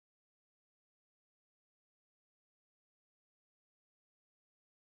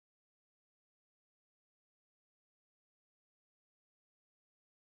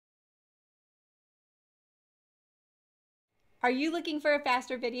Are you looking for a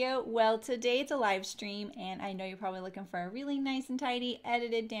faster video? Well, today it's a live stream and I know you're probably looking for a really nice and tidy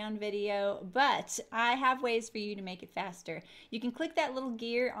edited down video, but I have ways for you to make it faster. You can click that little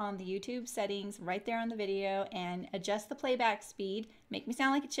gear on the YouTube settings right there on the video and adjust the playback speed, make me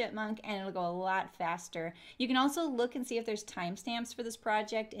sound like a chipmunk, and it'll go a lot faster. You can also look and see if there's timestamps for this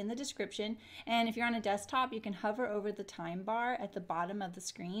project in the description, and if you're on a desktop, you can hover over the time bar at the bottom of the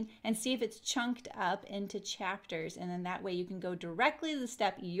screen and see if it's chunked up into chapters, and then that way you can go directly to the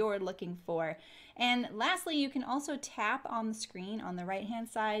step you're looking for. And lastly, you can also tap on the screen on the right hand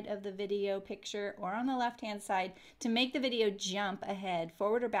side of the video picture or on the left hand side to make the video jump ahead,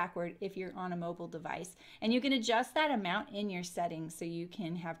 forward or backward if you're on a mobile device. And you can adjust that amount in your settings so you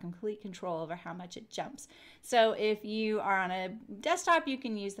can have complete control over how much it jumps. So if you are on a desktop, you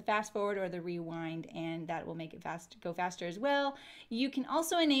can use the fast forward or the rewind, and that will make it go faster as well. You can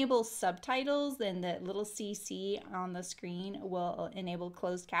also enable subtitles, and the little CC on the screen will enable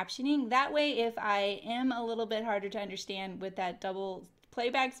closed captioning. That way, if I am a little bit harder to understand with that double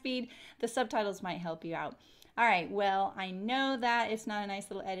playback speed, the subtitles might help you out. All right, well, I know that it's not a nice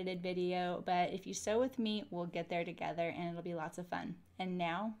little edited video, but if you sew with me, we'll get there together and it'll be lots of fun. And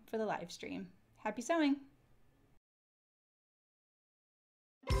now for the live stream. Happy sewing!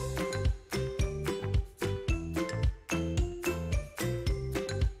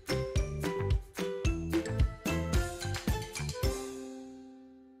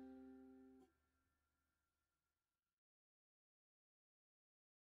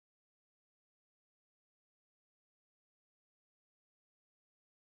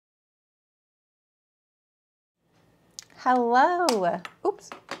 Hello. Oops.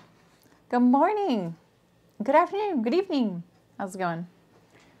 Good morning. Good afternoon. Good evening. How's it going?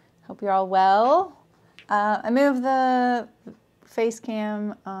 Hope you're all well. I moved the face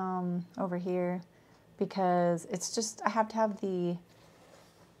cam over here because it's just, I have to have the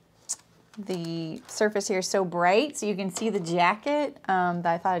surface here so bright so you can see the jacket, that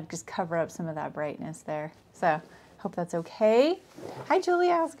I thought I'd just cover up some of that brightness there. So hope that's okay. Hi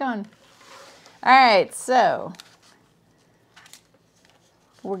Julia, how's it going? All right, so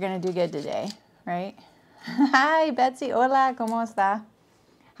we're gonna do good today, right? Hi, Betsy. Hola, ¿cómo está?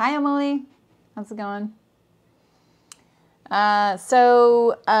 Hi, Emily. How's it going? I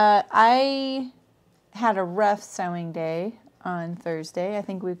had a rough sewing day on Thursday. I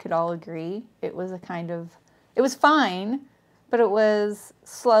think we could all agree. It was it was fine, but it was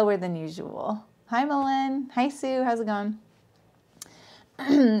slower than usual. Hi, Malin. Hi, Sue. How's it going?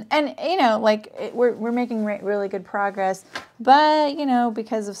 And, you know, like we're making really good progress, but, you know,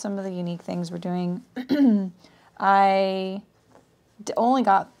 because of some of the unique things we're doing, I only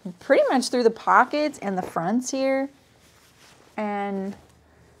got pretty much through the pockets and the fronts here. And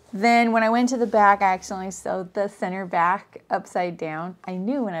then when I went to the back, I accidentally sewed the center back upside down. I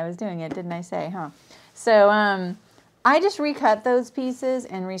knew when I was doing it, didn't I say, huh? So, I just recut those pieces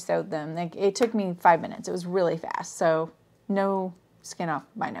and resewed them. Like, it took me 5 minutes. It was really fast. So no skin off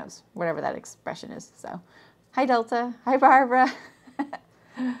my nose, whatever that expression is. So, hi Delta, hi Barbara.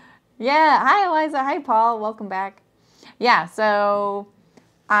 Yeah, hi Eliza, hi Paul, welcome back. Yeah, so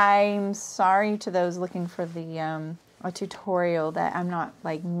I'm sorry to those looking for the a tutorial that I'm not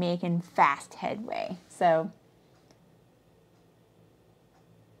like making fast headway. So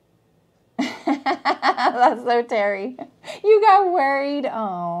that's so Terry. You got worried.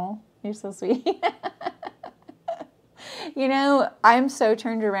 Oh, you're so sweet. You know, I'm so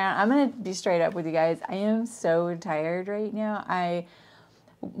turned around. I'm going to be straight up with you guys. I am so tired right now.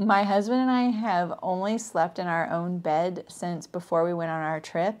 My husband and I have only slept in our own bed since before we went on our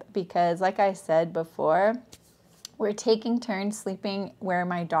trip because, like I said before, we're taking turns sleeping where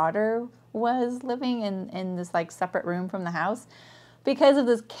my daughter was living in this like separate room from the house because of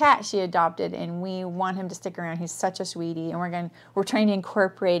this cat she adopted, and we want him to stick around. He's such a sweetie, and we're trying to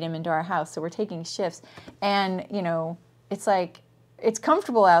incorporate him into our house. So we're taking shifts, and you know, it's like it's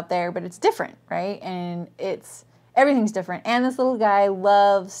comfortable out there, but it's different, right? And everything's different. And this little guy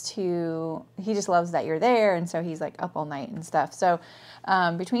he just loves that you're there, and so he's like up all night and stuff. So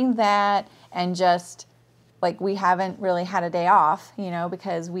between that and just like we haven't really had a day off, you know,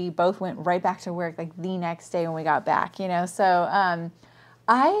 because we both went right back to work like the next day when we got back, you know. So I'm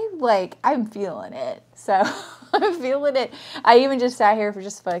feeling it. So I'm feeling it. I even just sat here for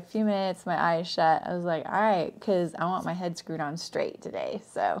just like a few minutes, my eyes shut. I was like, all right, because I want my head screwed on straight today.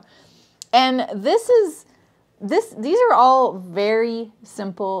 So, and these are all very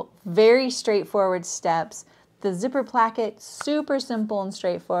simple, very straightforward steps. The zipper placket, super simple and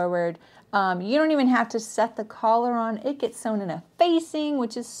straightforward. You don't even have to set the collar on. It gets sewn in a facing,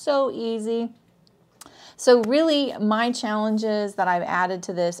 which is so easy. So really my challenges that I've added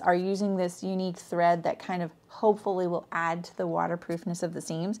to this are using this unique thread that kind of hopefully will add to the waterproofness of the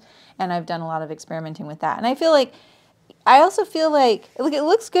seams. And I've done a lot of experimenting with that. And I also feel like, look, it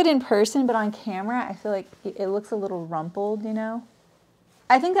looks good in person, but on camera, I feel like it looks a little rumpled, you know?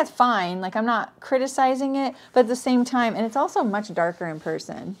 I think that's fine. Like, I'm not criticizing it, but at the same time, and it's also much darker in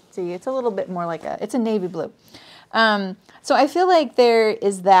person. See, it's a little bit more like it's a navy blue. So I feel like there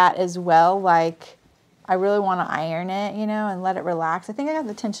is that as well. Like, I really want to iron it, you know, and let it relax. I think I got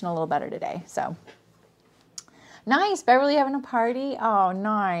the tension a little better today, so. Nice, Beverly having a party. Oh,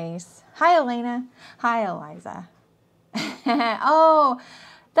 nice. Hi, Elena. Hi, Eliza. Oh,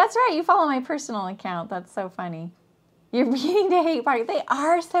 that's right. You follow my personal account. That's so funny. You're beginning to hate parties. They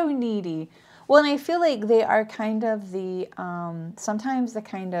are so needy. Well, and I feel like they are kind of the, sometimes the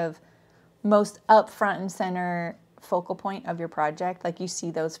kind of most up front and center focal point of your project. Like you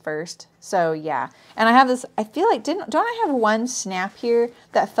see those first. So yeah. And I have this, I feel like, don't I have one snap here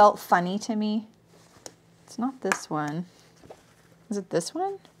that felt funny to me? It's not this one. Is it this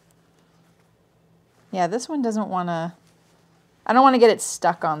one? Yeah, this one doesn't want to, I don't want to get it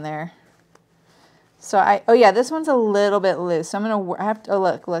stuck on there. So oh yeah, this one's a little bit loose. So I'm going to, I have to,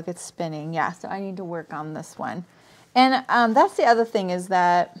 oh look, it's spinning. Yeah, so I need to work on this one. And that's the other thing is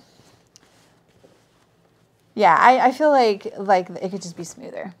that, yeah, I feel like it could just be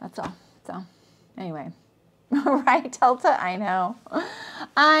smoother. That's all. So anyway, right, Delta? I know.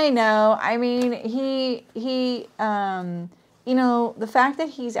 I know. I mean, he you know, the fact that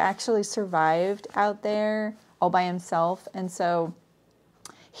he's actually survived out there all by himself. And so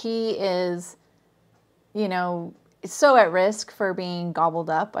he is, you know, so at risk for being gobbled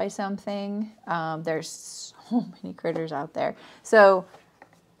up by something. There's so many critters out there. So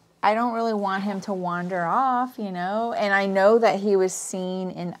I don't really want him to wander off, you know. And I know that he was seen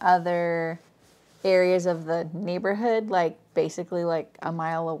in other areas of the neighborhood, like basically like a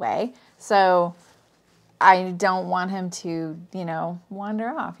mile away. So I don't want him to, you know, wander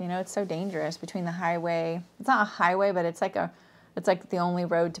off. You know, it's so dangerous between the highway. It's not a highway, but it's like the only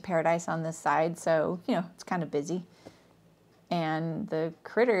road to paradise on this side. So, you know, it's kind of busy. And the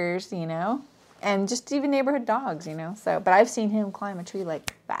critters, you know, and just even neighborhood dogs, you know. So, but I've seen him climb a tree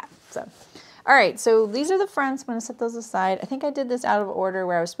like that. So, all right. So these are the fronts. I'm going to set those aside. I think I did this out of order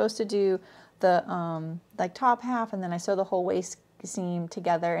where I was supposed to do the like top half and then I sew the whole waist seam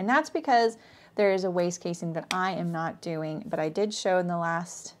together. And that's because there is a waist casing that I am not doing, but I did show in the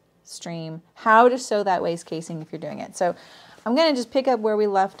last stream how to sew that waist casing if you're doing it. So I'm going to just pick up where we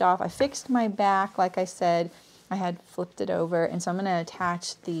left off. I fixed my back, like I said. I had flipped it over, and so I'm going to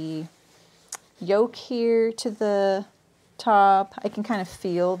attach the yoke here to the top. I can kind of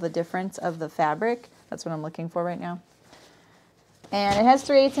feel the difference of the fabric. That's what I'm looking for right now. And it has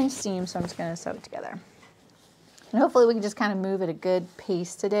 3/8 inch seam, so I'm just going to sew it together. And hopefully we can just kind of move at a good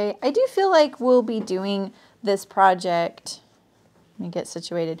pace today. I do feel like we'll be doing this project. Let me get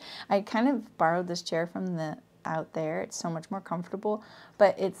situated. I kind of borrowed this chair from the out there. It's so much more comfortable,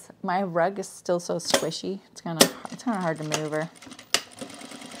 but my rug is still so squishy. It's kind of hard to move her.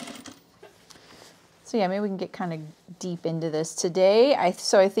 So yeah, maybe we can get kind of deep into this today.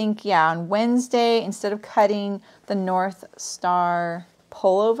 So I think, yeah, on Wednesday, instead of cutting the North Star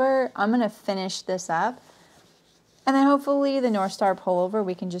pullover, I'm going to finish this up. And then hopefully the North Star pullover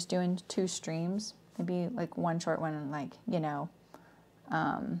we can just do in 2 streams. Maybe like one short one and like, you know,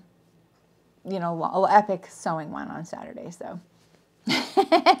 epic sewing one on Saturday. So,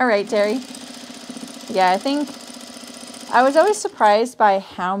 all right, Terry. Yeah, I think I was always surprised by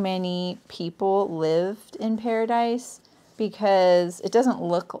how many people lived in Paradise because it doesn't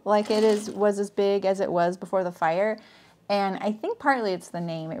look like was as big as it was before the fire. And I think partly it's the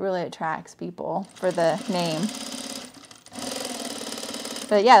name. It really attracts people for the name.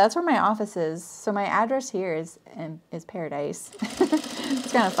 But yeah, that's where my office is. So my address here is Paradise.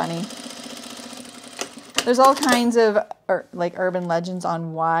 It's kind of funny. There's all kinds of like urban legends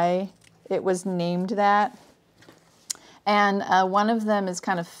on why it was named that. And one of them is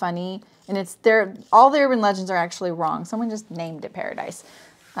kind of funny. And all the urban legends are actually wrong. Someone just named it Paradise.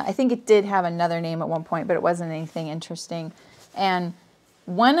 I think it did have another name at one point, but it wasn't anything interesting. And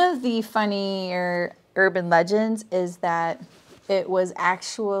one of the funnier urban legends is that it was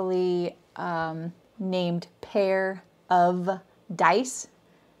actually named Pair of Dice,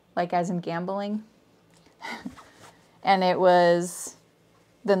 like as in gambling. And it was,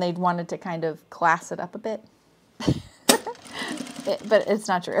 then they wanted to kind of class it up a bit. But it's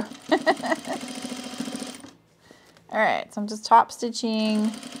not true. All right, so I'm just top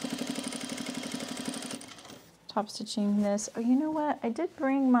stitching this. Oh, you know what? I did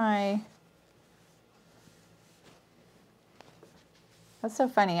bring my That's so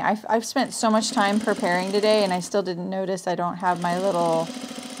funny. I've spent so much time preparing today and I still didn't notice I don't have my little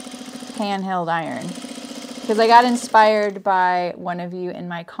handheld iron. Because I got inspired by one of you in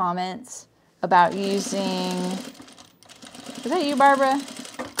my comments about using, is that you, Barbara?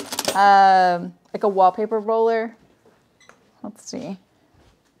 Like a wallpaper roller. Let's see.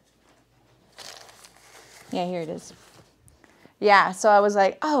 Yeah, here it is. Yeah, so I was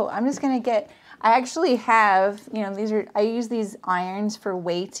like, oh, I'm just gonna get, I actually have, you know, I use these irons for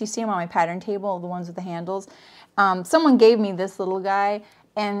weights. You see them on my pattern table, the ones with the handles. Someone gave me this little guy,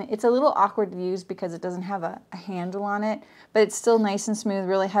 and it's a little awkward to use because it doesn't have a handle on it, but it's still nice and smooth,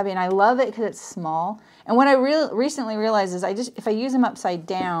 really heavy, and I love it because it's small. And what I recently realized is if I use them upside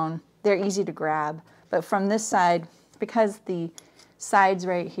down, they're easy to grab. But from this side, because the sides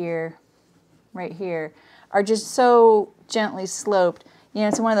right here, are just so gently sloped, you know,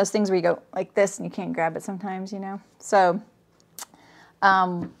 it's one of those things where you go like this and you can't grab it sometimes, you know. So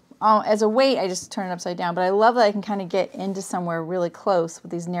as a weight, I just turn it upside down, but I love that I can kind of get into somewhere really close with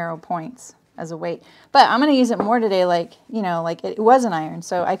these narrow points as a weight. But I'm going to use it more today, like, you know, like it was an iron,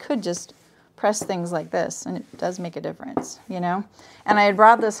 so I could just press things like this, and it does make a difference, you know. And I had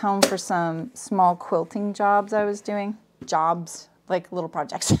brought this home for some small quilting jobs I was doing. Jobs, like little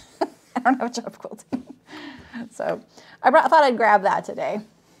projects. I don't have a job quilting. So I thought I'd grab that today.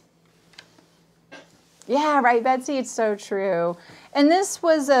 Yeah, right, Betsy, it's so true. And this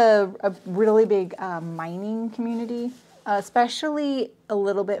was a really big mining community, especially a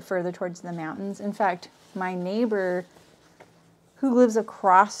little bit further towards the mountains. In fact, my neighbor who lives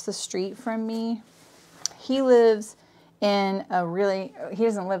across the street from me, he lives in he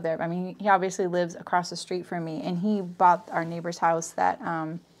doesn't live there, but I mean, he obviously lives across the street from me, and he bought our neighbor's house that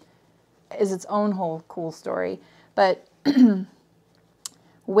is its own whole cool story. But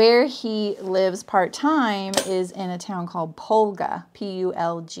where he lives part-time is in a town called Pulga,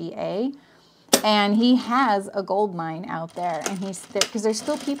 P-U-L-G-A, and he has a gold mine out there, and he's there because there's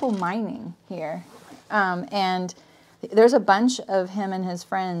still people mining here, and there's a bunch of him and his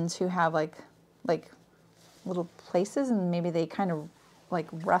friends who have like little places, and maybe they kind of like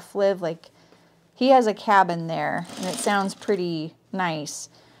rough live. Like he has a cabin there, and it sounds pretty nice,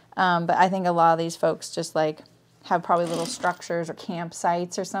 but I think a lot of these folks just like have probably little structures or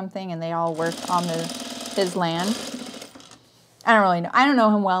campsites or something, and they all work on his land. I don't really know. I don't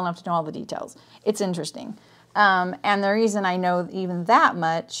know him well enough to know all the details. It's interesting. And the reason I know even that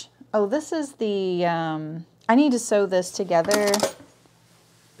much, oh, this is the, I need to sew this together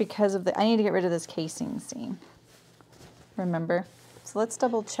because of I need to get rid of this casing seam. Remember? So let's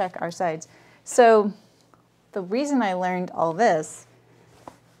double check our sides. So the reason I learned all this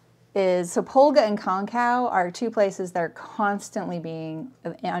is, so Pulga and Concow are two places that are constantly being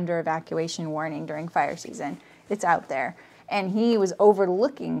under evacuation warning during fire season. It's out there. And he was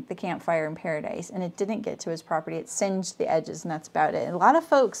overlooking the campfire in Paradise, and it didn't get to his property. It singed the edges, and that's about it. And a lot of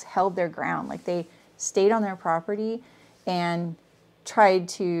folks held their ground. Like they stayed on their property and tried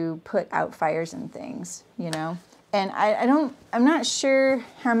to put out fires and things, you know. And I'm not sure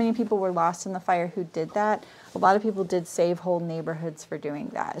how many people were lost in the fire who did that. A lot of people did save whole neighborhoods for doing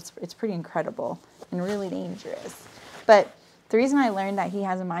that. It's pretty incredible and really dangerous. But the reason I learned that he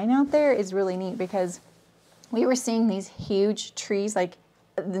has a mine out there is really neat, because we were seeing these huge trees, like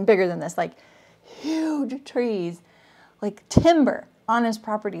bigger than this, like huge trees, like timber on his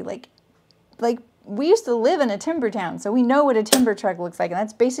property. Like we used to live in a timber town, so we know what a timber truck looks like, and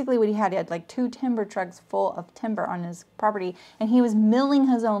that's basically what he had. He had like 2 timber trucks full of timber on his property, and he was milling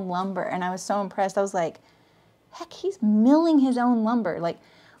his own lumber, and I was so impressed. I was like, heck, he's milling his own lumber, like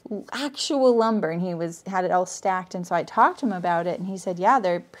actual lumber, and he had it all stacked. And so I talked to him about it, and he said, yeah,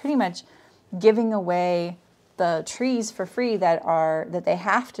 they're pretty much giving away the trees for free that they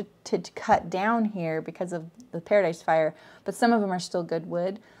have to cut down here because of the Paradise Fire, but some of them are still good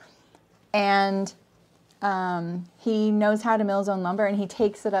wood. And he knows how to mill his own lumber, and he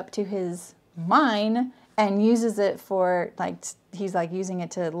takes it up to his mine and uses it for, like, he's like using it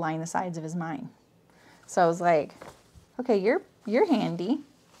to line the sides of his mine. So I was like, okay, you're handy,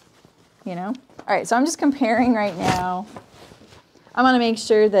 you know? All right, so I'm just comparing right now. I'm gonna make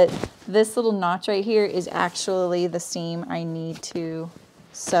sure that this little notch right here is actually the seam I need to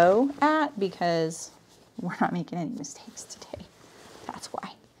sew at, because we're not making any mistakes today. That's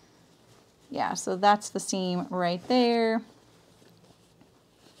why. Yeah, so that's the seam right there.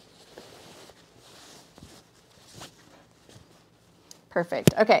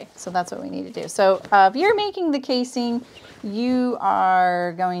 Perfect. Okay, so that's what we need to do. So if you're making the casing, you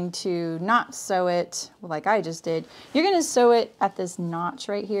are going to not sew it like I just did. You're going to sew it at this notch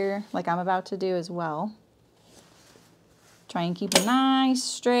right here, like I'm about to do as well. Try and keep a nice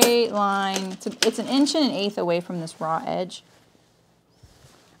straight line. It's an 1 1/8 away from this raw edge.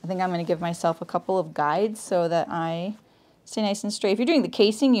 I think I'm going to give myself a couple of guides so that I stay nice and straight. If you're doing the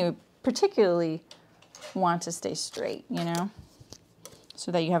casing, you particularly want to stay straight, you know, so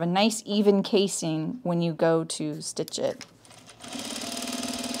that you have a nice even casing when you go to stitch it.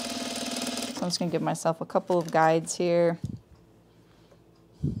 So I'm just going to give myself a couple of guides here.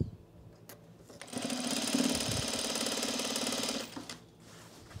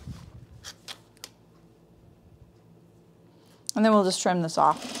 And then we'll just trim this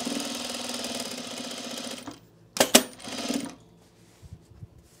off.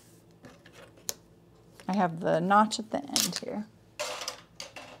 I have the notch at the end here.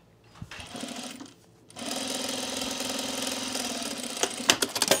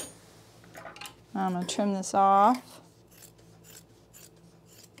 I'm going to trim this off.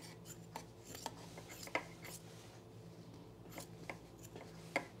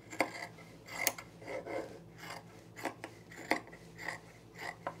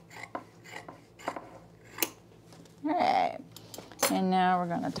 Alright, and now we're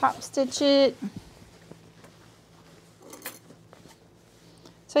going to top stitch it.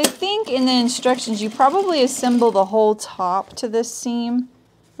 So I think in the instructions you probably assemble the whole top to this seam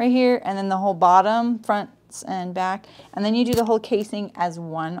right here, and then the whole bottom, fronts and back, and then you do the whole casing as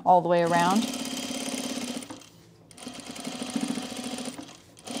one all the way around.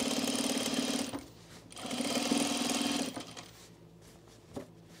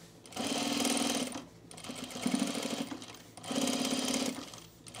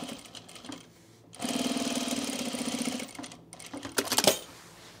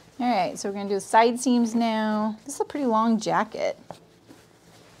 Alright, so we're going to do the side seams now. This is a pretty long jacket.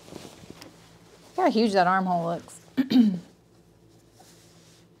 Look how huge that armhole looks.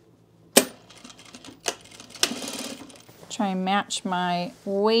 Try and match my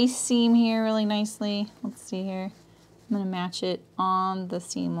waist seam here really nicely. Let's see here. I'm going to match it on the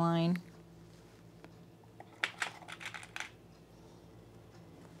seam line.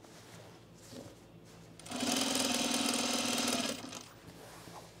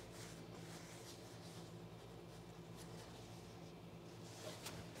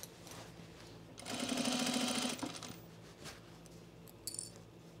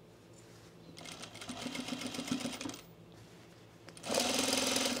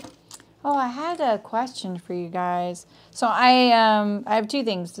 Oh, I had a question for you guys. So I have two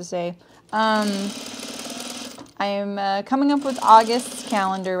things to say. I am coming up with August's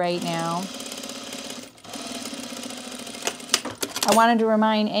calendar right now. I wanted to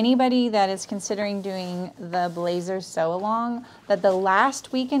remind anybody that is considering doing the Blazer sew-along that the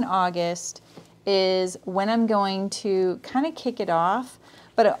last week in August is when I'm going to kind of kick it off.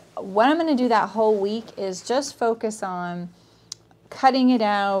 But what I'm going to do that whole week is just focus on cutting it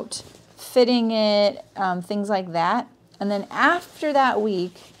out, fitting it, things like that. And then after that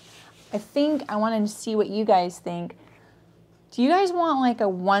week, I think I wanted to see what you guys think. Do you guys want like a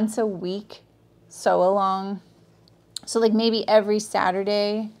once a week sew along? So like maybe every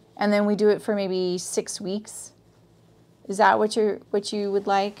Saturday, and then we do it for maybe 6 weeks. Is that what you would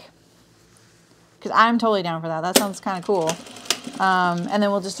like? Because I'm totally down for that. That sounds kind of cool. And then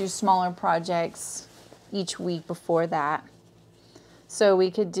we'll just do smaller projects each week before that. So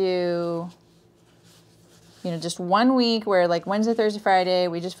we could do, you know, just 1 week where like Wednesday, Thursday, Friday,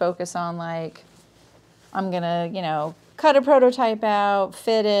 we just focus on like, I'm going to, you know, cut a prototype out,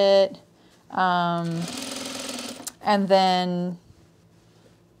 fit it, and then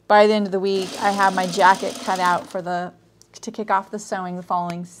by the end of the week, I have my jacket cut out for to kick off the sewing the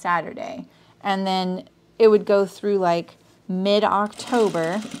following Saturday. And then it would go through like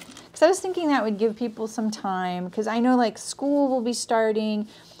mid-October. Because I was thinking that would give people some time, because I know like school will be starting.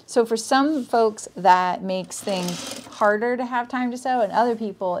 So for some folks that makes things harder to have time to sew, and other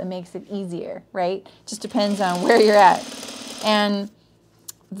people it makes it easier, right? Just depends on where you're at. And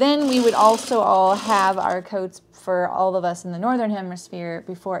then we would also all have our coats for all of us in the Northern Hemisphere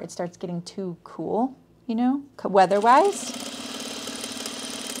before it starts getting too cool, you know, weather-wise.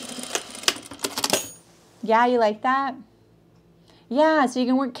 Yeah, you like that? Yeah, so you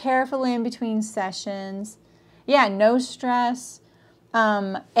can work carefully in between sessions. Yeah, no stress.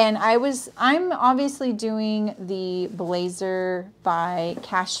 And I'm obviously doing the Blazer by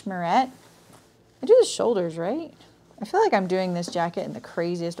Cashmerette. I do the shoulders, right? I feel like I'm doing this jacket in the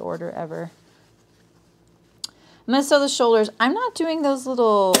craziest order ever. I'm going to sew the shoulders. I'm not doing those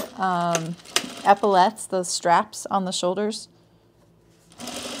little epaulettes, those straps on the shoulders.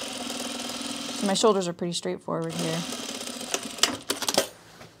 So my shoulders are pretty straightforward here.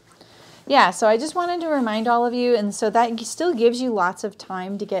 yeah, so I just wanted to remind all of you, and so that still gives you lots of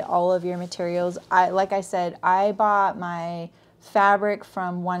time to get all of your materials. Like I said, I bought my fabric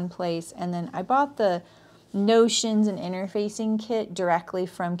from one place, and then I bought the notions and interfacing kit directly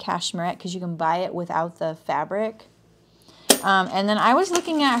from Cashmerette because you can buy it without the fabric. And then I was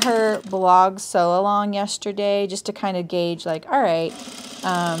looking at her blog sew along yesterday just to kind of gauge, like, all right,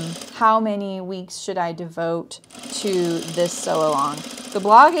 how many weeks should I devote to this sew along? The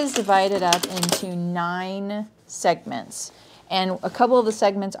blog is divided up into 9 segments, and a couple of the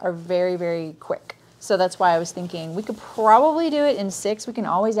segments are very, very quick. So that's why I was thinking we could probably do it in 6. We can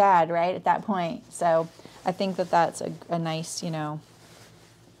always add, right, at that point. So I think that that's a nice, you know,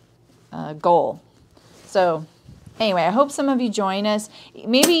 goal. So anyway, I hope some of you join us.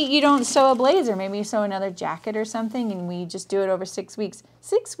 Maybe you don't sew a blazer. Maybe you sew another jacket or something, and we just do it over 6 weeks.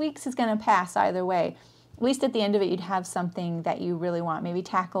 6 weeks is going to pass either way. At least at the end of it, you'd have something that you really want. Maybe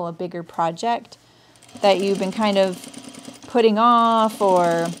tackle a bigger project that you've been kind of putting off,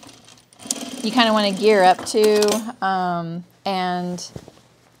 or you kind of want to gear up to. And,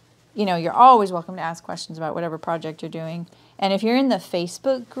 you know, you're always welcome to ask questions about whatever project you're doing. And if you're in the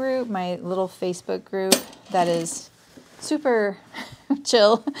Facebook group, my little Facebook group that is super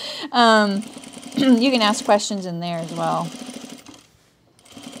chill, you can ask questions in there as well.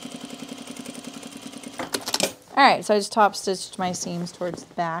 All right, so I just top stitched my seams towards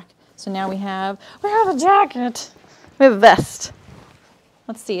the back. So now we have a jacket. We have a vest.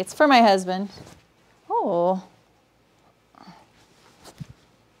 Let's see, it's for my husband. Oh,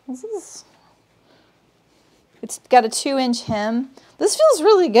 this is, it's got a 2-inch hem. This feels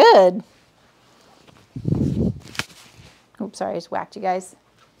really good. Oops, sorry, I just whacked you guys.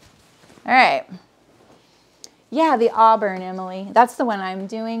 All right. Yeah, the auburn, Emily. That's the one I'm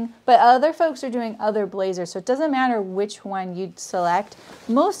doing. But other folks are doing other blazers, so it doesn't matter which one you'd select.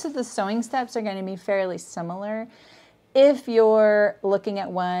 Most of the sewing steps are going to be fairly similar if you're looking at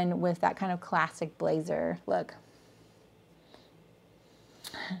one with that kind of classic blazer look.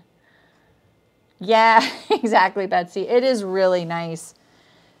 Yeah, exactly, Betsy. It is really nice.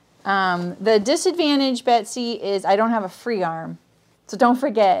 The disadvantage, Betsy, is I don't have a free arm. So don't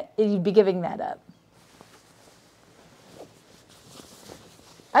forget, you'd be giving that up.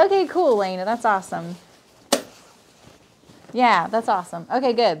 Okay, cool, Lena. That's awesome. Yeah, that's awesome.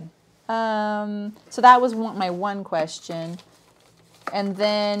 Okay, good. So that was my one question. And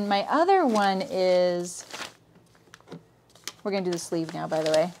then my other one is, we're going to do the sleeve now, by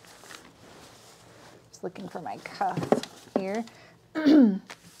the way. Just looking for my cuff here.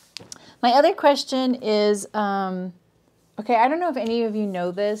 My other question is, okay, I don't know if any of you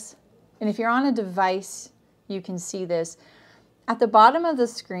know this, and if you're on a device, you can see this. At the bottom of the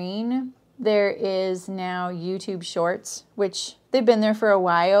screen, there is now YouTube Shorts, which they've been there for a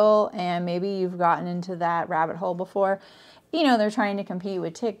while, and maybe you've gotten into that rabbit hole before. You know, they're trying to compete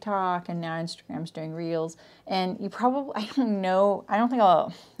with TikTok, and now Instagram's doing Reels. And you probably, I don't know. I don't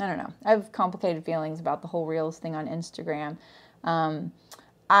know. I have complicated feelings about the whole Reels thing on Instagram.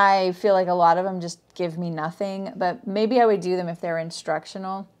 I feel like a lot of them just give me nothing, but maybe I would do them if they're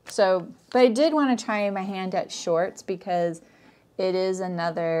instructional. So, but I did want to try my hand at Shorts because it is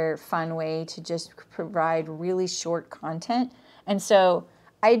another fun way to just provide really short content. And so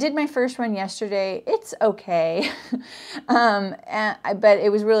I did my first one yesterday. It's okay. But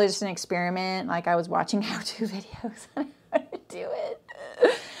it was really just an experiment. Like, I was watching how-to videos on how to do it.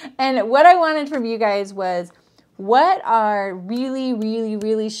 And what I wanted from you guys was, what are really, really,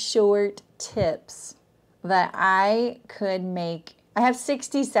 really short tips that I could make? I have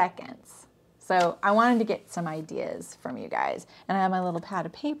 60 seconds. So I wanted to get some ideas from you guys. And I have my little pad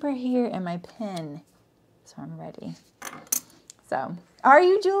of paper here and my pen. So I'm ready. So, are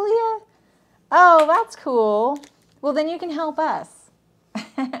you, Julia? Oh, that's cool. Well, then you can help us.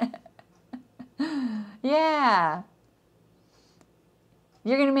 Yeah.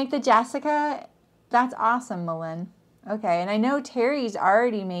 You're going to make the Jessica? That's awesome, Malin. Okay, and I know Terry's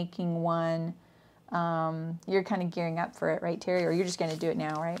already making one. You're kind of gearing up for it, right, Terry? Or you're just going to do it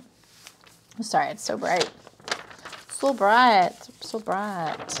now, right? I'm sorry, it's so bright. So bright, so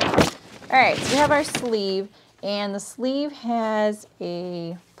bright. All right, so we have our sleeve, and the sleeve has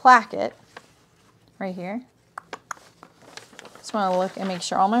a placket right here. Just want to look and make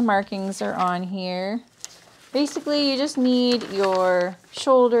sure all my markings are on here. Basically, you just need your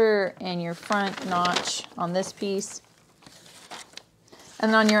shoulder and your front notch on this piece.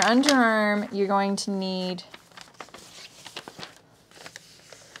 And on your underarm, you're going to need,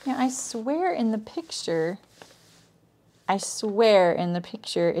 yeah, I swear in the picture,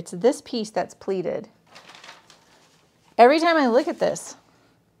 it's this piece that's pleated. Every time I look at this.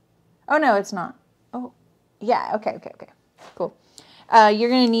 Oh, no, it's not. Oh, yeah. Okay. Cool. You're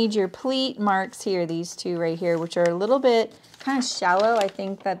going to need your pleat marks here, these two right here, which are a little bit kind of shallow. I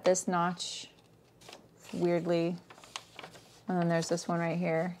think that this notch weirdly, and then there's this one right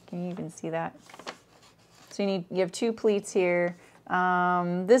here. Can you even see that? So you have two pleats here.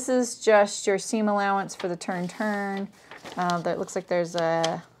 This is just your seam allowance for the turn. That looks like there's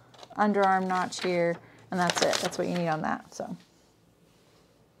a underarm notch here, and that's it. That's what you need on that. So,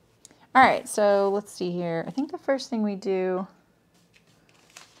 all right. So let's see here. I think the first thing we do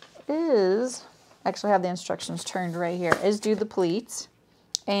is actually have the instructions turned right here. Is do the pleats,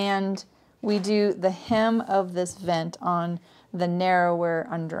 and we do the hem of this vent on the narrower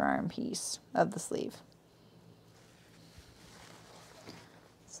underarm piece of the sleeve.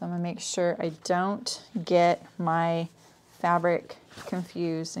 So I'm going to make sure I don't get my fabric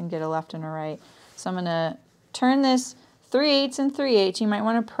confused and get a left and a right. So I'm going to turn this 3/8 and 3/8. You might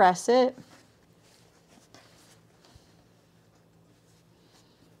want to press it.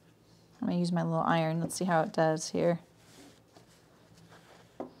 I'm going to use my little iron. Let's see how it does here.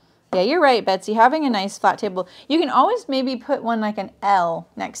 Yeah, you're right, Betsy. Having a nice flat table. You can always maybe put one like an L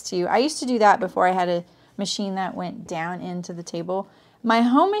next to you. I used to do that before I had a machine that went down into the table. My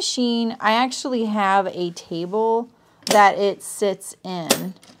home machine, I actually have a table that it sits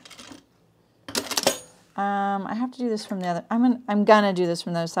in. I have to do this from the other. I'm gonna do this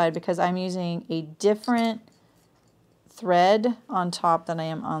from the other side because I'm using a different thread on top than I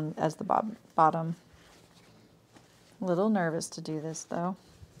am on as the bottom. A little nervous to do this though.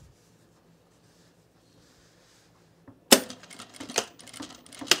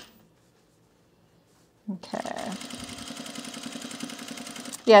 Okay.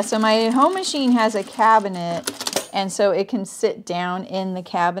 Yeah, so my home machine has a cabinet, and so it can sit down in the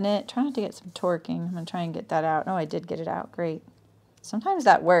cabinet. Try not to get some torquing. I'm going to try and get that out. Oh, I did get it out. Great. Sometimes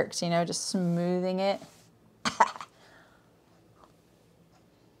that works, you know, just smoothing it.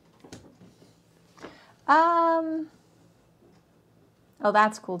 Oh,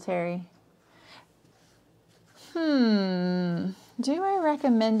 that's cool, Terry. Do I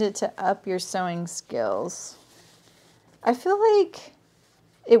recommend it to up your sewing skills? I feel like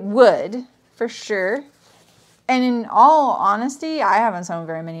it would, for sure. And in all honesty, I haven't sewn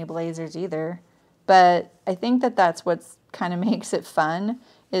very many blazers either. But I think that that's what kind of makes it fun,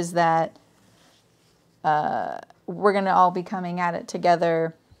 is that we're going to all be coming at it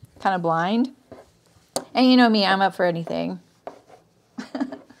together kind of blind. And you know me, I'm up for anything.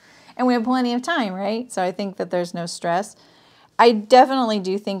 And we have plenty of time, right? So I think that there's no stress. I definitely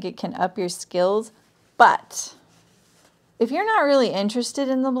do think it can up your skills, but if you're not really interested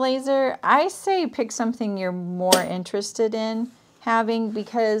in the blazer, I say pick something you're more interested in having,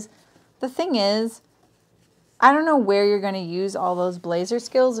 because the thing is, I don't know where you're going to use all those blazer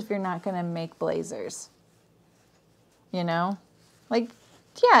skills if you're not going to make blazers. You know? Like,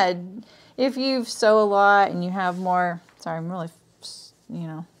 yeah, if you sew a lot and you have more, sorry, I'm really, you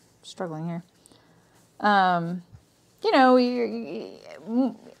know, struggling here. You know,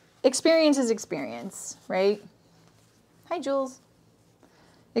 experience is experience, right? Hi, Jules.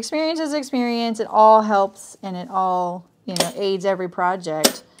 Experience is experience. It all helps and it all, you know, aids every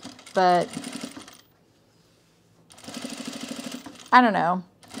project. But I don't know.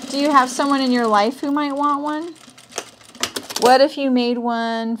 Do you have someone in your life who might want one? What if you made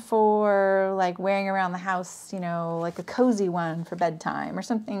one for like wearing around the house, you know, like a cozy one for bedtime or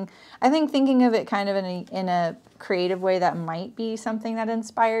something? I think thinking of it kind of in a creative way, that might be something that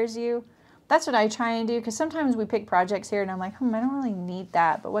inspires you. That's what I try and do, because sometimes we pick projects here and I'm like, I don't really need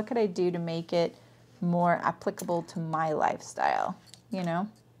that, but what could I do to make it more applicable to my lifestyle, you know?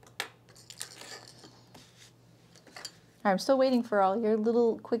 I'm still waiting for all your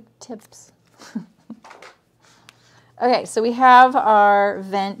little quick tips. Okay, so we have our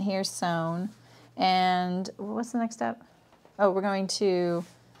vent here sewn, and what's the next step? Oh, we're going to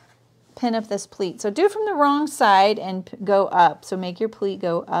pin up this pleat. So do it from the wrong side and go up. So make your pleat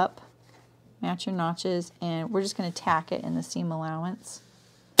go up, match your notches, and we're just going to tack it in the seam allowance.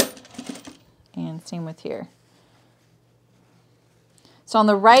 And same with here. So on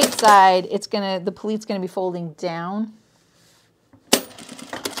the right side, the pleat's going to be folding down,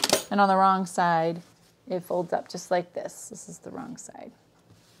 and on the wrong side, it folds up just like this. This is the wrong side.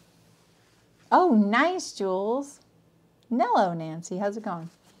 Oh, nice, Jules. Hello, Nancy. How's it going?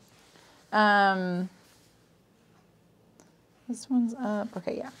 This one's up.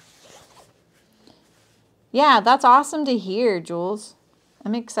 Okay, yeah. Yeah, that's awesome to hear, Jules.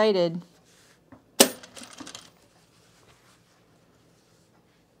 I'm excited.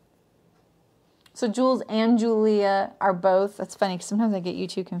 So Jules and Julia are both, that's funny because sometimes I get you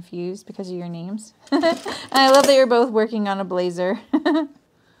two confused because of your names. And I love that you're both working on a blazer. Okay,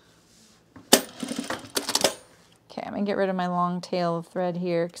 I'm going to get rid of my long tail of thread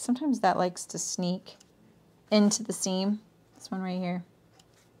here because sometimes that likes to sneak into the seam. This one right here.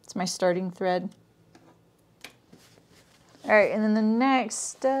 It's my starting thread. All right, and then the next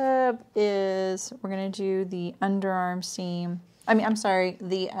step is we're going to do the underarm seam. I'm sorry,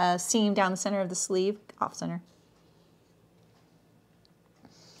 the seam down the center of the sleeve, off center.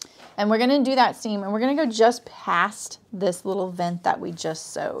 And we're going to do that seam, and we're going to go just past this little vent that we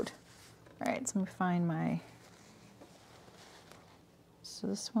just sewed. All right, so let me find my... So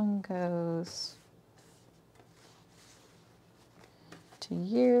this one goes to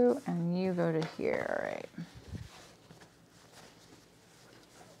you, and you go to here, all right.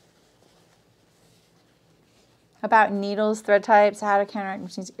 About needles, thread types, how to counteract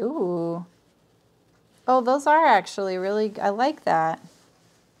machines. Ooh. Oh, those are actually really, I like that.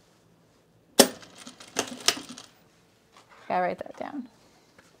 Gotta write that down.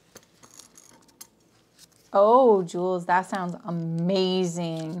 Oh, Jules, that sounds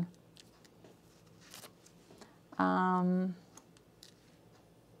amazing.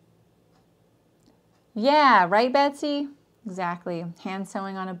 Yeah, right, Betsy? Exactly. Hand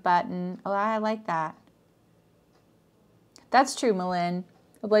sewing on a button. Oh, I like that. That's true, Malin.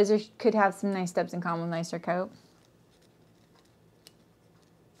 A blazer could have some nice steps in common with a nicer coat.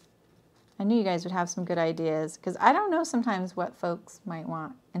 I knew you guys would have some good ideas because I don't know sometimes what folks might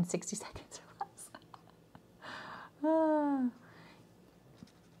want in 60 seconds or less.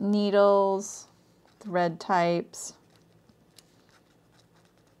 Needles, thread types,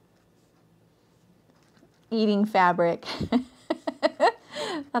 eating fabric.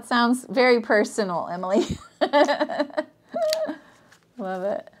 That sounds very personal, Emily. Love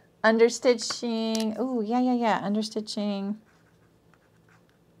it. Understitching. Oh, yeah. Understitching.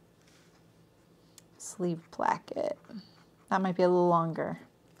 Sleeve placket. That might be a little longer.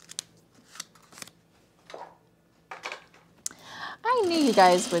 I knew you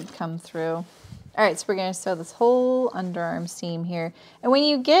guys would come through. All right, so we're going to sew this whole underarm seam here. And when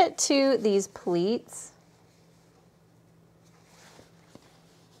you get to these pleats,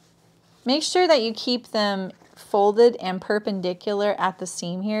 make sure that you keep them folded and perpendicular at the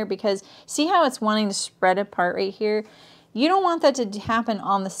seam here, because see how it's wanting to spread apart right here? You don't want that to happen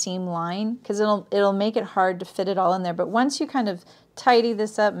on the seam line because it'll make it hard to fit it all in there. But once you kind of tidy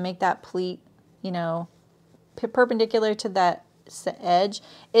this up and make that pleat, you know, perpendicular to that edge,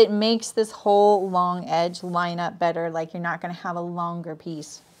 it makes this whole long edge line up better, like you're not going to have a longer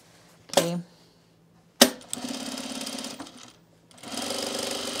piece. Okay.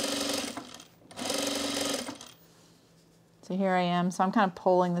 So here I am. So I'm kind of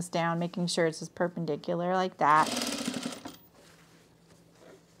pulling this down, making sure it's just perpendicular like that.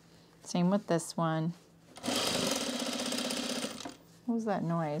 Same with this one. What was that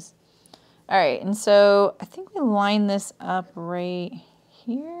noise? All right, and so I think we line this up right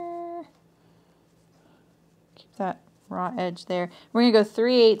here. Keep that raw edge there. We're gonna go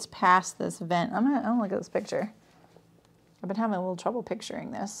 3/8 past this vent. I'm gonna look at this picture. I've been having a little trouble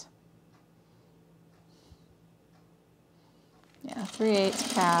picturing this. Yeah,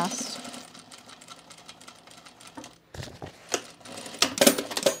 3/8 past.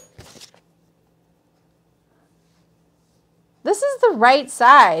 This is the right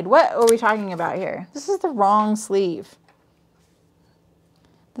side. What are we talking about here? This is the wrong sleeve.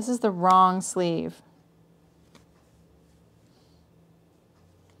 This is the wrong sleeve.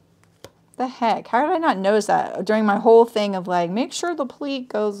 The heck? How did I not notice that during my whole thing of like, make sure the pleat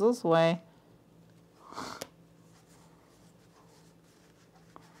goes this way?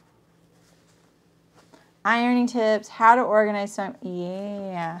 Ironing tips, how to organize some,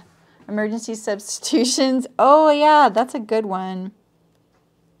 yeah. Emergency substitutions. Oh yeah, that's a good one.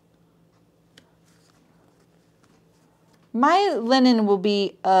 My linen will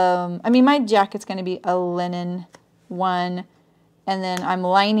be, my jacket's going to be a linen one, and then I'm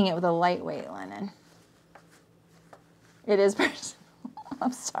lining it with a lightweight linen. It is personal.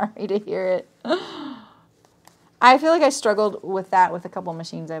 I'm sorry to hear it. I feel like I struggled with that with a couple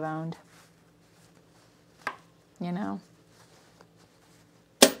machines I've owned. You know?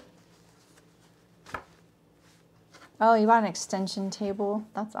 Oh, you bought an extension table?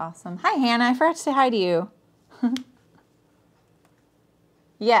 That's awesome. Hi, Hannah. I forgot to say hi to you.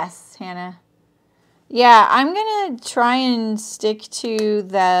 Yes, Hannah. Yeah, I'm going to try and stick to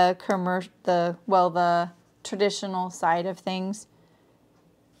the traditional side of things.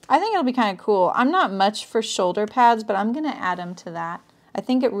 I think it'll be kind of cool. I'm not much for shoulder pads, but I'm going to add them to that. I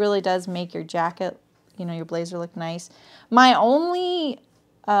think it really does make your jacket, you know, your blazer look nice. My only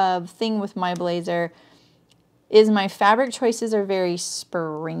thing with my blazer is my fabric choices are very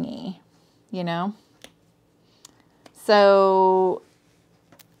springy, you know? So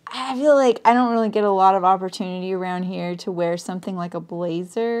I feel like I don't really get a lot of opportunity around here to wear something like a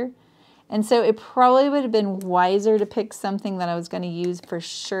blazer. And so it probably would have been wiser to pick something that I was going to use for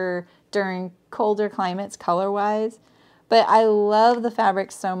sure during colder climates color-wise. But I love the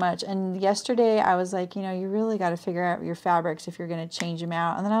fabrics so much. And yesterday I was like, you know, you really got to figure out your fabrics if you're going to change them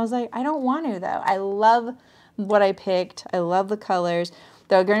out. And then I was like, I don't want to though. I love what I picked. I love the colors.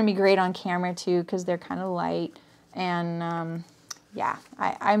 They're going to be great on camera too because they're kind of light. And yeah,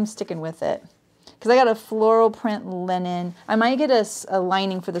 I'm sticking with it. Because I got a floral print linen. I might get a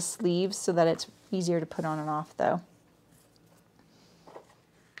lining for the sleeves so that it's easier to put on and off though.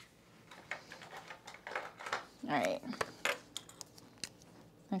 All right.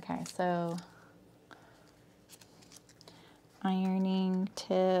 Okay, so ironing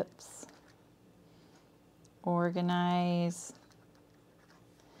tips, organize,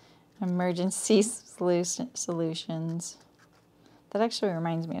 emergency solutions. That actually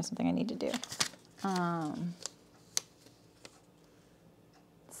reminds me of something I need to do.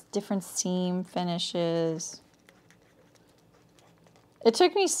 Different seam finishes. It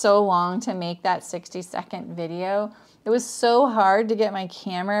took me so long to make that 60-second video. It was so hard to get my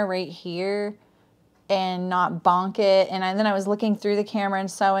camera right here and not bonk it. And then I was looking through the camera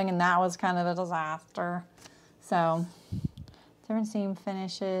and sewing, and that was kind of a disaster. So, different seam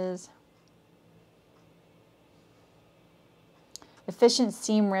finishes. Efficient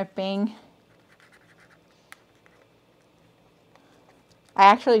seam ripping. I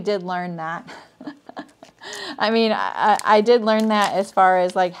actually did learn that. I mean, I did learn that as far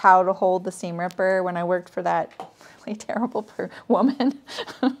as like how to hold the seam ripper when I worked for that really terrible woman.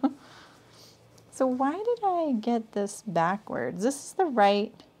 So why did I get this backwards? This is the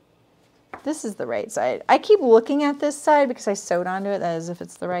right side. I keep looking at this side because I sewed onto it as if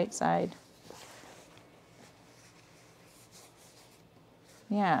it's the right side.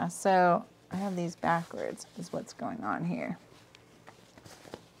 Yeah, so I have these backwards is what's going on here.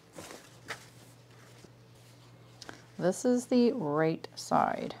 This is the right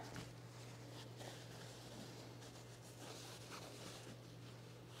side.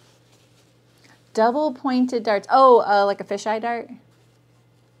 Double pointed darts. Oh, like a fisheye dart?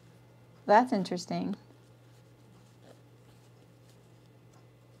 That's interesting.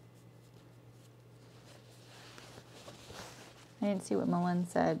 I didn't see what Malin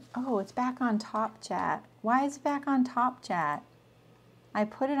said. Oh, it's back on top chat. Why is it back on top chat? I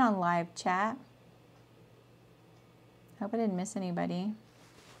put it on live chat. Hope I didn't miss anybody.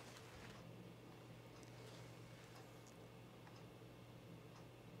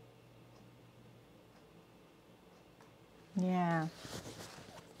 Yeah.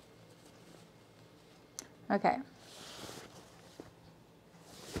 Okay.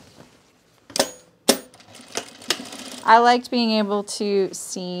 I liked being able to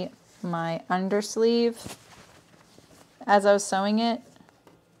see my undersleeve as I was sewing it.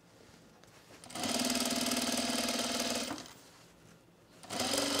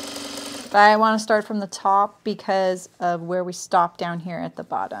 But I want to start from the top because of where we stop down here at the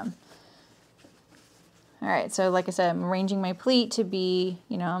bottom. All right, so like I said, I'm arranging my pleat to be,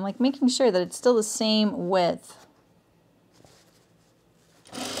 you know, I'm like making sure that it's still the same width.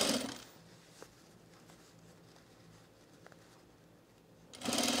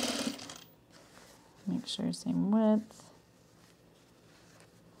 Make sure same width.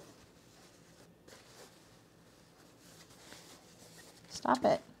 Stop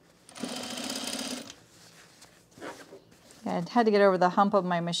it. Yeah, I had to get over the hump of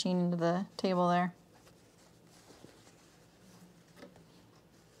my machine into the table there.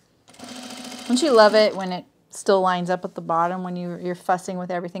 Don't you love it when it still lines up at the bottom when you're fussing with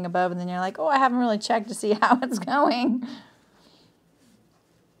everything above and then you're like, oh, I haven't really checked to see how it's going.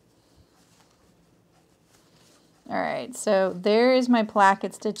 All right, so there is my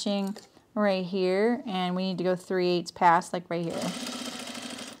placket stitching right here, and we need to go 3/8 past, like right here.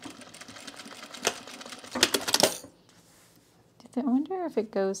 I wonder if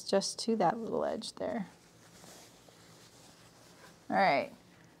it goes just to that little edge there. All right.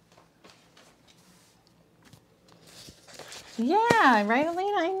 Yeah, right,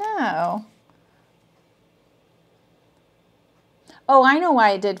 Elena? I know. Oh, I know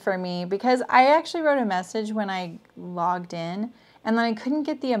why it did for me, because I actually wrote a message when I logged in, and then I couldn't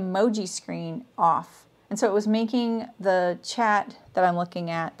get the emoji screen off. And so it was making the chat that I'm looking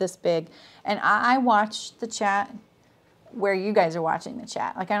at this big. And I watched the chat where you guys are watching the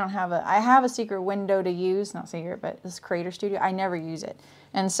chat. Like I have a secret window to use, not secret, but this Creator Studio, I never use it.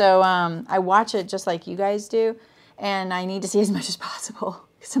 And so I watch it just like you guys do, and I need to see as much as possible.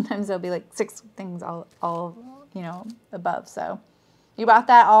 Sometimes there'll be like 6 things all you know, above. So you bought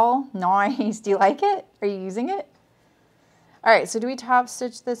that all? Nice. Do you like it? Are you using it? All right, so do we top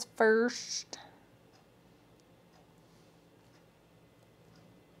stitch this first?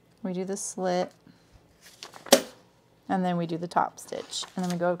 We do the slit, and then we do the top stitch, and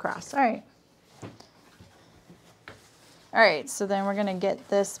then we go across. All right. All right, so then we're gonna get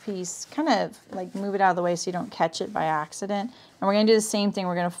this piece, kind of like move it out of the way so you don't catch it by accident. And we're gonna do the same thing.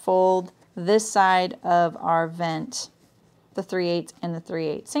 We're gonna fold this side of our vent, the 3/8 and the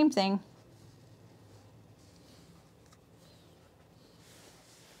 3/8. Same thing.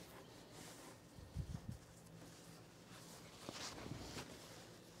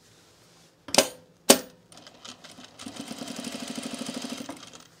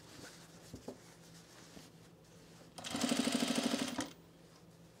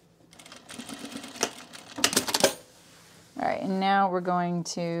 All right, and now we're going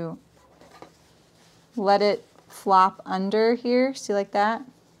to let it flop under here, see, like that?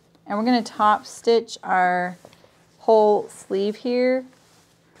 And we're gonna top stitch our whole sleeve here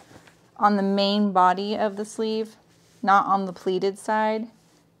on the main body of the sleeve, not on the pleated side.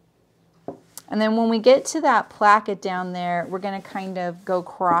 And then when we get to that placket down there, we're gonna kind of go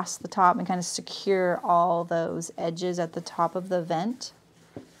across the top and kind of secure all those edges at the top of the vent.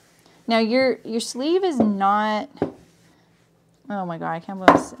 Now your sleeve is not, oh my God, I can't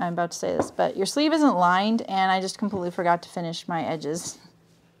believe I'm about to say this, but your sleeve isn't lined, and I just completely forgot to finish my edges.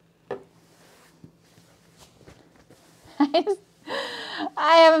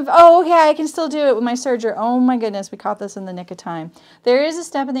 I haven't, oh, okay, I can still do it with my serger. Oh my goodness, we caught this in the nick of time. There is a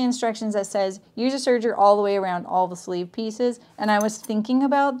step in the instructions that says use a serger all the way around all the sleeve pieces, and I was thinking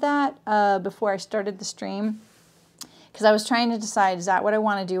about that before I started the stream, because I was trying to decide, is that what I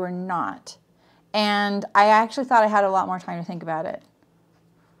want to do or not? And I actually thought I had a lot more time to think about it.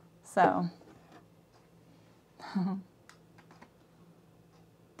 So,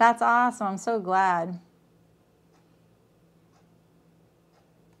 that's awesome. I'm so glad.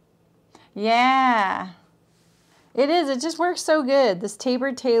 Yeah, it is. It just works so good. This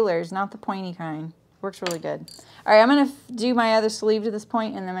tapered Tailor is not the pointy kind. Works really good. All right, I'm going to do my other sleeve to this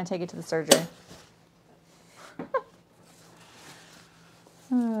point, and then I'm going to take it to the serger.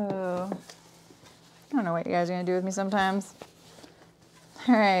 Oh. I don't know what you guys are going to do with me sometimes.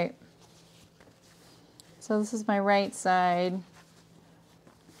 All right. So this is my right side.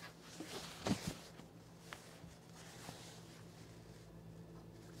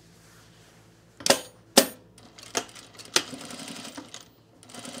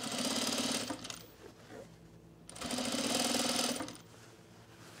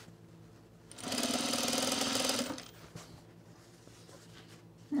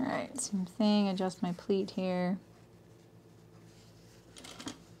 Same thing, adjust my pleat here.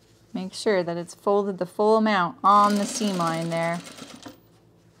 Make sure that it's folded the full amount on the seam line there.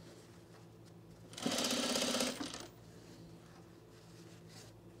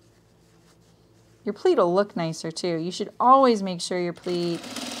 Your pleat will look nicer too. You should always make sure your pleat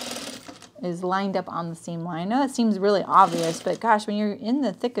is lined up on the seam line. I know that seems really obvious, but gosh, when you're in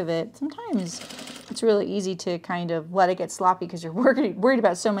the thick of it, sometimes it's really easy to kind of let it get sloppy because you're worried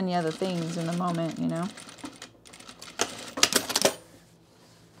about so many other things in the moment, you know?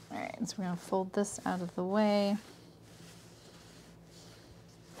 All right, so we're gonna fold this out of the way.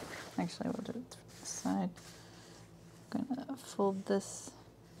 Actually, we'll do it from this side. I'm gonna fold this,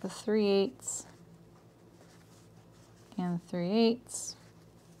 the 3/8 and 3/8.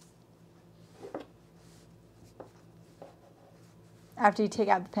 After you take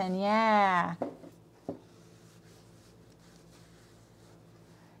out the pen, yeah.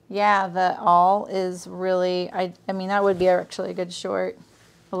 Yeah, the all is really, I mean, that would be actually a good short.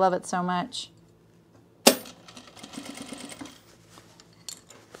 I love it so much.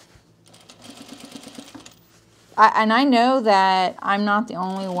 And I know that I'm not the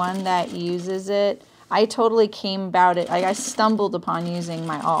only one that uses it. I totally came about it, I stumbled upon using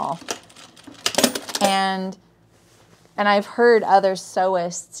my all. And I've heard other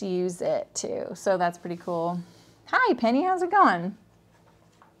sewists use it too, so that's pretty cool. Hi, Penny, how's it going?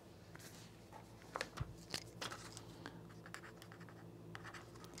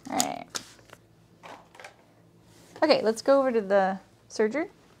 All right. Okay, let's go over to the serger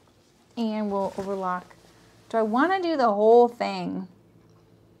and we'll overlock. Do I want to do the whole thing?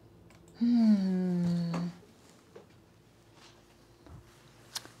 I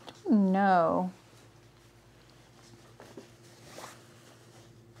don't know.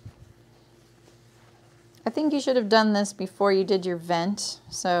 I think you should have done this before you did your vent,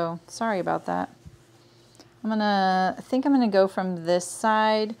 so sorry about that. I think I'm gonna go from this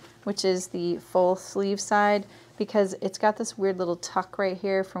side, which is the full sleeve side, because it's got this weird little tuck right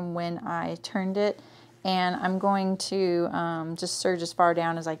here from when I turned it, and I'm going to just serge as far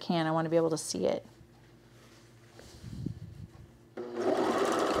down as I can. I want to be able to see it.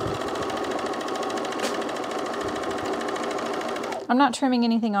 I'm not trimming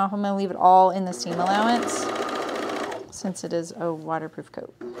anything off. I'm going to leave it all in the seam allowance since it is a waterproof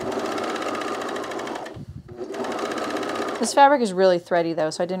coat. This fabric is really thready though,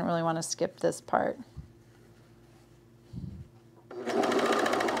 so I didn't really want to skip this part.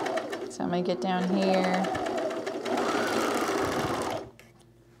 So I'm going to get down here.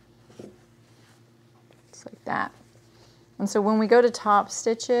 Just like that. And so when we go to top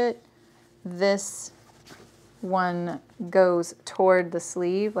stitch it, this one goes toward the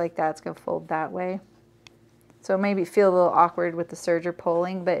sleeve, like that's going to fold that way. So it maybe feel a little awkward with the serger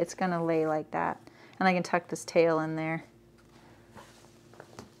pulling, but it's going to lay like that. And I can tuck this tail in there.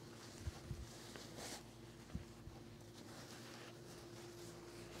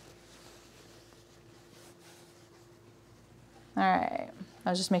 All right, I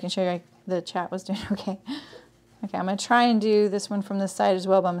was just making sure the chat was doing okay. Okay, I'm going to try and do this one from this side as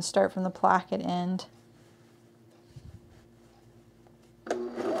well, but I'm going to start from the placket end.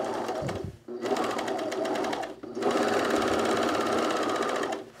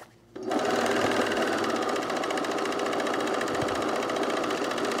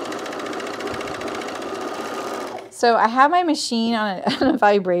 So I have my machine on a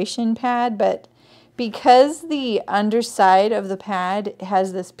vibration pad, but because the underside of the pad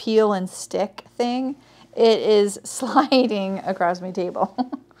has this peel and stick thing, it is sliding across my table.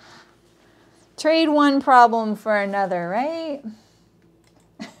 Trade one problem for another, right?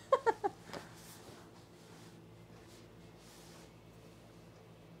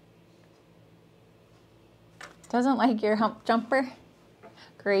 Doesn't like your hump jumper?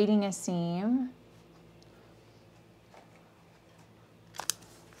 Grading a seam.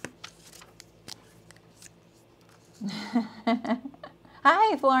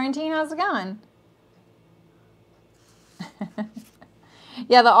 Hi, Florentine, how's it going?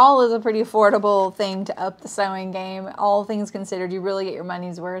 Yeah, the awl is a pretty affordable thing to up the sewing game. All things considered, you really get your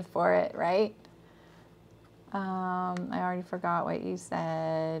money's worth for it, right? I already forgot what you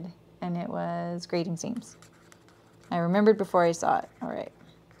said, and it was grading seams. I remembered before I saw it. All right.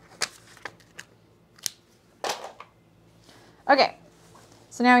 Okay,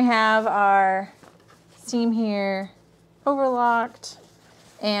 so now we have our seam here overlocked,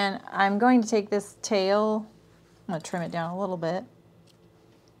 and I'm going to take this tail, I'm going to trim it down a little bit.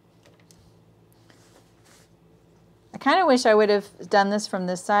 I kind of wish I would have done this from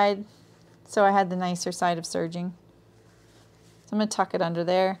this side so I had the nicer side of serging. So I'm going to tuck it under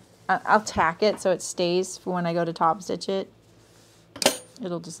there. I'll tack it so it stays for when I go to top stitch it.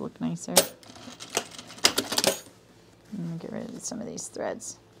 It'll just look nicer. Get rid of some of these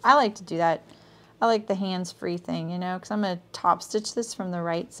threads. I like to do that. I like the hands-free thing, you know, because I'm going to top stitch this from the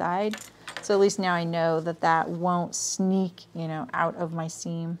right side. So at least now I know that that won't sneak, you know, out of my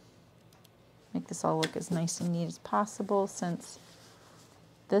seam. Make this all look as nice and neat as possible, since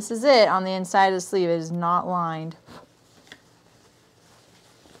this is it on the inside of the sleeve. It is not lined.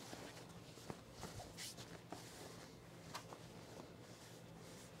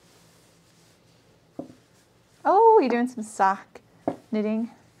 Oh, you're doing some sock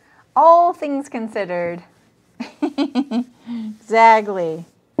knitting. All things considered. Exactly.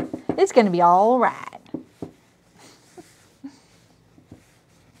 It's going to be all right.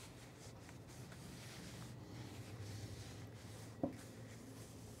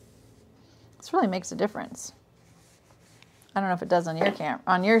 This really makes a difference. I don't know if it does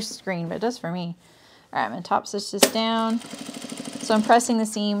on your screen, but it does for me. All right, I'm going to top stitch this down. So I'm pressing the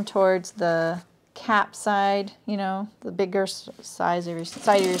seam towards the cap side, you know, the bigger size of your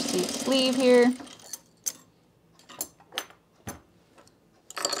side of your sleeve here.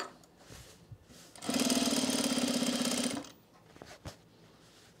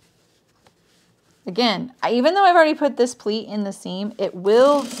 Again, even though I've already put this pleat in the seam, it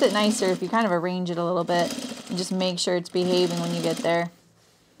will sit nicer if you kind of arrange it a little bit and just make sure it's behaving when you get there.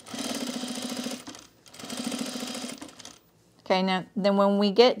 Okay, now then when we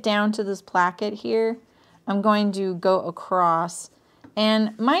get down to this placket here, I'm going to go across,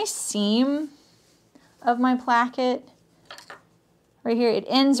 and my seam of my placket right here, it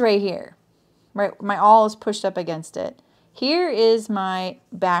ends right here. Right, my awl is pushed up against it. Here is my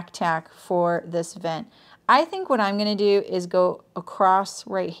back tack for this vent. I think what I'm going to do is go across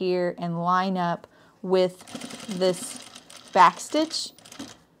right here and line up with this back stitch.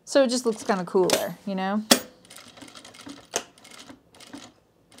 So it just looks kind of cooler, you know?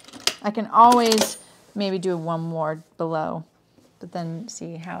 I can always maybe do one more below, but then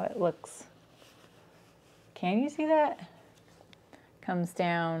see how it looks. Can you see that? Comes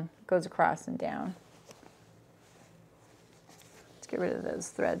down, goes across and down. Let's get rid of those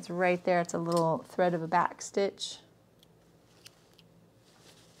threads right there. It's a little thread of a back stitch.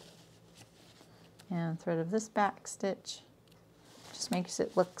 And thread of this back stitch. Just makes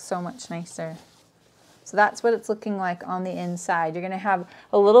it look so much nicer. So that's what it's looking like on the inside. You're going to have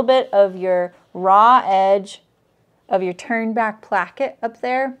a little bit of your raw edge of your turned back placket up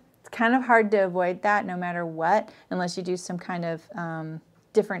there. It's kind of hard to avoid that no matter what, unless you do some kind of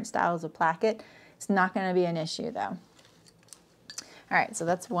different styles of placket. It's not going to be an issue though. All right, so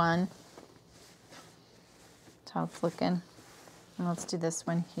that's one. That's how it's looking. And let's do this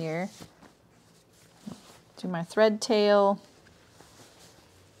one here. Do my thread tail.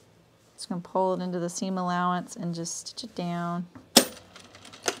 Just going to pull it into the seam allowance and just stitch it down.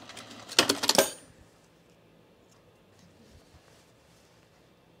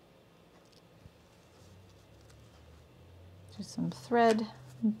 Do some thread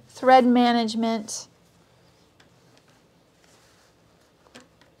management.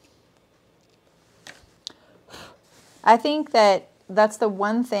 I think that's the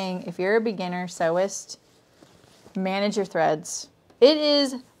one thing, if you're a beginner sewist, manage your threads. It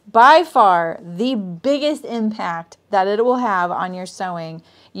is by far the biggest impact that it will have on your sewing.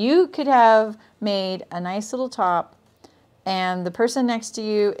 You could have made a nice little top and the person next to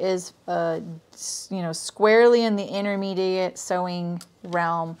you is squarely in the intermediate sewing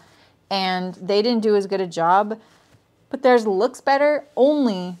realm and they didn't do as good a job, but theirs looks better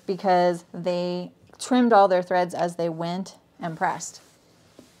only because they trimmed all their threads as they went and pressed.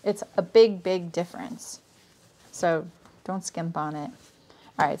 It's a big, big difference. So don't skimp on it.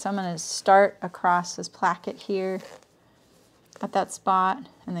 All right, so I'm going to start across this placket here at that spot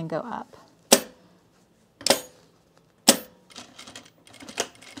and then go up.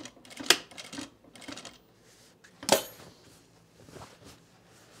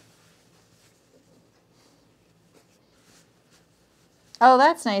 Oh,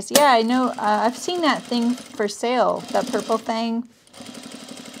 that's nice. Yeah, I know. I've seen that thing for sale, that purple thing.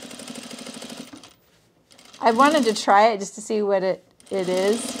 I wanted to try it just to see what it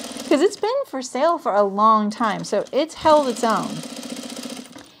is, because it's been for sale for a long time, so it's held its own.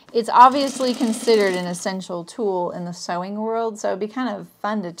 It's obviously considered an essential tool in the sewing world, so it'd be kind of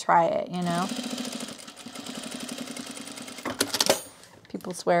fun to try it, you know.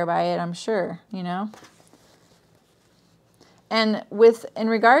 People swear by it, I'm sure, you know. And in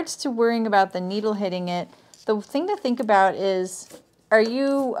regards to worrying about the needle hitting it, the thing to think about is, are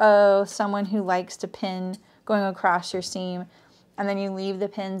you someone who likes to pin going across your seam and then you leave the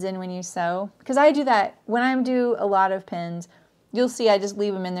pins in when you sew? Because I do that when I do a lot of pins. You'll see I just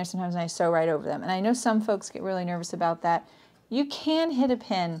leave them in there sometimes and I sew right over them. And I know some folks get really nervous about that. You can hit a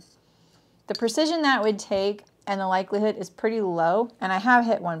pin. The precision that would take and the likelihood is pretty low, and I have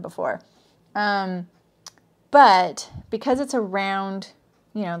hit one before. But because it's a round,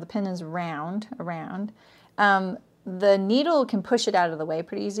 you know, the pin is around, the needle can push it out of the way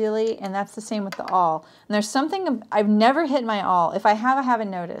pretty easily, and that's the same with the awl. And there's something, I've never hit my awl. If I have, I haven't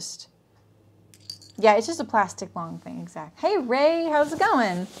noticed. Yeah, it's just a plastic long thing, exactly. Hey Ray, how's it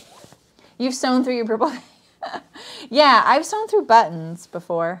going? You've sewn through your purple. Yeah, I've sewn through buttons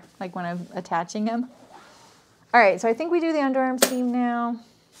before, like when I'm attaching them. All right, so I think we do the underarm seam now.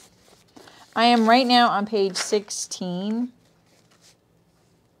 I am right now on page 16.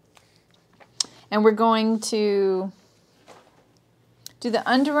 And we're going to do the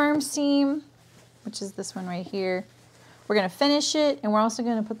underarm seam, which is this one right here. We're going to finish it, and we're also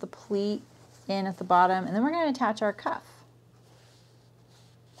going to put the pleat in at the bottom, and then we're going to attach our cuff.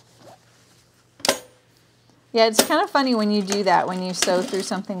 Yeah, it's kind of funny when you do that, when you sew through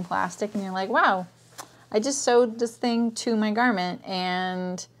something plastic, and you're like, wow, I just sewed this thing to my garment,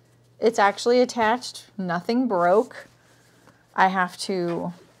 and it's actually attached. Nothing broke. I have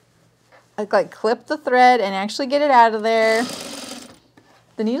to like clip the thread and actually get it out of there.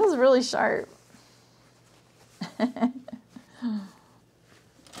 The needle's really sharp.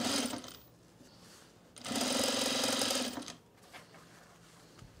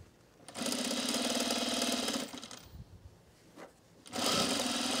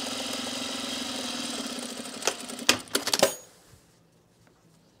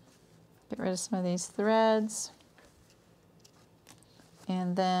 Get rid of some of these threads.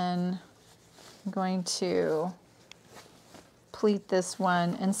 And then I'm going to pleat this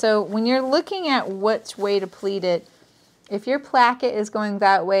one. And so when you're looking at which way to pleat it, if your placket is going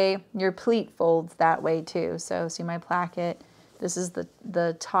that way, your pleat folds that way too. So see my placket, this is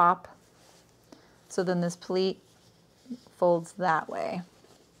the top. So then this pleat folds that way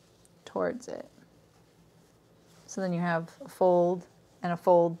towards it. So then you have a fold and a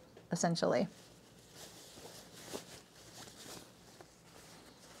fold essentially.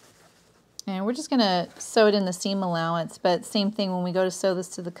 And we're just gonna sew it in the seam allowance, but same thing when we go to sew this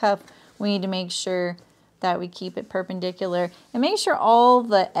to the cuff, we need to make sure that we keep it perpendicular and make sure all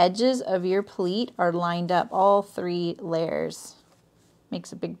the edges of your pleat are lined up, all 3 layers.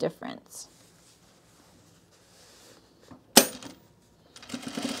 Makes a big difference.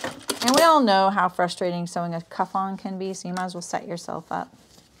 And we all know how frustrating sewing a cuff on can be, so you might as well set yourself up.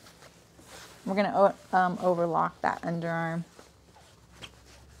 We're gonna overlock that underarm.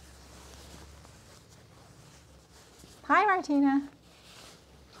 Hi, Martina.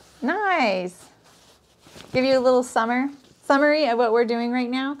 Nice. Give you a little summary of what we're doing right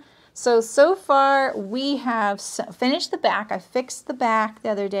now. So far we have finished the back. I fixed the back the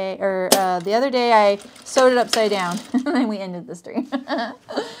other day, or the other day I sewed it upside down and then we ended the stream.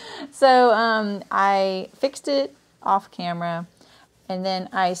 So I fixed it off camera and then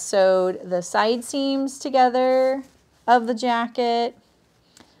I sewed the side seams together of the jacket.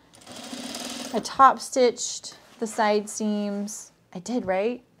 I top stitched the side seams. I did,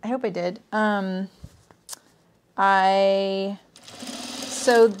 right? I hope I did. I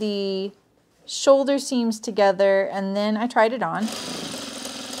sewed the shoulder seams together and then I tried it on,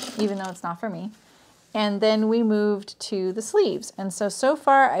 even though it's not for me. And then we moved to the sleeves. And so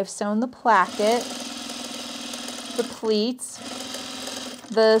far I've sewn the placket, the pleats,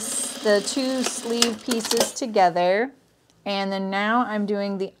 the 2 sleeve pieces together. And then now I'm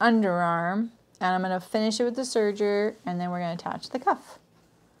doing the underarm and I'm gonna finish it with the serger and then we're gonna attach the cuff.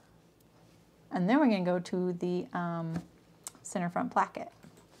 And then we're gonna go to the center front placket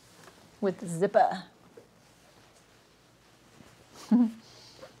with the zipper.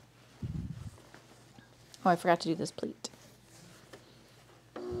 Oh, I forgot to do this pleat.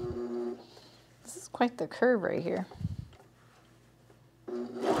 This is quite the curve right here.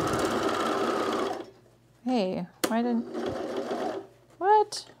 Hey, why didn't...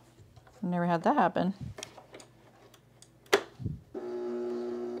 What? I've never had that happen.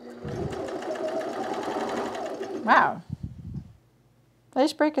 Wow. Did I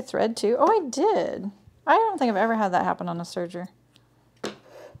just break a thread too? Oh, I did. I don't think I've ever had that happen on a serger.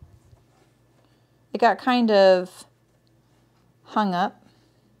 It got kind of hung up.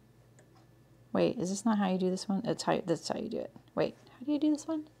 Wait, is this not how you do this one? That's how you do it. Wait, how do you do this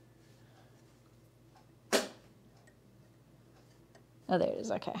one? Oh, there it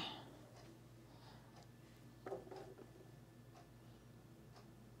is. Okay.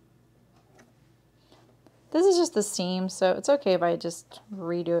 This is just the seam, so it's okay if I just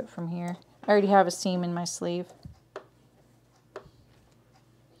redo it from here. I already have a seam in my sleeve.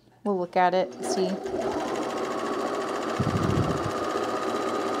 We'll look at it and see.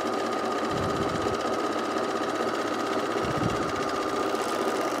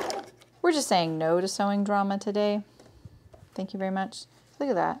 We're just saying no to sewing drama today. Thank you very much. Look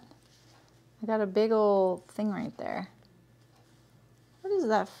at that. I got a big old thing right there. What is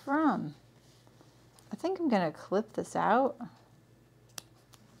that from? I think I'm gonna clip this out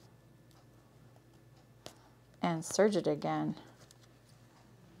and serge it again.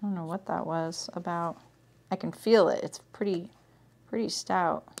 I don't know what that was about. I can feel it. It's pretty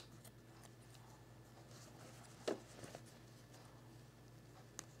stout.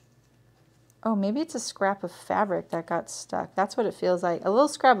 Oh, maybe it's a scrap of fabric that got stuck. That's what it feels like. A little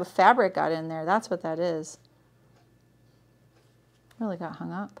scrap of fabric got in there. That's what that is. Really got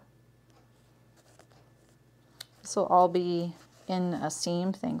hung up. This will all be in a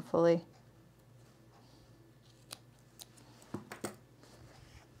seam, thankfully.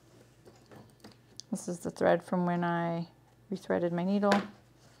 This is the thread from when I rethreaded my needle.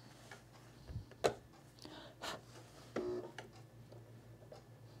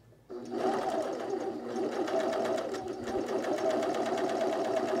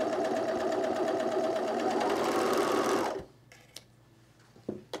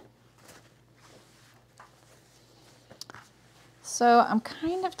 So I'm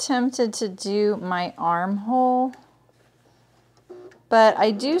kind of tempted to do my armhole, but I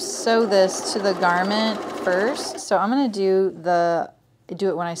do sew this to the garment first. So I'm gonna do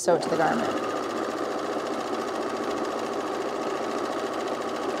it when I sew it to the garment.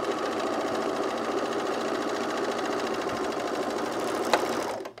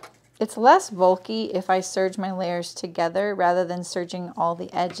 it's less bulky if I serge my layers together rather than serging all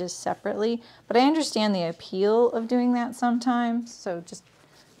the edges separately. But I understand the appeal of doing that sometimes. So just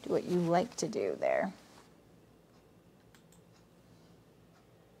do what you like to do there.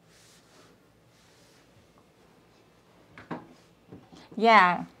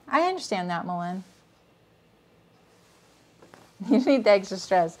 Yeah, I understand that, Malin. You need the extra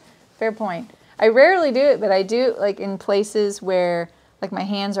stress. Fair point. I rarely do it, but I do like in places where like my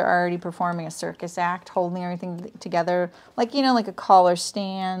hands are already performing a circus act, holding everything together. Like, you know, like a collar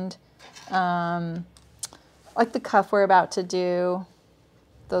stand, like the cuff we're about to do,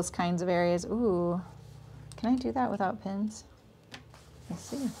 those kinds of areas. Ooh, can I do that without pins? Let's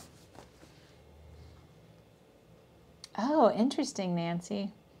see. Oh, interesting,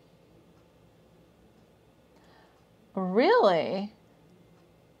 Nancy. Really?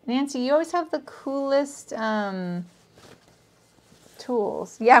 Nancy, you always have the coolest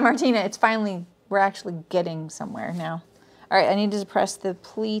tools. Yeah, Martina, it's finally, we're actually getting somewhere now. All right, I need to press the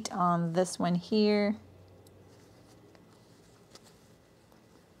pleat on this one here.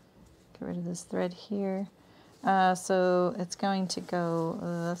 Get rid of this thread here. So it's going to go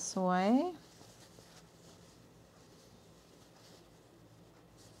this way.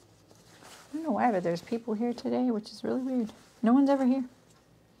 I don't know why, but there's people here today, which is really weird. No one's ever here.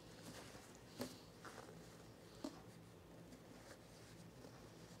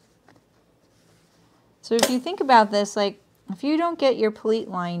 So if you think about this, like if you don't get your pleat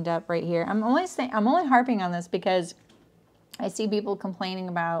lined up right here, I'm only harping on this because I see people complaining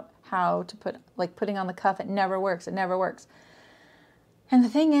about how to put, like putting on the cuff, it never works, it never works. And the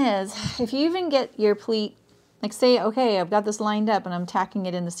thing is, if you even get your pleat, like say, okay, I've got this lined up and I'm tacking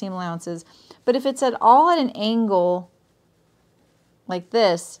it in the seam allowances, but if it's at all at an angle like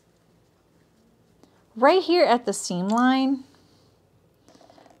this, right here at the seam line,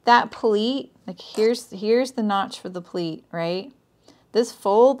 that pleat, like here's the notch for the pleat, right? This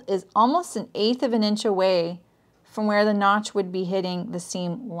fold is almost 1/8 of an inch away from where the notch would be hitting the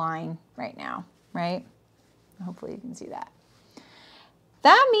seam line right now, right? Hopefully you can see that.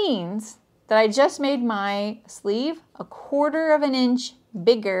 That means that I just made my sleeve 1/4 of an inch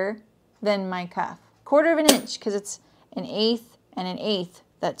bigger than my cuff. 1/4 of an inch, because it's 1/8 and 1/8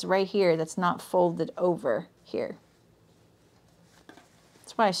 that's right here that's not folded over here.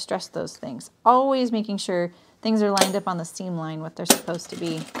 That's why I stress those things. Always making sure things are lined up on the seam line, what they're supposed to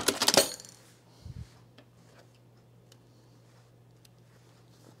be.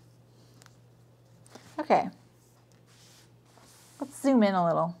 Okay. Let's zoom in a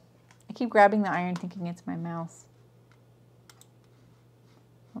little. I keep grabbing the iron thinking it's my mouse.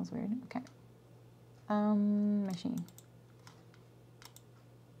 That was weird. Okay. Machine.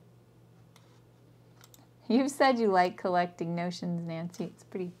 You said you like collecting notions, Nancy. It's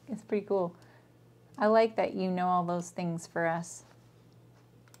pretty cool. I like that you know all those things for us.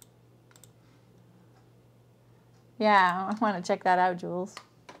 Yeah, I want to check that out, Jules.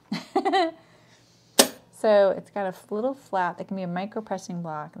 So it's got a little flap that can be a micro pressing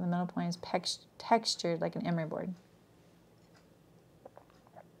block, and the middle point is textured like an emery board.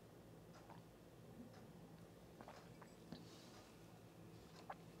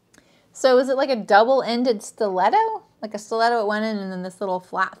 So is it like a double-ended stiletto? Like a stiletto at one end and then this little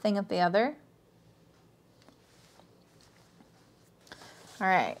flat thing at the other? All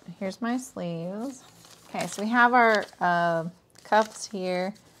right, here's my sleeves. Okay, so we have our cuffs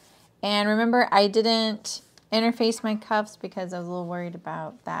here. And remember, I didn't interface my cuffs because I was a little worried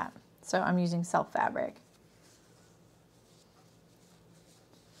about that. So I'm using self fabric.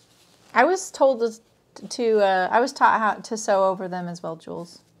 I was told I was taught how to sew over them as well,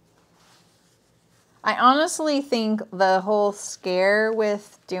 Jules. I honestly think the whole scare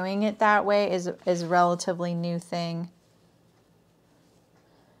with doing it that way is a relatively new thing.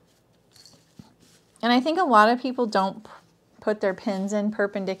 And I think a lot of people don't put their pins in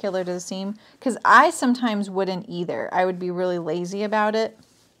perpendicular to the seam, because I sometimes wouldn't either. I would be really lazy about it,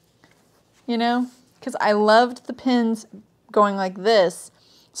 you know, because I loved the pins going like this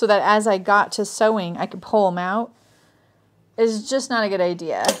so that as I got to sewing, I could pull them out. It's just not a good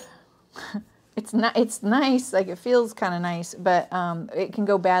idea. It's nice, like it feels kind of nice, but it can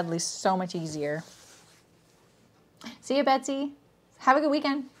go badly so much easier. See you, Betsy. Have a good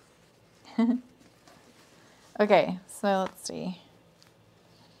weekend. Okay, so let's see.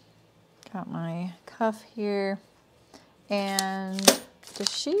 Got my cuff here. And does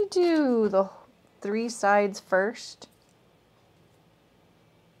she do the 3 sides first?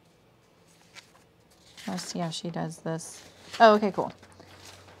 Let's see how she does this. Oh, okay, cool.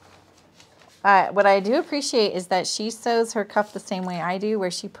 What I do appreciate is that she sews her cuff the same way I do,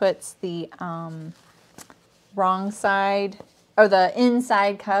 where she puts the wrong side, or the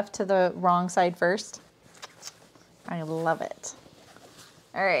inside cuff to the wrong side first. I love it.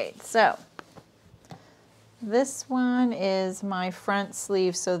 All right, so this one is my front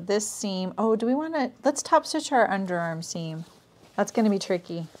sleeve. So this seam, oh, do we want to, let's top stitch our underarm seam. That's going to be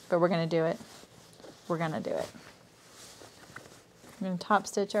tricky, but we're going to do it. We're going to do it. I'm going to top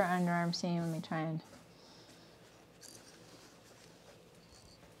stitch our underarm seam. Let me try and...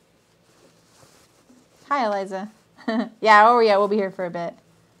 Hi, Eliza. Yeah, oh yeah, we'll be here for a bit.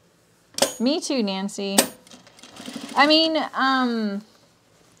 Me too, Nancy. I mean, I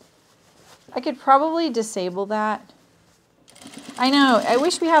could probably disable that. I know, I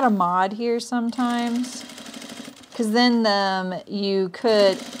wish we had a mod here sometimes. Because then you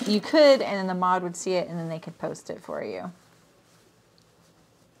could, and then the mod would see it, and then they could post it for you.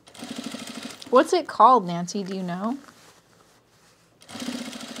 What's it called, Nancy? Do you know?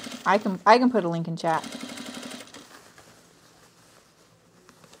 I can put a link in chat.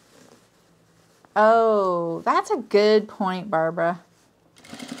 Oh, that's a good point, Barbara.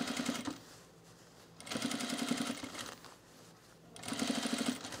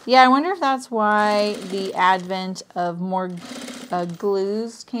 Yeah, I wonder if that's why the advent of more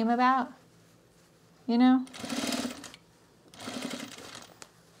glues came about. You know?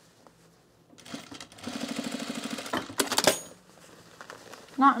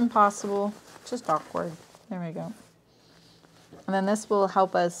 Not impossible, just awkward. There we go. And then this will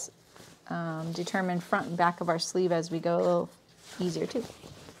help us determine front and back of our sleeve as we go, a little easier too.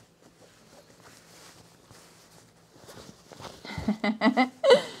 I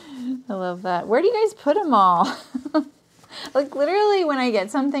love that. Where do you guys put them all? Like literally when I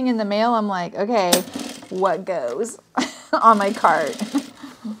get something in the mail, I'm like, okay, what goes on my cart?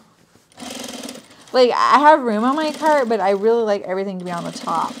 Like, I have room on my cart, but I really like everything to be on the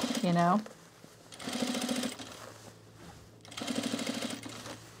top, you know?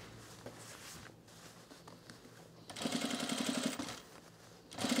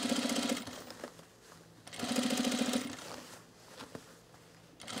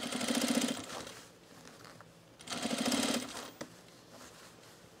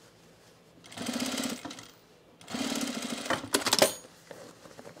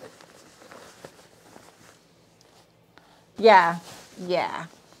 Yeah, yeah.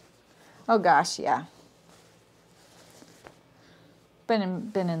 Oh gosh, yeah. Been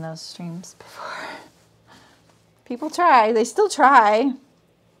in those streams before. People try, they still try.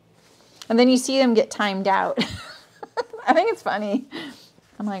 And then you see them get timed out. I think it's funny.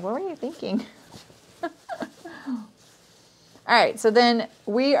 I'm like, what were you thinking? All right, so then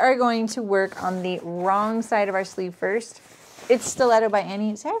we are going to work on the wrong side of our sleeve first. It's Stiletto by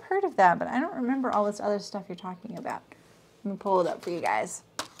Annie. See, I've heard of that, but I don't remember all this other stuff you're talking about. Let me pull it up for you guys.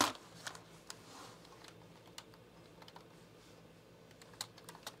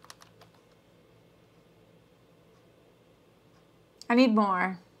 I need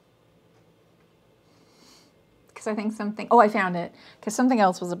more. Because I think something, oh, I found it. Because something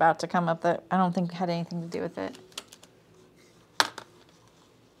else was about to come up that I don't think had anything to do with it.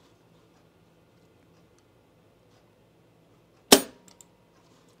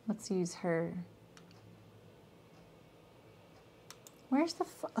 Let's use her. Where's the,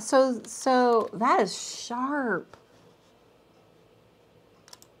 so that is sharp.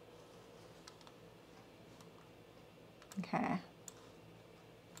 Okay.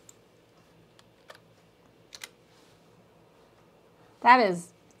 That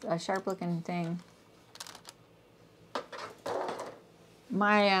is a sharp looking thing.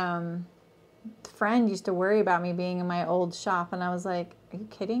 My friend used to worry about me being in my old shop, and I was like, are you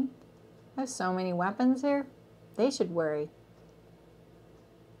kidding? I have so many weapons here. They should worry.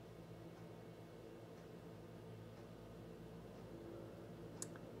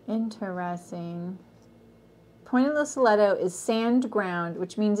 Interesting. Point of the stiletto is sand ground,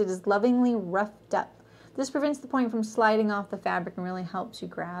 which means it is lovingly roughed up. This prevents the point from sliding off the fabric and really helps you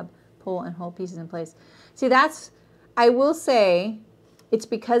grab, pull, and hold pieces in place. See, that's, I will say, it's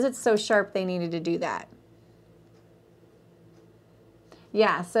because it's so sharp they needed to do that.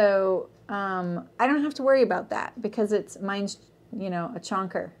 Yeah, so I don't have to worry about that because it's, mine's, you know, a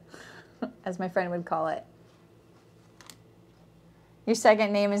chonker, as my friend would call it. Your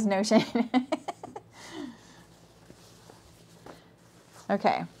second name is Notion.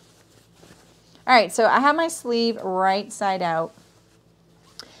 Okay. All right, so I have my sleeve right side out.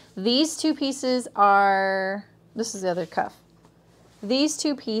 These two pieces are, this is the other cuff. These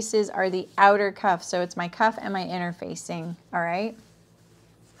two pieces are the outer cuff, so it's my cuff and my inner facing, all right?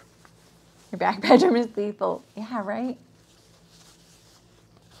 Your back bedroom is lethal. Yeah, right?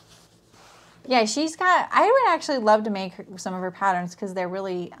 Yeah, she's got, I would actually love to make some of her patterns because they're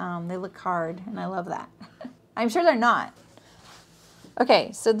really, they look hard, and I love that. I'm sure they're not.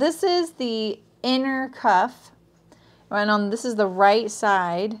 Okay, so this is the inner cuff, and this is the right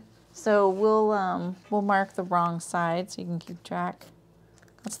side. So we'll mark the wrong side so you can keep track.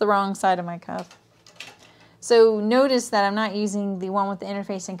 That's the wrong side of my cuff. So notice that I'm not using the one with the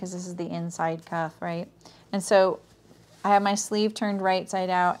interfacing because this is the inside cuff, right? And so I have my sleeve turned right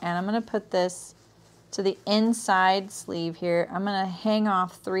side out, and I'm going to put this to the inside sleeve here. I'm going to hang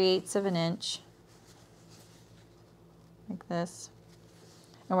off 3/8 of an inch, like this,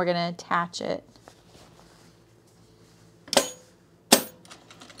 and we're going to attach it.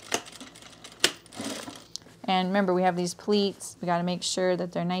 And remember, we have these pleats. We got to make sure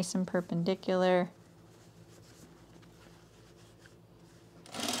that they're nice and perpendicular.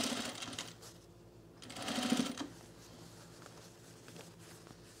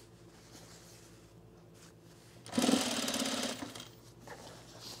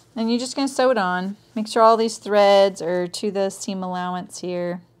 And you're just going to sew it on. Make sure all these threads are to the seam allowance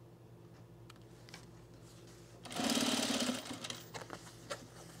here.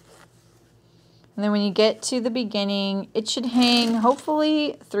 And then when you get to the beginning, it should hang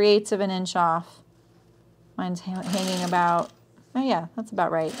hopefully 3/8 of an inch off. Mine's hanging about, oh yeah, that's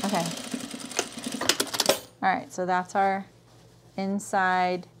about right. Okay. All right, so that's our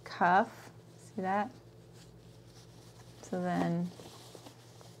inside cuff. See that? So then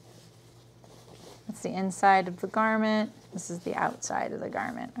that's the inside of the garment. This is the outside of the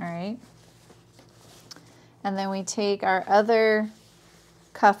garment, all right? And then we take our other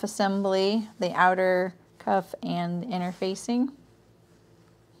cuff assembly, the outer cuff and the inner facing.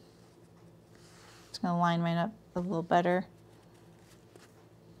 Just gonna line mine up a little better.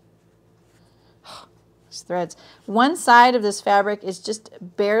 These threads. One side of this fabric is just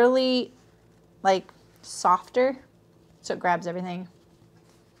barely like softer, so it grabs everything.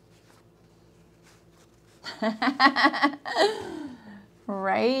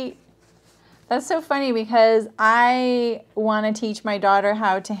 Right? That's so funny because I want to teach my daughter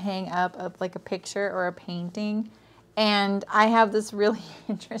how to hang up like a picture or a painting, and I have this really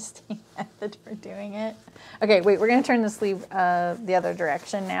interesting method for doing it. Okay, wait, we're going to turn the sleeve the other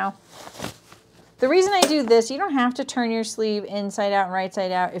direction now. The reason I do this, you don't have to turn your sleeve inside out and right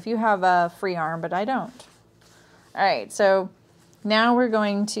side out if you have a free arm, but I don't. All right, so now we're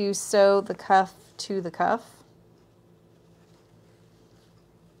going to sew the cuff to the cuff.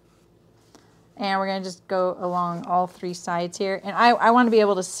 And we're going to just go along all 3 sides here. And I want to be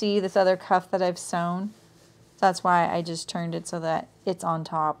able to see this other cuff that I've sewn. So that's why I just turned it so that it's on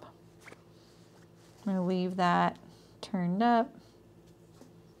top. I'm going to leave that turned up.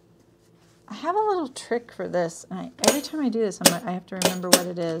 I have a little trick for this. And every time I do this, I have to remember what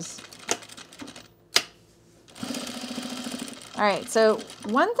it is. All right, so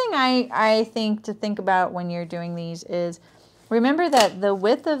one thing I think to think about when you're doing these is remember that the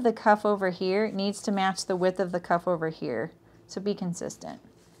width of the cuff over here needs to match the width of the cuff over here. So be consistent.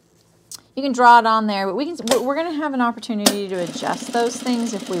 You can draw it on there, but we're going to have an opportunity to adjust those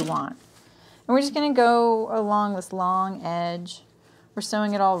things if we want. And we're just going to go along this long edge. We're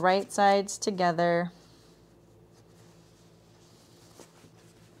sewing it all right sides together.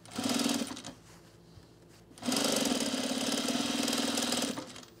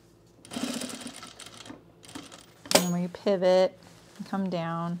 We pivot and come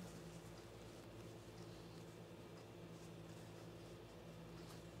down.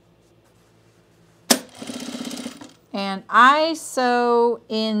 And I sew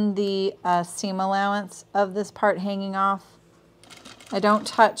in the seam allowance of this part hanging off. I don't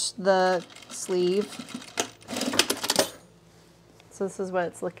touch the sleeve. So this is what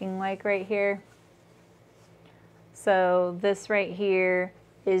it's looking like right here. So this right here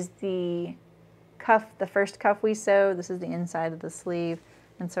is the cuff, the first cuff we sewed. This is the inside of the sleeve.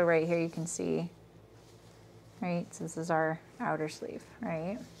 And so right here you can see, right, so this is our outer sleeve,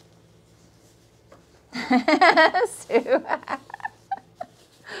 right? Sue.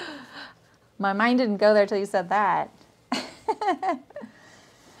 My mind didn't go there till you said that.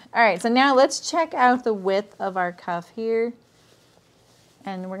 All right, so now let's check out the width of our cuff here.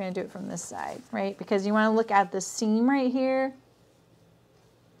 And we're gonna do it from this side, right? Because you wanna look at the seam right here.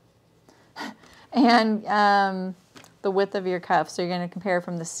 And the width of your cuff. So you're going to compare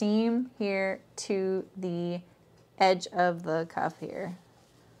from the seam here to the edge of the cuff here.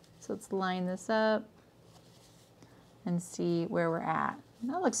 So let's line this up and see where we're at.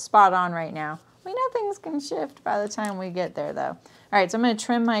 That looks spot on right now. We know things can shift by the time we get there though. All right, so I'm gonna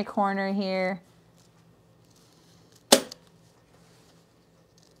trim my corner here.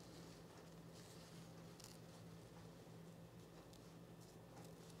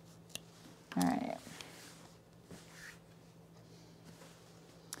 All right.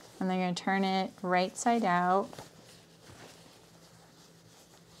 And then you're gonna turn it right side out.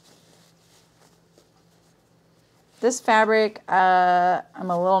 This fabric,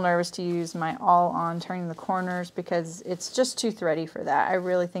 I'm a little nervous to use my all on turning the corners because it's just too thready for that. I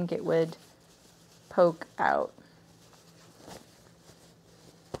really think it would poke out.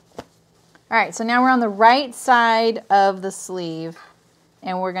 All right, so now we're on the right side of the sleeve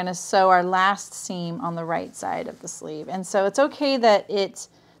and we're gonna sew our last seam on the right side of the sleeve. And so it's okay that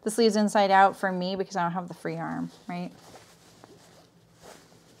the sleeve's inside out for me because I don't have the free arm, right?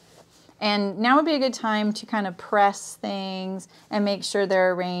 And now would be a good time to kind of press things and make sure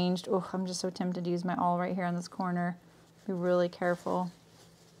they're arranged. Oh, I'm just so tempted to use my awl right here on this corner. Be really careful.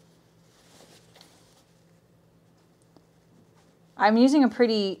 I'm using a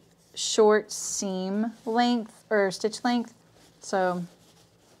pretty short seam length or stitch length, so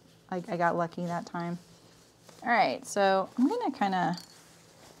I got lucky that time. All right, so I'm gonna kind of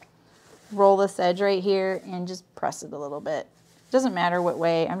roll this edge right here and just press it a little bit. Doesn't matter what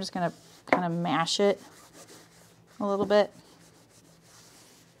way, I'm just gonna kind of mash it a little bit.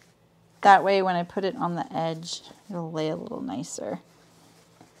 That way when I put it on the edge, it'll lay a little nicer.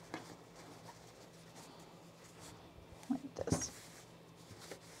 Like this.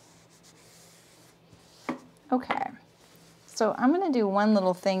 Okay, so I'm gonna do one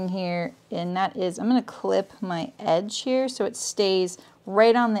little thing here, and that is I'm gonna clip my edge here so it stays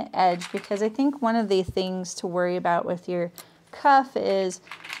right on the edge, because I think one of the things to worry about with your cuff is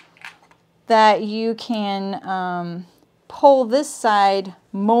that you can pull this side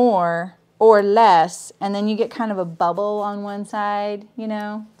more or less, and then you get kind of a bubble on one side, you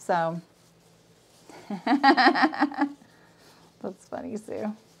know? So, that's funny,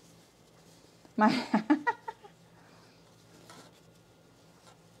 Sue. That's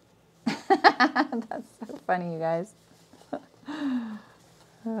so funny, you guys.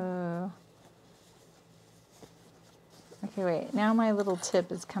 Okay, wait, now my little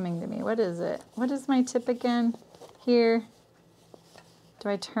tip is coming to me. What is it? What is my tip again? Here. Do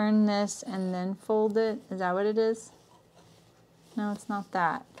I turn this and then fold it? Is that what it is? No, it's not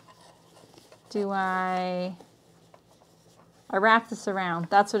that. Do I wrap this around?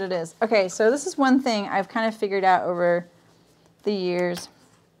 That's what it is. Okay, so this is one thing I've kind of figured out over the years.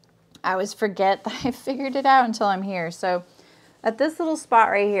 I always forget that I figured it out until I'm here. So at this little spot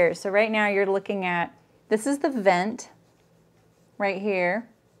right here, so right now you're looking at, this is the vent right here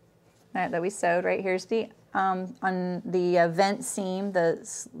that we sewed. Right here's the on the vent seam,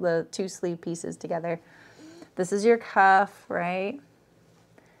 the two sleeve pieces together. This is your cuff, right?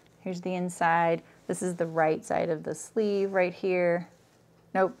 Here's the inside. This is the right side of the sleeve right here.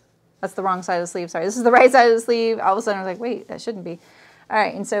 Nope, that's the wrong side of the sleeve. Sorry, this is the right side of the sleeve. All of a sudden I was like, wait, that shouldn't be. All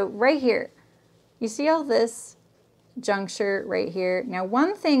right, and so right here, you see all this juncture right here. Now,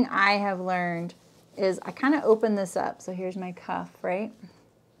 one thing I have learned is I kind of open this up. So here's my cuff, right?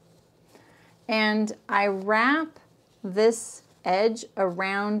 And I wrap this edge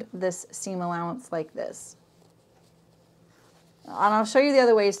around this seam allowance like this. And I'll show you the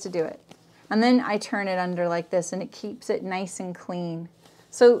other ways to do it. And then I turn it under like this, and it keeps it nice and clean.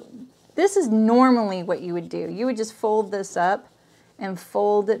 So this is normally what you would do. You would just fold this up and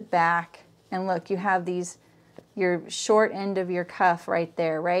fold it back. And look, you have these, your short end of your cuff right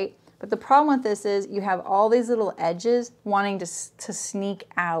there, right? But the problem with this is you have all these little edges wanting to sneak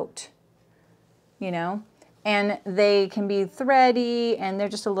out, you know? And they can be thready, and they're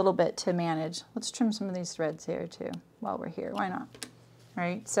just a little bit to manage. Let's trim some of these threads here too while we're here. Why not? All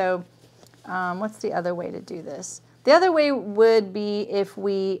right, so what's the other way to do this? The other way would be if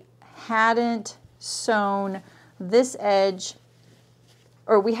we hadn't sewn this edge,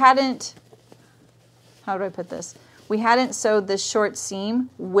 or we hadn't, how do I put this? We hadn't sewed this short seam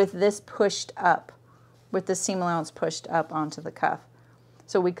with this pushed up, with the seam allowance pushed up onto the cuff.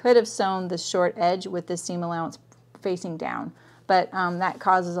 So we could have sewn the short edge with the seam allowance facing down, but that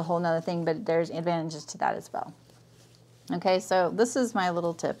causes a whole nother thing, but there's advantages to that as well. Okay, so this is my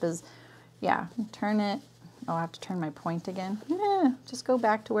little tip is, yeah, turn it. Oh, I have to turn my point again. Yeah, just go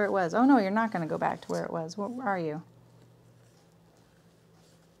back to where it was. Oh no, you're not gonna go back to where it was. Where are you?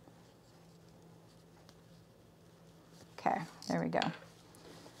 Okay, there we go.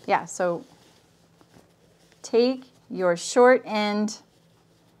 Yeah, so take your short end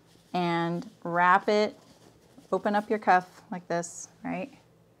and wrap it, open up your cuff like this, right?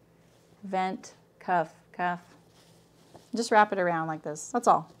 vent, cuff, cuff. Just wrap it around like this. That's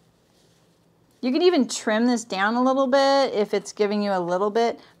all. You can even trim this down a little bit if it's giving you a little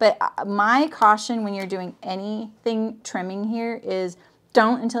bit, but my caution when you're doing anything trimming here is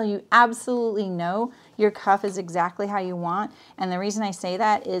don't until you absolutely know your cuff is exactly how you want. And the reason I say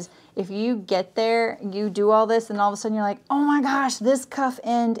that is if you get there, you do all this, and all of a sudden you're like, oh my gosh, this cuff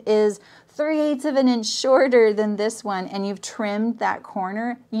end is 3/8 of an inch shorter than this one, and you've trimmed that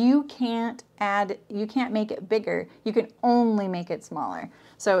corner, you can't make it bigger. You can only make it smaller.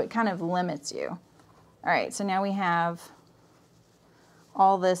 So it kind of limits you. All right, so now we have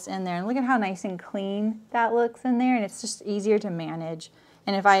all this in there. And look at how nice and clean that looks in there, and it's just easier to manage.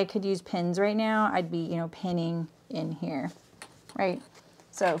 And if I could use pins right now, I'd be, you know, pinning in here, right?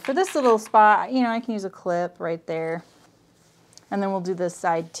 So for this little spot, you know, I can use a clip right there. And then we'll do this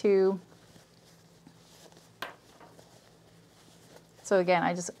side too. So again,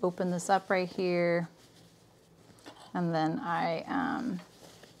 I just open this up right here, and then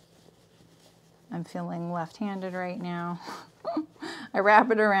I'm feeling left-handed right now. I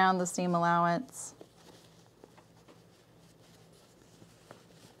wrap it around the seam allowance,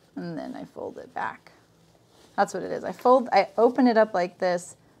 and then I fold it back. That's what it is. I open it up like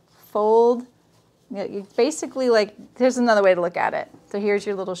this, fold. You basically, like, here's another way to look at it. So here's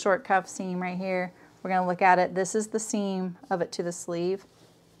your little short cuff seam right here. We're going to look at it. This is the seam of it to the sleeve.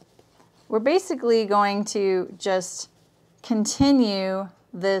 We're basically going to just continue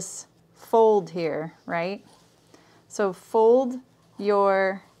this fold here, right? So fold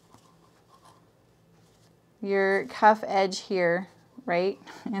your cuff edge here, right?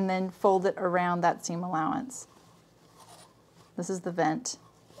 And then fold it around that seam allowance. This is the vent.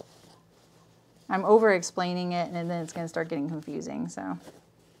 I'm over explaining it, and then it's going to start getting confusing, so.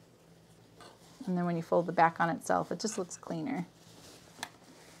 And then when you fold the back on itself, it just looks cleaner.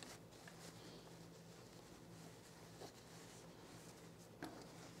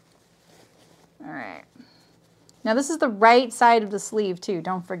 All right. Now this is the right side of the sleeve too.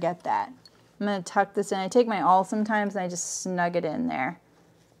 Don't forget that. I'm going to tuck this in. I take my awl sometimes and I just snug it in there.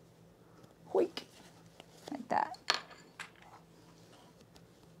 Hoik. Like that.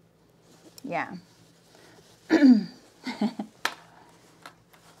 Yeah.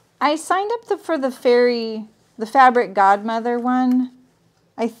 I signed up for the Fabric Godmother one,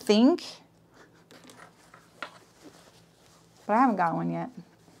 I think. But I haven't got one yet.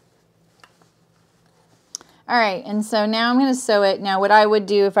 All right, and so now I'm going to sew it. Now what I would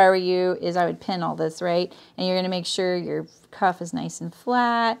do if I were you is I would pin all this, right? And you're going to make sure your cuff is nice and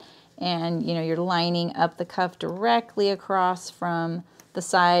flat, and you know you're lining up the cuff directly across from the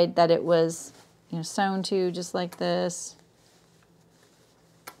side that it was, you know, sewn to, just like this.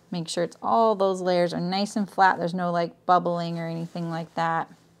 Make sure it's all those layers are nice and flat. There's no like bubbling or anything like that.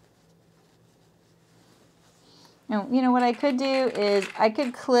 Now, you know what I could do is I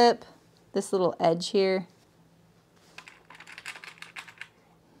could clip this little edge here.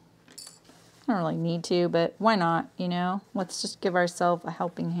 I don't really need to, but why not, you know? Let's just give ourselves a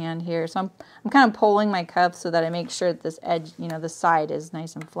helping hand here. So I'm kind of pulling my cuff so that I make sure that this edge, you know, the side is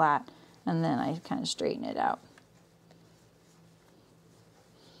nice and flat, and then I kind of straighten it out.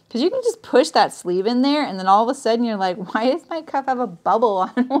 Because you can just push that sleeve in there, and then all of a sudden you're like, why does my cuff have a bubble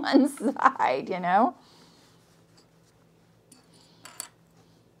on one side, you know?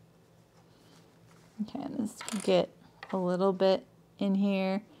 Okay, let's get a little bit in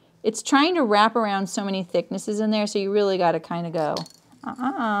here. It's trying to wrap around so many thicknesses in there, so you really got to kind of go,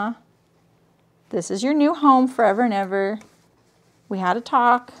 this is your new home forever and ever. We had a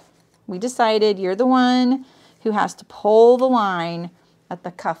talk. We decided you're the one who has to pull the line at the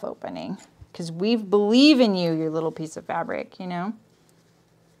cuff opening, because we believe in you, your little piece of fabric, you know?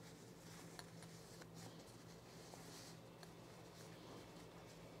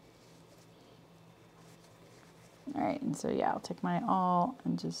 All right, and so yeah, I'll take my awl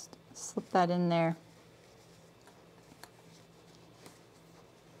and just slip that in there.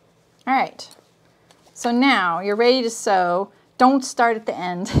 All right, so now you're ready to sew. Don't start at the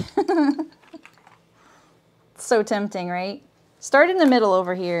end. It's so tempting, right? Start in the middle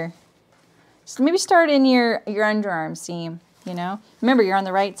over here. Just maybe start in your underarm seam, you know? Remember, you're on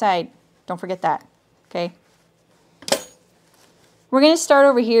the right side. Don't forget that, okay? We're going to start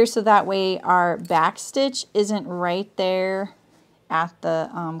over here so that way our back stitch isn't right there at the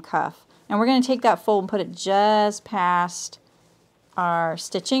cuff. And we're going to take that fold and put it just past our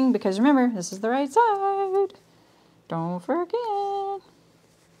stitching, because remember, this is the right side. Don't forget.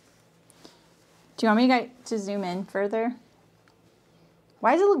 Do you want me to zoom in further?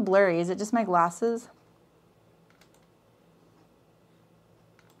 Why does it look blurry? Is it just my glasses?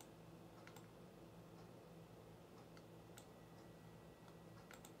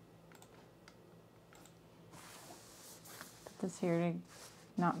 here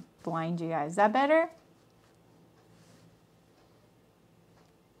to not blind you guys. Is that better?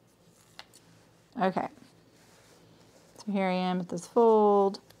 Okay. So here I am at this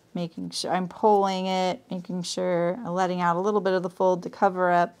fold, making sure I'm pulling it, making sure I'm letting out a little bit of the fold to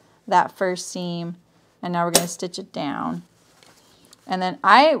cover up that first seam. And now we're going to stitch it down. And then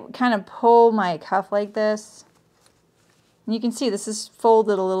I kind of pull my cuff like this. And you can see this is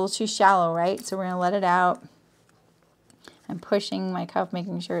folded a little too shallow, right? So we're going to let it out. I'm pushing my cuff,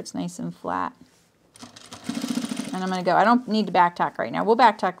 making sure it's nice and flat. And I'm going to go. I don't need to back tack right now. We'll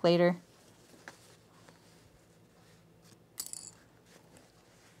back tack later.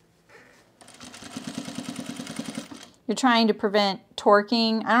 You're trying to prevent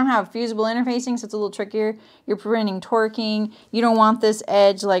torquing. I don't have fusible interfacing, so it's a little trickier. You're preventing torquing. You don't want this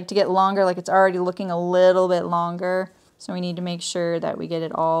edge like to get longer, like it's already looking a little bit longer. So we need to make sure that we get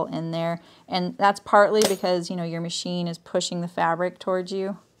it all in there. And that's partly because, you know, your machine is pushing the fabric towards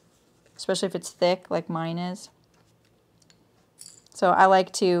you, especially if it's thick like mine is. So I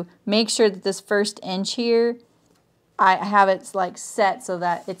like to make sure that this first inch here, I have it like set so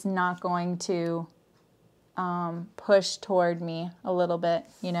that it's not going to push toward me a little bit,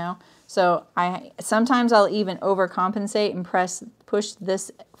 you know. So sometimes I'll even overcompensate and push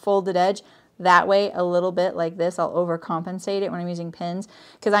this folded edge that way a little bit like this. I'll overcompensate it when I'm using pins,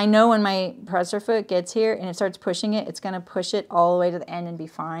 because I know when my presser foot gets here and it starts pushing it, it's going to push it all the way to the end and be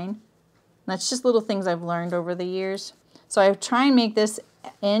fine. And that's just little things I've learned over the years. So I try and make this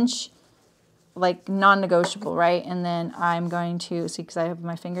inch like non-negotiable, right? And then I'm going to see, because I have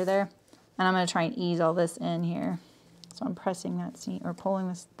my finger there, and I'm going to try and ease all this in here. So I'm pressing that seam, or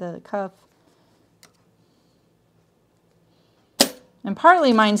pulling the cuff. And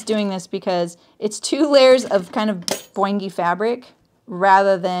partly mine's doing this because it's 2 layers of kind of boingy fabric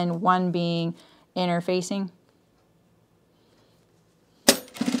rather than one being interfacing.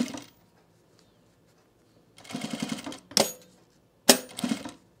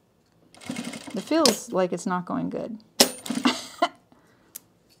 It feels like it's not going good.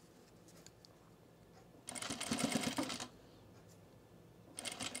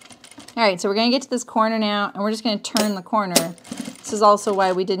 All right, so we're going to get to this corner now, and we're just going to turn the corner. This is also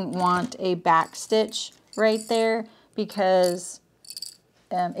why we didn't want a back stitch right there, because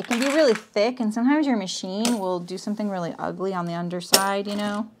it can be really thick, and sometimes your machine will do something really ugly on the underside, you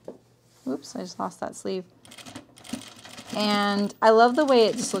know. Oops, I just lost that sleeve. And I love the way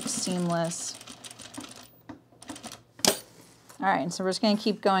it just looks seamless. All right, and so we're just going to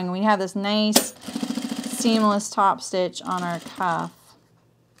keep going. We have this nice seamless top stitch on our cuff.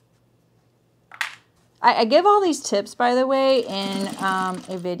 I give all these tips, by the way, in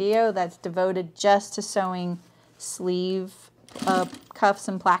a video that's devoted just to sewing sleeve cuffs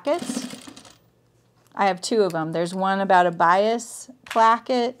and plackets. I have 2 of them. There's one about a bias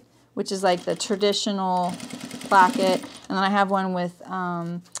placket, which is like the traditional placket, and then I have one with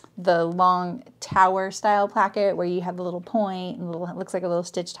the long tower style placket where you have the little point and it looks like a little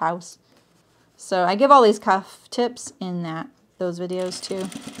stitched house. So I give all these cuff tips in those videos too.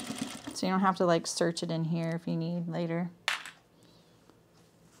 So you don't have to like search it in here if you need later.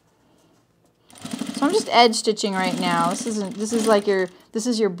 So I'm just edge stitching right now. This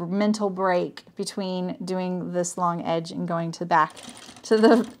is your mental break between doing this long edge and going back to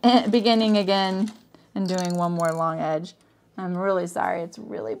the beginning again and doing one more long edge. I'm really sorry, it's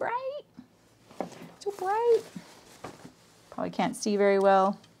really bright. So bright. Probably can't see very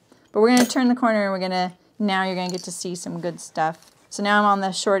well. But we're going to turn the corner and now you're going to get to see some good stuff. So now I'm on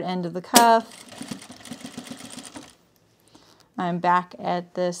the short end of the cuff. I'm back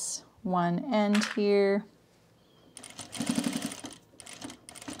at this one end here.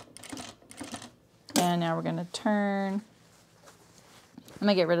 And now we're going to turn. I'm going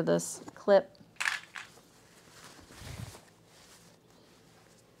to get rid of this clip.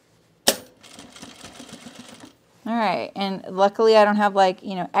 All right, and luckily I don't have like,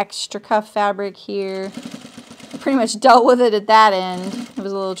 you know, extra cuff fabric here. I pretty much dealt with it at that end. It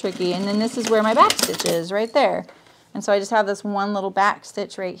was a little tricky. And then this is where my back stitch is, right there. And so I just have this one little back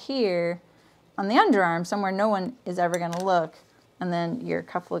stitch right here on the underarm, somewhere no one is ever going to look. And then your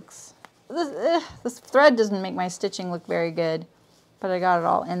cuff looks, this thread doesn't make my stitching look very good, but I got it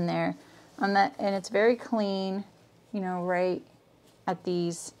all in there. And it's very clean, you know, right at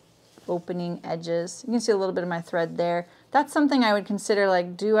these opening edges. You can see a little bit of my thread there. That's something I would consider,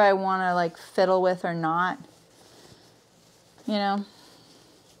 like, do I want to like fiddle with or not? You know,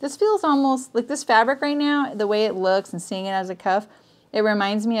 this feels almost like this fabric right now, the way it looks and seeing it as a cuff, it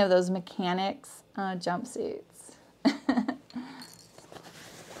reminds me of those mechanics jumpsuits.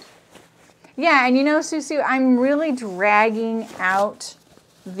 Yeah, and you know, Susu, I'm really dragging out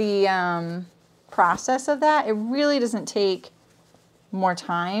the process of that. It really doesn't take more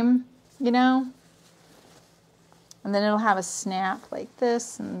time, you know? And then it'll have a snap like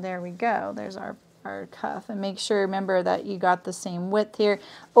this, and there we go. There's our cuff. And make sure, remember that you got the same width here.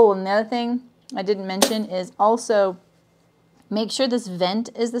 Oh, and the other thing I didn't mention is also make sure this vent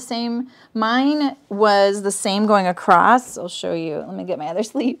is the same. Mine was the same going across. I'll show you. Let me get my other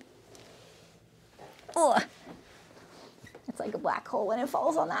sleeve. Oh, it's like a black hole when it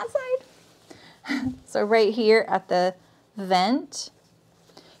falls on that side. So right here at the vent,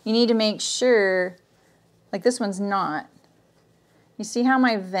 you need to make sure, like this one's not. You see how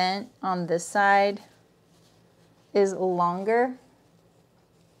my vent on this side is longer?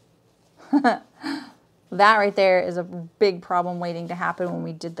 That right there is a big problem waiting to happen when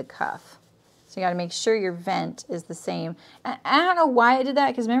we did the cuff. So you got to make sure your vent is the same. And I don't know why I did that,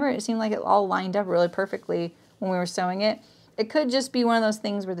 because remember it seemed like it all lined up really perfectly when we were sewing it. It could just be one of those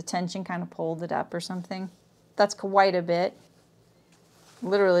things where the tension kind of pulled it up or something. That's quite a bit.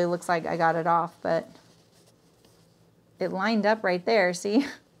 Literally looks like I got it off, but it lined up right there, see?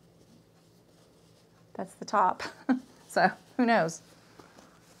 That's the top. So who knows?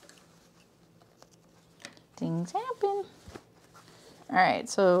 Things happen. All right,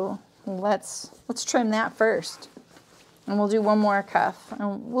 so let's trim that first. And we'll do one more cuff.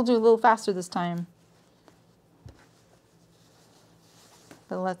 And we'll do a little faster this time.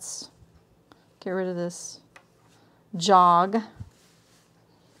 But let's get rid of this jog.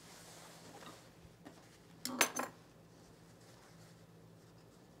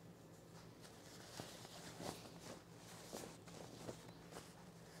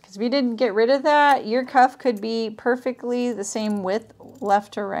 If we didn't get rid of that, your cuff could be perfectly the same width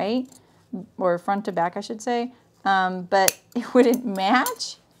left to right, or front to back, I should say, but it wouldn't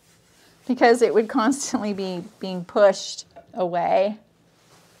match because it would constantly be being pushed away.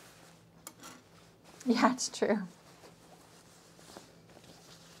 Yeah, it's true.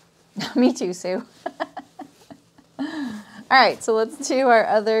 Me too, Sue. All right, so let's do our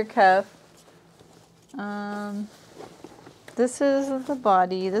other cuff. This is the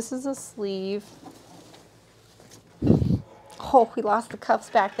body. This is a sleeve. Oh, we lost the cuffs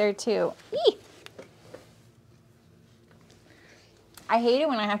back there too. Eee! I hate it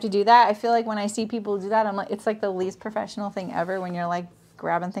when I have to do that. I feel like when I see people do that, I'm like, it's like the least professional thing ever when you're like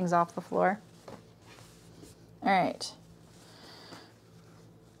grabbing things off the floor. All right.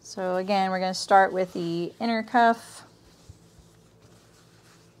 So again, we're going to start with the inner cuff.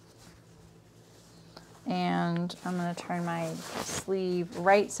 And I'm going to turn my sleeve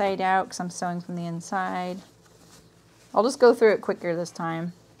right side out because I'm sewing from the inside. I'll just go through it quicker this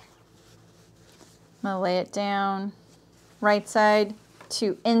time. I'm going to lay it down right side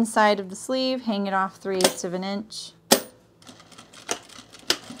to inside of the sleeve, hang it off 3/8 of an inch.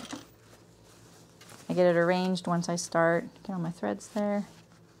 I get it arranged once I start. Get all my threads there.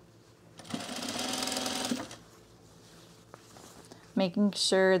 Making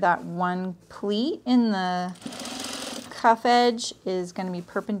sure that one pleat in the cuff edge is going to be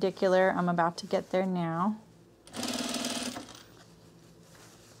perpendicular. I'm about to get there now.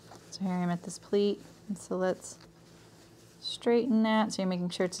 So here I'm at this pleat, and so let's straighten that. So you're making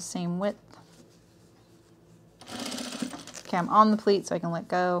sure it's the same width. Okay, I'm on the pleat so I can let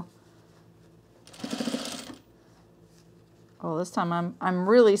go. Oh, this time I'm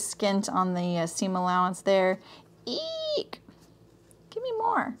really skint on the seam allowance there. Eek! Give me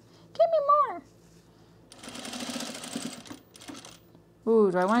more. Give me more.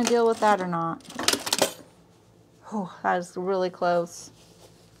 Ooh, do I want to deal with that or not? Oh, that is really close.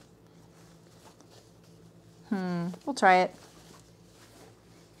 We'll try it.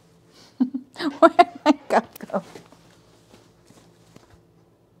 Where did my cup go?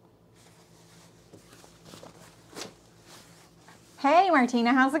 Hey,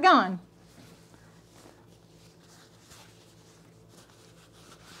 Martina, how's it going?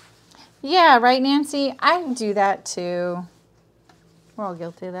 Yeah, right, Nancy? I do that too. We're all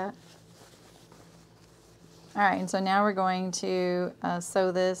guilty of that. All right, and so now we're going to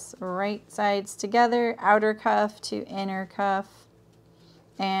sew this right sides together, outer cuff to inner cuff.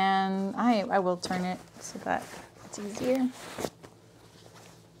 And I will turn it so that it's easier.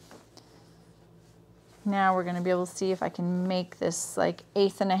 Now we're going to be able to see if I can make this like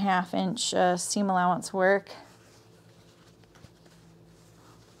 1/8 inch seam allowance work.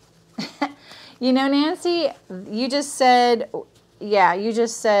 You know, Nancy, you just said, yeah, you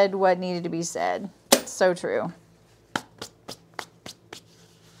just said what needed to be said. So true.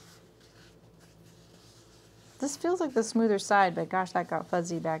 This feels like the smoother side, but gosh, that got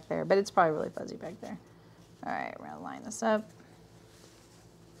fuzzy back there. But it's probably really fuzzy back there. All right, we're gonna line this up.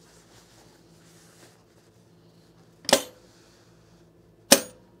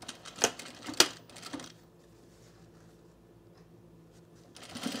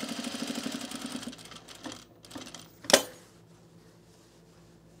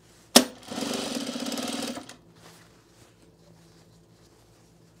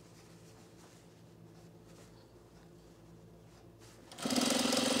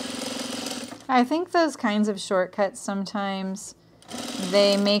 I think those kinds of shortcuts sometimes,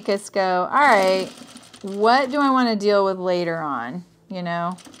 they make us go, all right, what do I want to deal with later on, you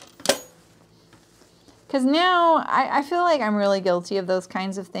know? Because now I feel like I'm really guilty of those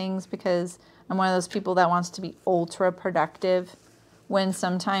kinds of things because I'm one of those people that wants to be ultra productive when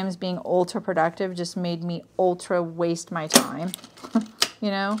sometimes being ultra productive just made me ultra waste my time,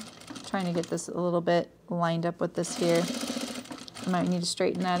 you know? Trying to get this a little bit lined up with this here. I might need to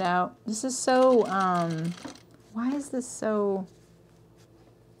straighten that out. This is so, why is this so,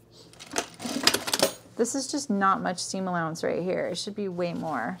 this is just not much seam allowance right here. It should be way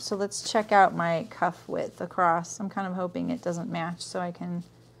more. So let's check out my cuff width across. I'm kind of hoping it doesn't match so I can,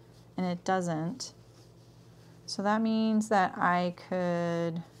 and it doesn't. So that means that I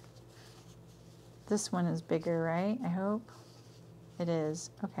could, this one is bigger, right? I hope. It is.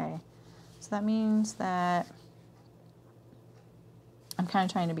 Okay. So that means that I'm kind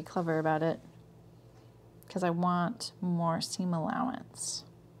of trying to be clever about it because I want more seam allowance.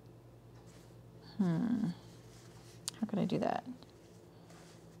 How could I do that?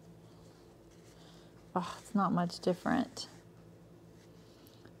 Oh, it's not much different.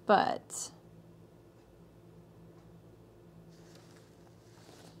 But,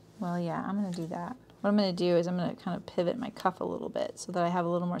 well, yeah, I'm going to do that. What I'm going to do is I'm going to kind of pivot my cuff a little bit so that I have a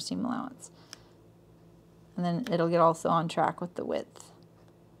little more seam allowance. And then it'll get also on track with the width.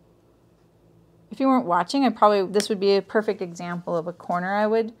 If you weren't watching, this would be a perfect example of a corner I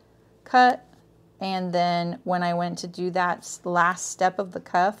would cut. And then when I went to do that last step of the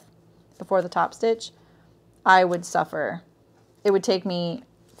cuff before the top stitch, I would suffer. It would take me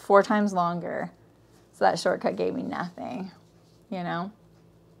 4 times longer. So that shortcut gave me nothing, you know?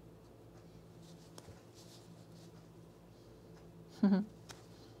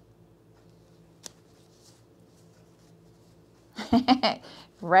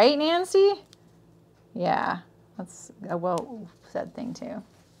 Right, Nancy? Yeah, that's a well said thing too.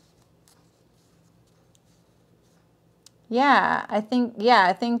 Yeah, I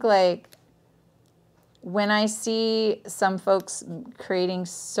think like when I see some folks creating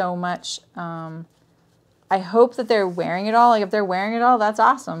so much, I hope that they're wearing it all. Like if they're wearing it all, that's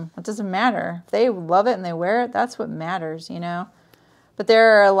awesome. It doesn't matter. If they love it and they wear it, that's what matters, you know? But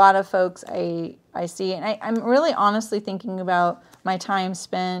there are a lot of folks I see, and I'm really honestly thinking about my time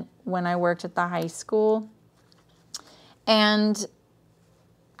spent when I worked at the high school. And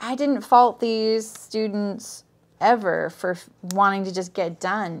I didn't fault these students ever for wanting to just get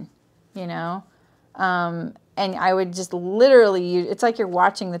done, you know? And I would just literally, it's like you're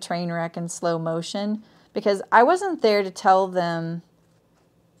watching the train wreck in slow motion because I wasn't there to tell them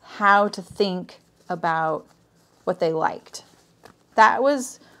how to think about what they liked. That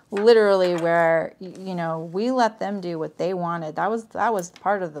was literally where, you know, we let them do what they wanted. That was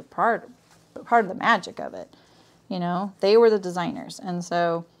part of the magic of it. You know, they were the designers. And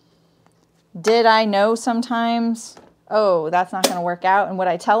so did I know sometimes, oh, that's not going to work out? And would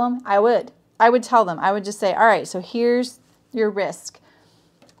I tell them? I would tell them. I would just say, all right, so here's your risk.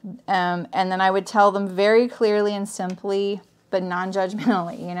 And then I would tell them very clearly and simply, but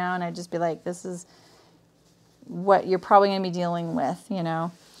non-judgmentally, you know, and I'd just be like, this is what you're probably going to be dealing with, you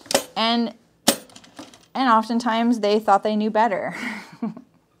know. And oftentimes they thought they knew better,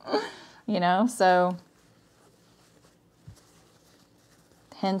 you know, so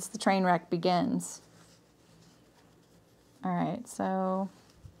hence the train wreck begins. All right, so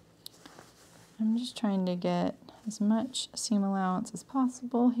I'm just trying to get as much seam allowance as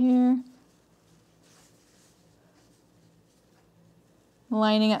possible here.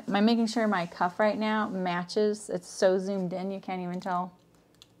 Lining up, I'm making sure my cuff right now matches. It's so zoomed in, you can't even tell.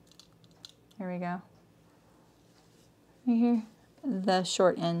 Here we go. Right here, the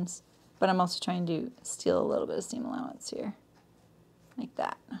short ends. But I'm also trying to steal a little bit of seam allowance here. Like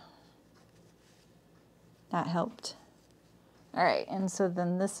that. That helped. All right, and so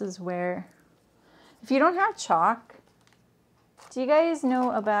then this is where, if you don't have chalk, do you guys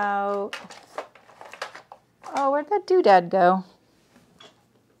know about, oh, where'd that doodad go?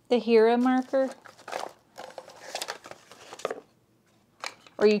 The Hera marker?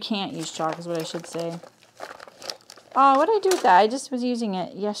 Or you can't use chalk is what I should say. Oh, what did I do with that? I just was using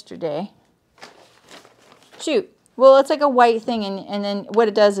it yesterday. Shoot. Well, it's like a white thing, and then what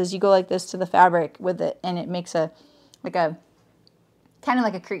it does is you go like this to the fabric with it, and it makes a kind of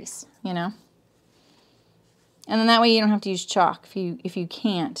like a crease, you know? And then that way you don't have to use chalk if you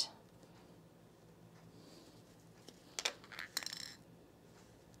can't.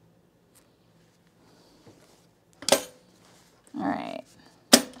 All right.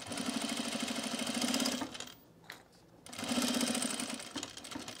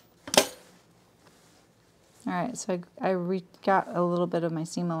 All right, so I got a little bit of my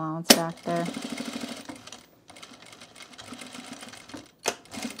seam allowance back there.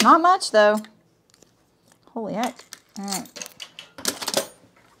 Not much though. Holy heck. All right.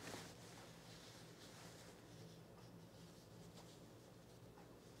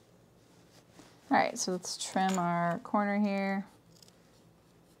 All right, so let's trim our corner here.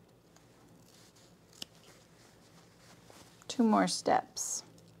 2 more steps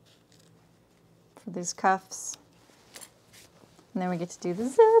for these cuffs. And then we get to do the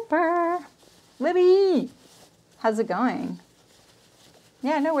zipper. Libby, how's it going?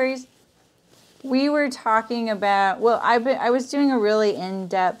 Yeah, no worries. We were talking about, well, I was doing a really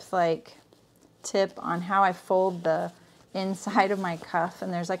in-depth like tip on how I fold the inside of my cuff,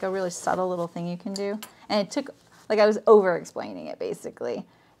 and there's like a really subtle little thing you can do. And it took, like I was over explaining it basically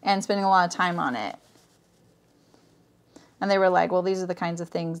and spending a lot of time on it. And they were like, well, these are the kinds of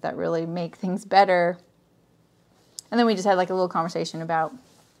things that really make things better. And then we just had like a little conversation about,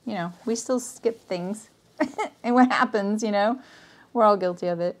 you know, we still skip things and what happens, you know, we're all guilty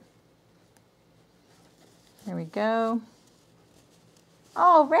of it. There we go.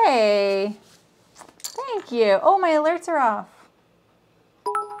 Oh, Ray. Thank you. Oh, my alerts are off.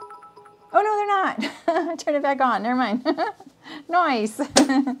 Oh, no, they're not. Turn it back on. Never mind. Nice.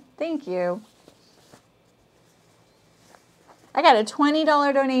 Thank you. I got a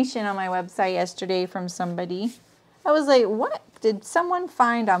 $20 donation on my website yesterday from somebody. I was like, what did someone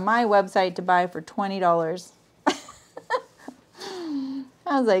find on my website to buy for $20?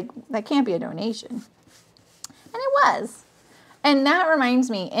 I was like, that can't be a donation. And it was. And that reminds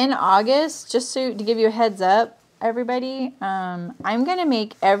me, in August, just so to give you a heads up, everybody, I'm going to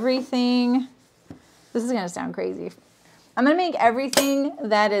make everything, this is going to sound crazy. I'm going to make everything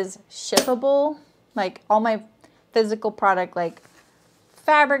that is shippable, like all my physical product, like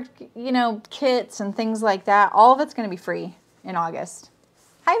fabric, you know, kits and things like that. All of it's going to be free in August.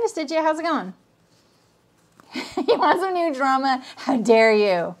 Hi, Vestigia. How's it going? You want some new drama? How dare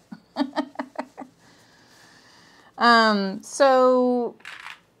you?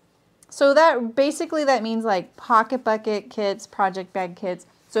 So that basically that means like pocket bucket kits, project bag kits.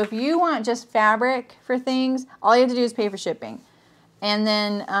 So if you want just fabric for things, all you have to do is pay for shipping. And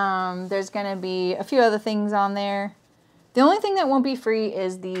then there's going to be a few other things on there. The only thing that won't be free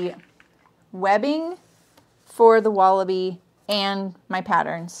is the webbing for the wallaby and my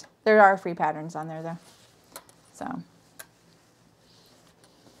patterns. There are free patterns on there though.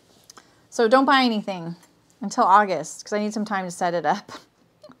 So don't buy anything until August because I need some time to set it up.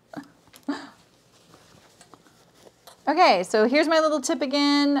 Okay, so here's my little tip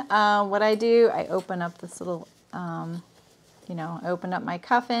again. What I do, I open up this little, you know, I open up my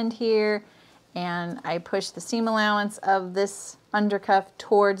cuff end here and I push the seam allowance of this under cuff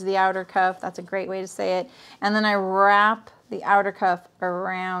towards the outer cuff. That's a great way to say it. And then I wrap the outer cuff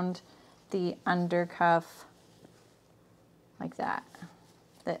around the under cuff like that.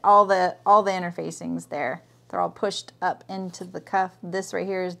 All the interfacings there, they're all pushed up into the cuff. This right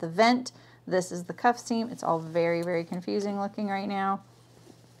here is the vent. This is the cuff seam. It's all very, very confusing looking right now.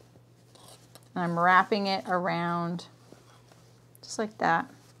 And I'm wrapping it around just like that.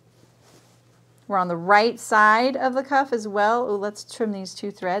 We're on the right side of the cuff as well. Ooh, let's trim these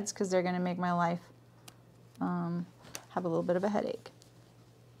 2 threads because they're going to make my life have a little bit of a headache,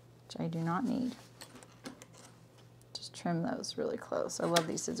 which I do not need. Just trim those really close. I love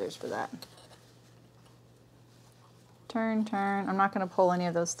these scissors for that. Turn, turn. I'm not going to pull any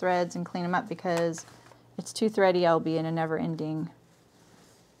of those threads and clean them up because it's too thready. I'll be in a never-ending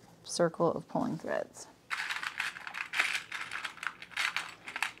circle of pulling threads.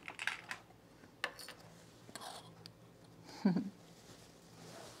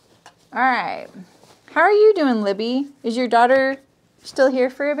 All right. How are you doing, Libby? Is your daughter still here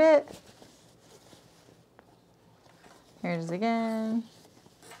for a bit? Here it is again.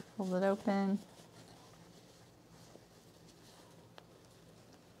 Hold it open.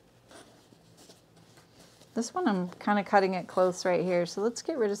 This one I'm kind of cutting it close right here, so let's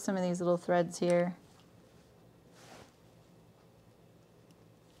get rid of some of these little threads here.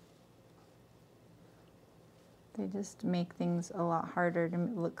 They just make things a lot harder to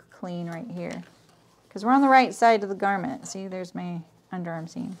look clean right here. Because we're on the right side of the garment. See, there's my underarm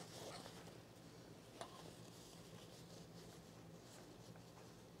seam.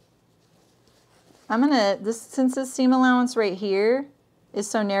 I'm gonna, since this seam allowance right here is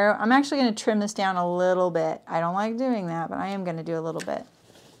so narrow, I'm actually gonna trim this down a little bit. I don't like doing that, but I am gonna do a little bit.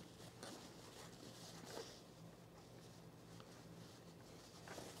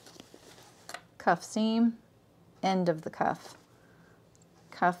 Cuff seam, end of the cuff.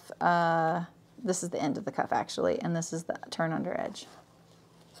 Cuff, this is the end of the cuff actually, and this is the turn under edge.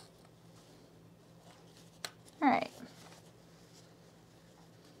 All right.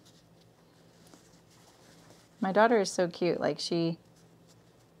 My daughter is so cute. Like, she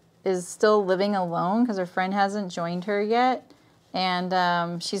is still living alone because her friend hasn't joined her yet.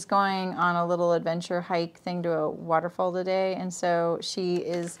 And she's going on a little adventure hike thing to a waterfall today. And so she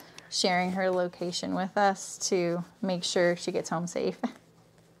is sharing her location with us to make sure she gets home safe.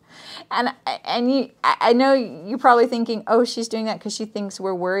 And I know you're probably thinking, oh, she's doing that because she thinks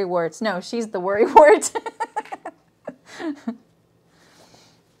we're worrywarts. No, she's the worrywart.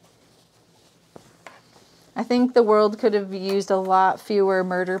 I think the world could have used a lot fewer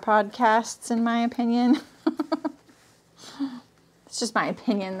murder podcasts, in my opinion. It's just my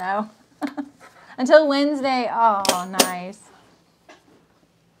opinion, though. Until Wednesday. Oh, nice.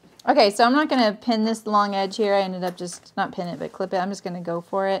 Okay, so I'm not going to pin this long edge here. I ended up just, not pin it, but clip it. I'm just going to go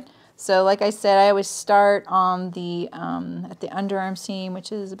for it. So like I said, I always start on the, at the underarm seam,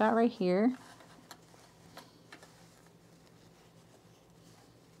 which is about right here.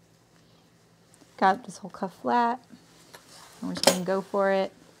 Got this whole cuff flat. I'm just going to go for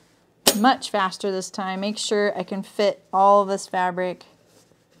it. Much faster this time. Make sure I can fit all of this fabric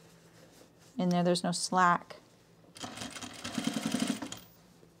in there. There's no slack.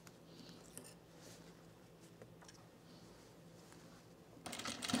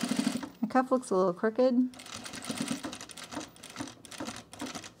 My cuff looks a little crooked.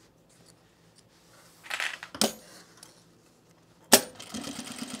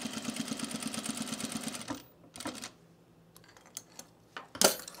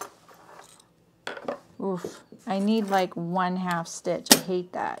 Oof, I need like 1/2 stitch. I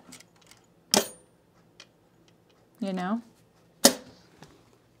hate that. You know?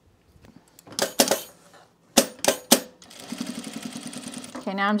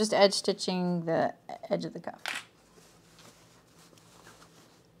 Okay, now I'm just edge stitching the edge of the cuff.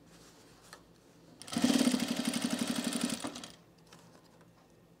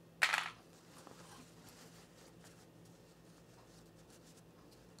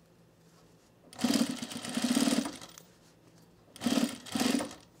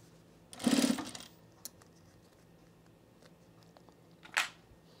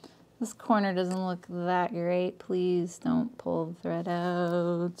 This corner doesn't look that great. Please don't pull the thread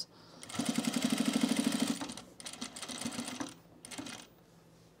out.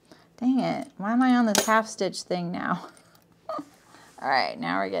 Dang it. Why am I on this half stitch thing now? All right,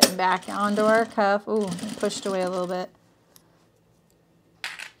 now we're getting back onto our cuff. Ooh, I pushed away a little bit.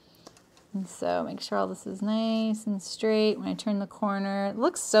 And so make sure all this is nice and straight when I turn the corner. It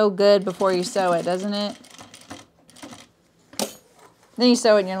looks so good before you sew it, doesn't it? Then you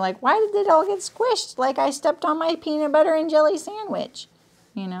sew it and you're like, why did it all get squished like I stepped on my peanut butter and jelly sandwich?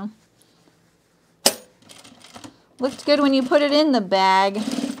 You know? Looked good when you put it in the bag.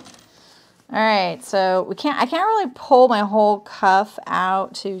 All right, so I can't really pull my whole cuff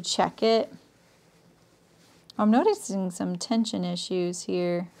out to check it. I'm noticing some tension issues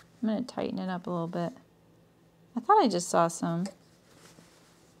here. I'm going to tighten it up a little bit. I thought I just saw some. Get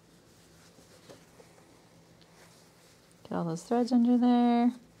all those threads under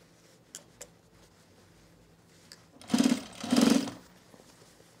there.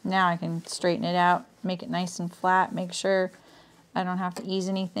 Now I can straighten it out, make it nice and flat, make sure I don't have to ease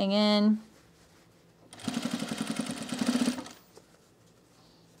anything in.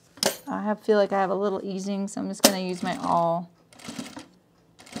 I feel like I have a little easing, so I'm just going to use my awl.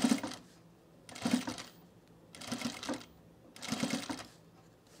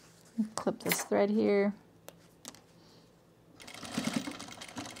 Clip this thread here.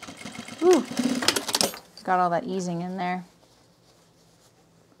 Ooh, got all that easing in there.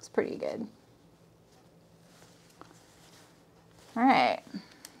 Looks pretty good. All right.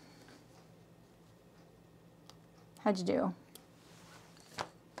 How'd you do?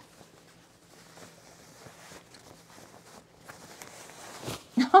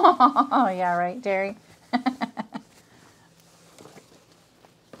 Oh, yeah, right, Jerry.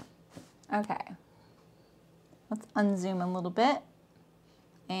 Okay. Let's unzoom a little bit.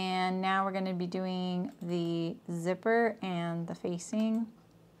 And now we're going to be doing the zipper and the facing,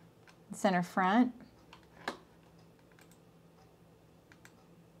 center front.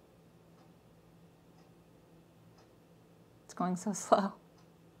 It's going so slow.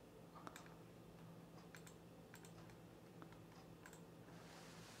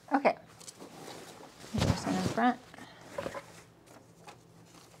 Okay, here's center front.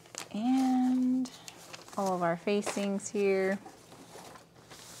 And all of our facings here.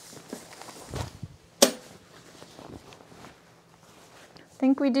 I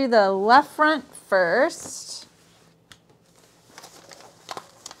think we do the left front first.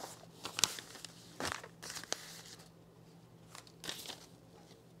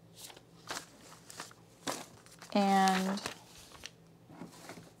 And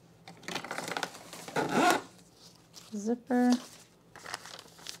zipper.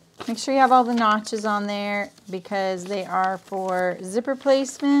 Make sure you have all the notches on there because they are for zipper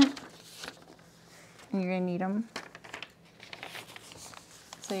placement. And you're gonna need them.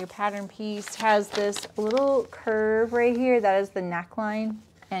 So your pattern piece has this little curve right here. That is the neckline.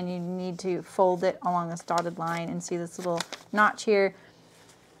 And you need to fold it along this dotted line and see this little notch here.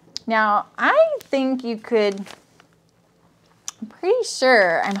 Now, I think you could, I'm pretty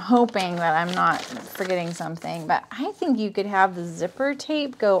sure, I'm hoping that I'm not forgetting something, but I think you could have the zipper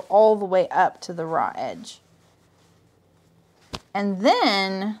tape go all the way up to the raw edge. And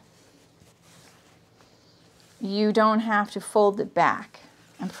then you don't have to fold it back.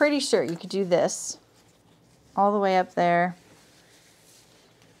 I'm pretty sure you could do this all the way up there.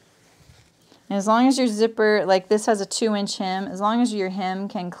 And as long as your zipper, like this has a 2-inch hem, as long as your hem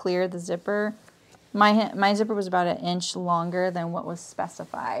can clear the zipper, my zipper was about 1 inch longer than what was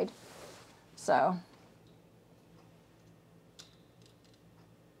specified. So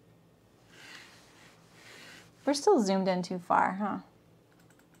we're still zoomed in too far, huh?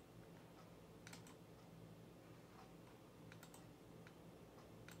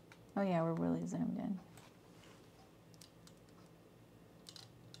 Oh yeah, we're really zoomed in.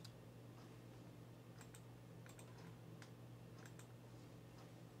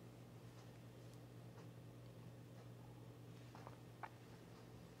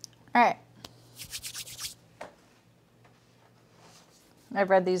 All right. I've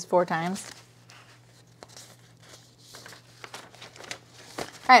read these 4 times.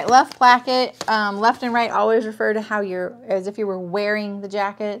 All right, left placket, left and right always refer to how you're, as if you were wearing the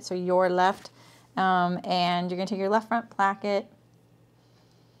jacket, so your left. And you're gonna take your left front placket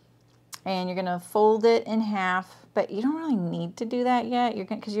and you're gonna fold it in half, but you don't really need to do that yet.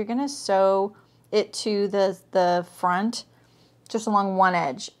 Because you're gonna sew it to the front just along one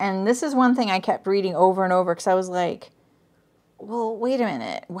edge. And this is one thing I kept reading over and over because I was like, well, wait a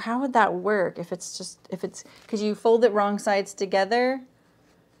minute, how would that work if it's, because you fold it wrong sides together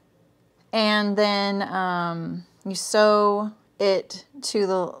and then you sew it to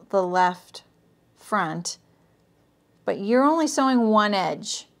the left front, but you're only sewing one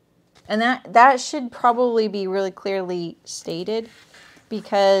edge. And that should probably be really clearly stated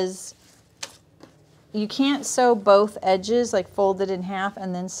because you can't sew both edges, like fold it in half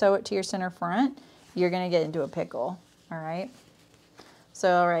and then sew it to your center front. You're gonna get into a pickle, all right?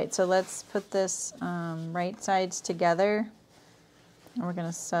 So, all right, so let's put this right sides together. And we're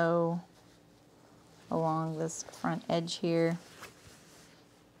gonna sew along this front edge here.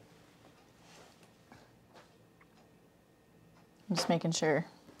 I'm just making sure.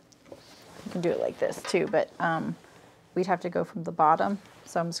 You can do it like this too, but we'd have to go from the bottom.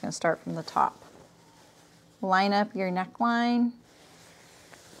 So I'm just gonna start from the top. Line up your neckline.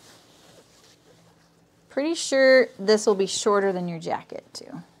 Pretty sure this will be shorter than your jacket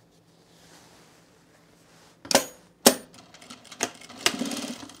too.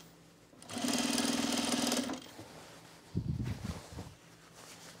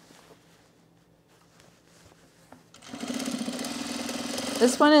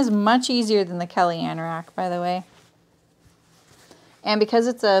 This one is much easier than the Kelly anorak, by the way. And because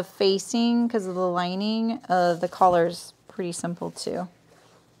it's a facing, because of the lining, the collar's pretty simple too.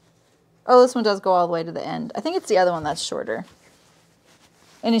 Oh, this one does go all the way to the end. I think it's the other one that's shorter.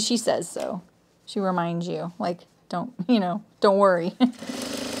 And she says so. She reminds you, like, don't worry.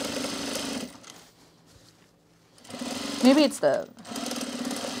 Maybe it's the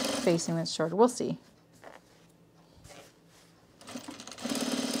facing that's shorter. We'll see.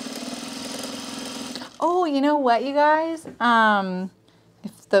 Oh, you know what, you guys?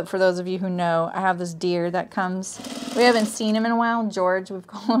 For those of you who know, I have this deer that comes. We haven't seen him in a while. George, we've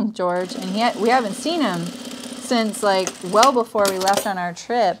called him George. And we haven't seen him since, like, well before we left on our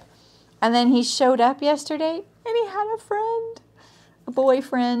trip. And then he showed up yesterday, and he had a friend. a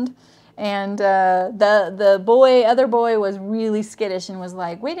boyfriend. And the other boy was really skittish and was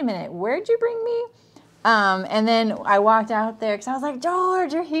like, wait a minute, where'd you bring me? And then I walked out there because I was like,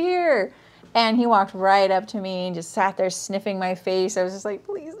 George, you're here. And he walked right up to me and just sat there sniffing my face. I was just like,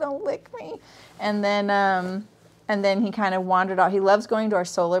 please don't lick me. And then he kind of wandered off. He loves going to our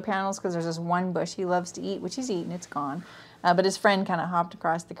solar panels because there's this one bush he loves to eat, which he's eaten, it's gone. But his friend kind of hopped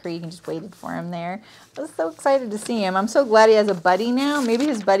across the creek and just waited for him there. I was so excited to see him. I'm so glad he has a buddy now. Maybe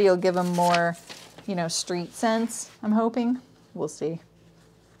his buddy will give him more, you know, street sense, I'm hoping. We'll see.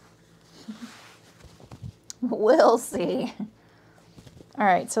 We'll see. All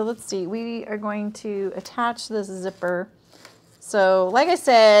right, so let's see. We are going to attach this zipper. So like I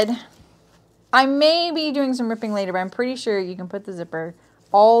said, I may be doing some ripping later, but I'm pretty sure you can put the zipper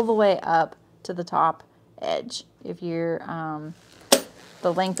all the way up to the top edge if you're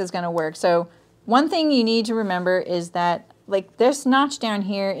the length is going to work. So one thing you need to remember is that like this notch down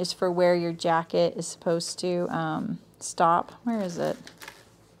here is for where your jacket is supposed to stop. Where is it?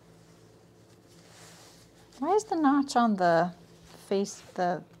 Why is the notch on the face,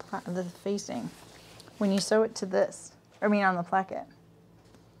 the facing when you sew it to this? I mean on the placket.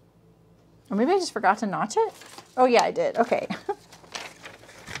 Or maybe I just forgot to notch it? Oh yeah, I did. Okay.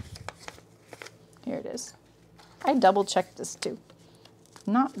 Here it is. I double checked this too.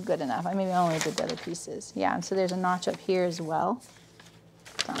 Not good enough. I maybe only did the other pieces. Yeah, and so there's a notch up here as well.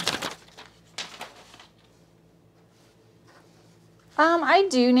 So. I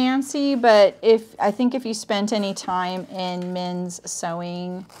do, Nancy, but I think if you spent any time in men's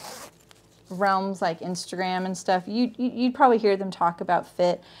sewing realms like Instagram and stuff, you'd probably hear them talk about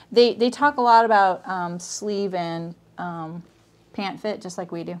fit. They talk a lot about sleeve and pant fit, just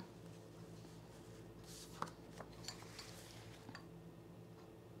like we do.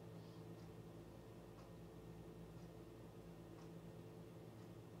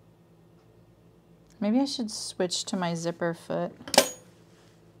 Maybe I should switch to my zipper foot.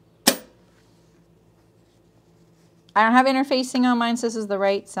 I don't have interfacing on mine, so this is the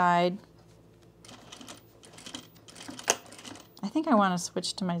right side. I think I want to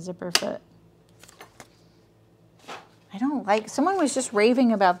switch to my zipper foot. I don't like, someone was just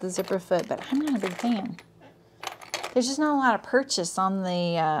raving about the zipper foot, but I'm not a big fan. There's just not a lot of purchase on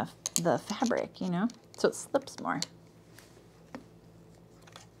the fabric, you know, so it slips more.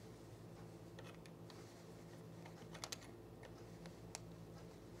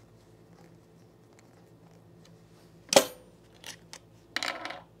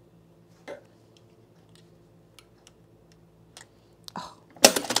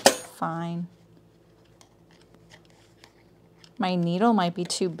 Fine. My needle might be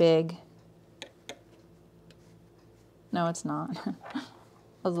too big. No, it's not. I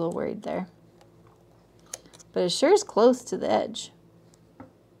was a little worried there. But it sure is close to the edge.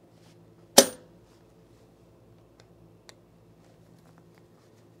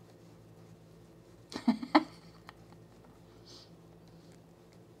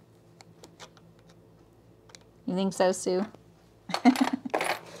 You think so, Sue?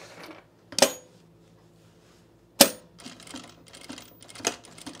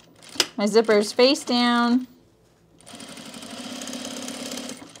 My zipper's face down.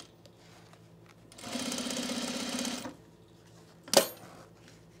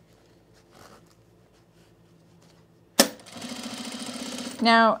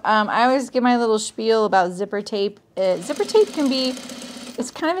 Now, I always give my little spiel about zipper tape. Zipper tape can be,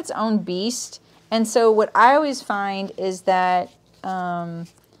 it's kind of its own beast. And so what I always find is that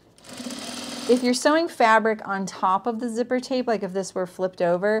if you're sewing fabric on top of the zipper tape, like if this were flipped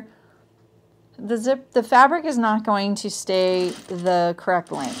over, the fabric is not going to stay the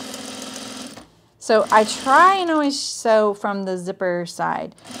correct length. So I try and always sew from the zipper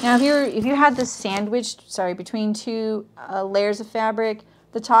side. Now if you had this sandwiched, sorry, between two layers of fabric,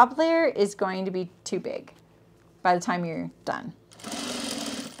 the top layer is going to be too big by the time you're done.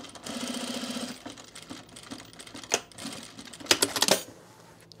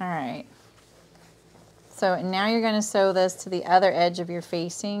 All right. So now you're going to sew this to the other edge of your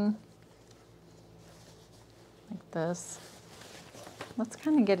facing. Like this. Let's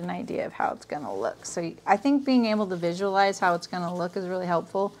kind of get an idea of how it's going to look. So I think being able to visualize how it's going to look is really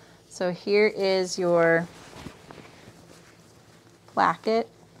helpful. So here is your placket.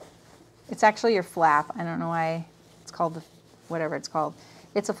 It's actually your flap. I don't know why it's called the, whatever it's called.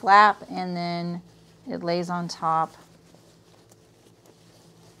 It's a flap and then it lays on top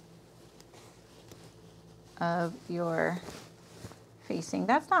of your facing.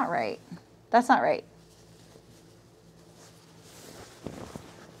 That's not right. That's not right.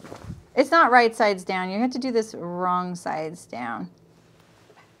 It's not right sides down. You have to do this wrong sides down.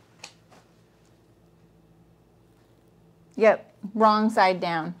 Yep, wrong side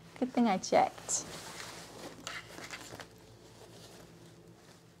down. Good thing I checked.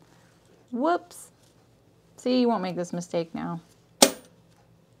 Whoops. See, you won't make this mistake now.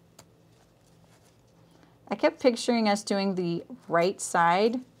 I kept picturing us doing the right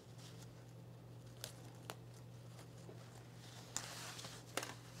side.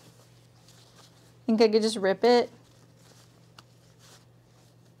 Think I could just rip it?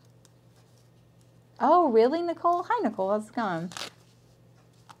 Oh, really, Nicole? Hi, Nicole. How's it going?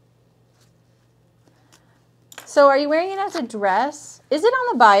 So are you wearing it as a dress? Is it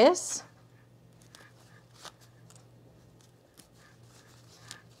on the bias?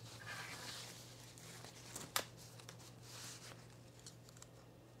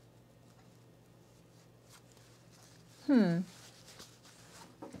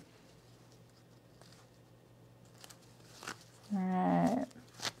 All right.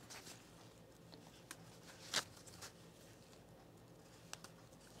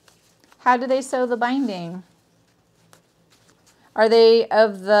 How do they sew the binding? Are they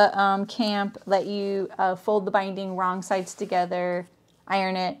of the camp that you fold the binding wrong sides together,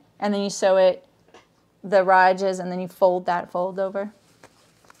 iron it, and then you sew it the raw edges, and then you fold that fold over?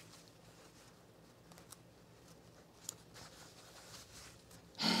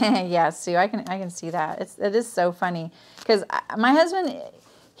 Yeah, Sue, I can see that. It is so funny because my husband,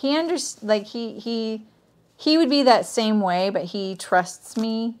 he would be that same way, but he trusts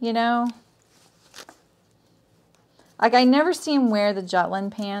me, you know. Like I never see him wear the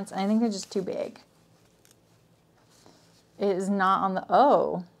Jutland pants. I think they're just too big. It is not on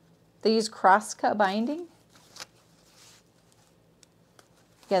the they use cross-cut binding.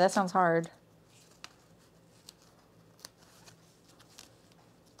 Yeah, that sounds hard.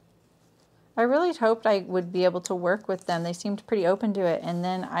 I really hoped I would be able to work with them. They seemed pretty open to it, and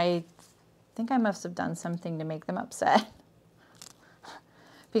then I think I must have done something to make them upset.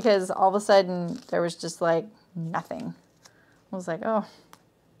 Because all of a sudden there was just like nothing. I was like, oh,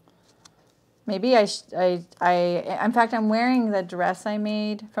 maybe in fact, I'm wearing the dress I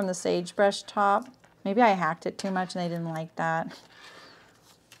made from the sagebrush top. Maybe I hacked it too much and they didn't like that.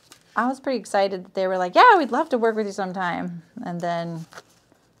 I was pretty excited that they were like, yeah, we'd love to work with you sometime. And then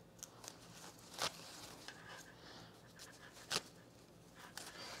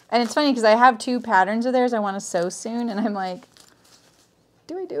and it's funny because I have 2 patterns of theirs I want to sew soon, and I'm like,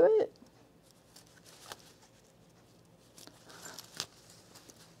 do I do it?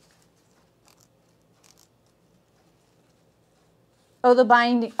 Oh, the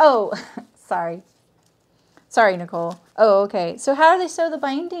binding. Oh, sorry. Sorry, Nicole. Oh, okay. So how do they sew the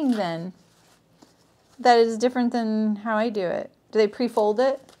binding then? That is different than how I do it. Do they pre-fold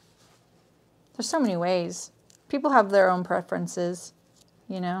it? There's so many ways. People have their own preferences,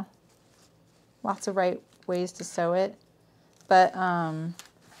 you know. Lots of right ways to sew it. But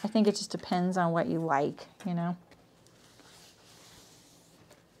I think it just depends on what you like, you know.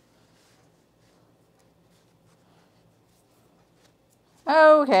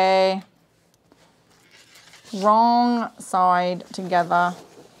 Okay. Wrong side together.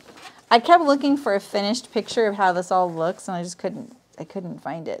 I kept looking for a finished picture of how this all looks, and I couldn't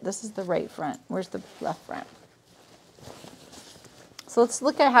find it. This is the right front. Where's the left front? So let's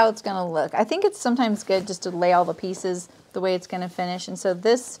look at how it's going to look. I think it's sometimes good just to lay all the pieces the way it's going to finish. And so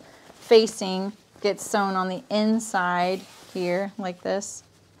this facing gets sewn on the inside here like this.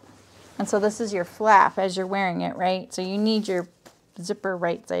 And so this is your flap as you're wearing it, right? So you need your zipper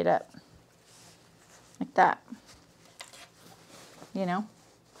right side up. Like that. You know?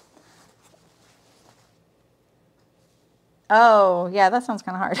 Oh, yeah, that sounds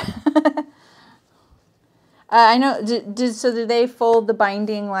kind of hard. I know. So do they fold the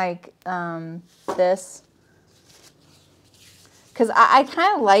binding like this? Because I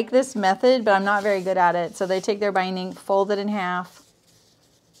kind of like this method, but I'm not very good at it. So they take their binding, fold it in half,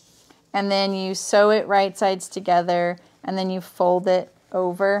 and then you sew it right sides together, and then you fold it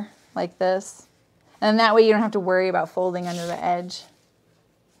over like this. And that way you don't have to worry about folding under the edge.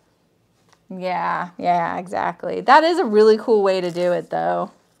 Yeah, exactly. That is a really cool way to do it,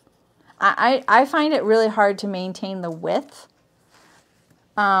 though. I find it really hard to maintain the width.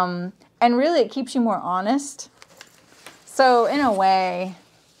 And really, it keeps you more honest. So, in a way,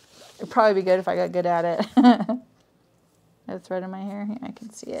 it'd probably be good if I got good at it. A thread in my hair? Yeah, I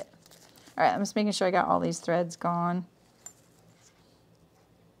can see it. All right, I'm just making sure I got all these threads gone.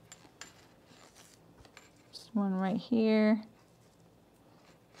 Just one right here.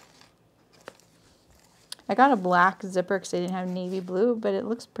 I got a black zipper because I didn't have navy blue, but it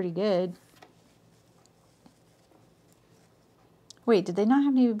looks pretty good. Wait, did they not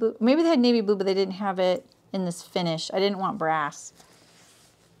have navy blue? Maybe they had navy blue, but they didn't have it in this finish. I didn't want brass.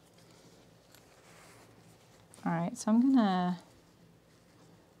 All right, so I'm gonna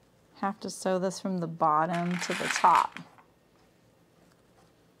have to sew this from the bottom to the top.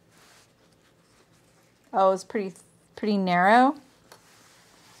 Oh, it's pretty narrow.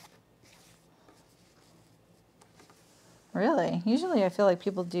 Really? Usually I feel like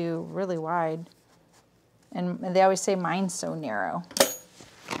people do really wide. And they always say mine's so narrow.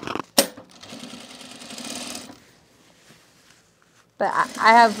 But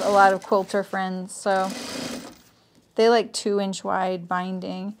I have a lot of quilter friends, so they like 2-inch wide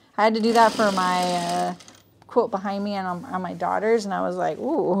binding. I had to do that for my quilt behind me and on my daughter's, and I was like,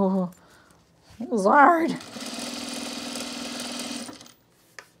 ooh, it was hard.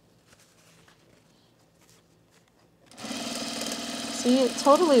 See, it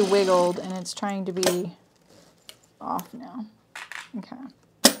totally wiggled and it's trying to be off now. Okay.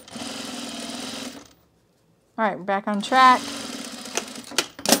 All right, we're back on track.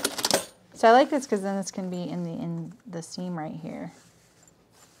 So I like this because then this can be in the seam right here.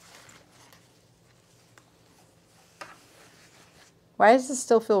 Why does this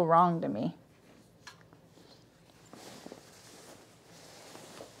still feel wrong to me?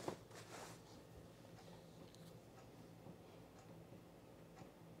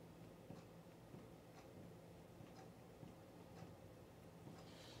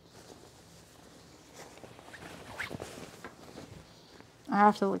 I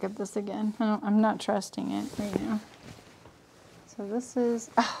have to look at this again. I'm not trusting it right now. So this is,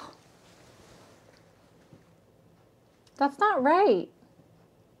 oh, that's not right.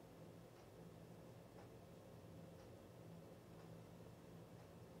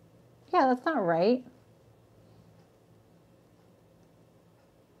 Yeah, that's not right.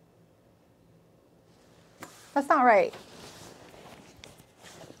 That's not right.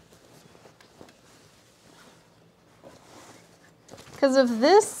 Because if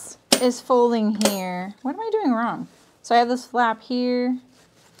this is folding here, what am I doing wrong? So I have this flap here,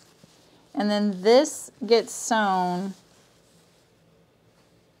 and then this gets sewn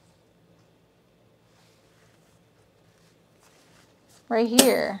right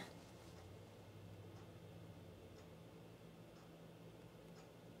here.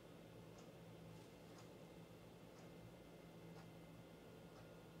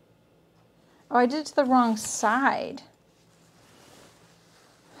 Oh, I did it to the wrong side.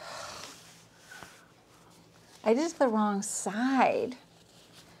 I did it to the wrong side.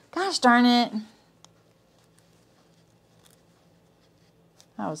 Gosh darn it.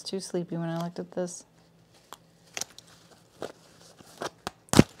 I was too sleepy when I looked at this.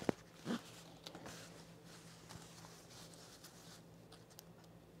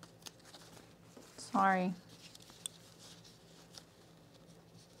 Sorry.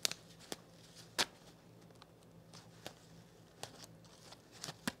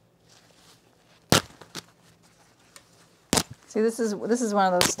 See, this is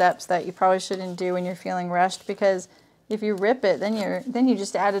one of those steps that you probably shouldn't do when you're feeling rushed, because if you rip it, then you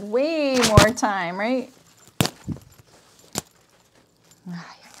just added way more time, right?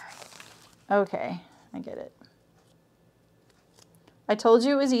 Okay, I get it. I told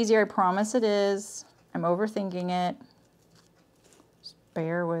you it was easier. I promise it is. I'm overthinking it. Just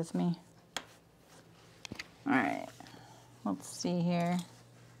bear with me. All right, let's see here.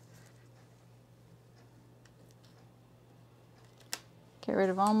 Get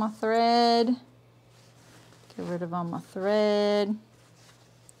rid of all my thread. Get rid of all my thread.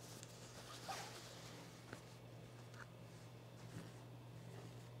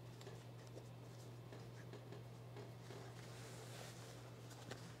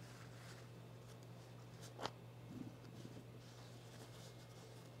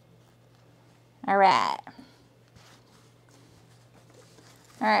 All right.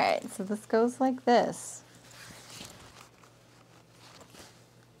 All right, so this goes like this.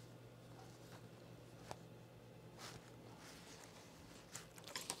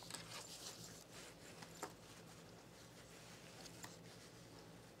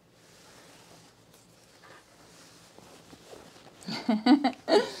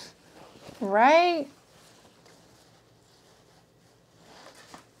 Right?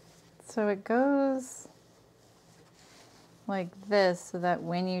 So it goes like this, so that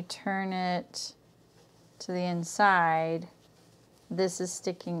when you turn it to the inside, this is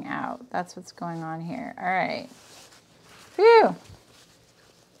sticking out. That's what's going on here. All right. Phew.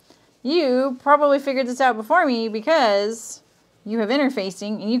 You probably figured this out before me because you have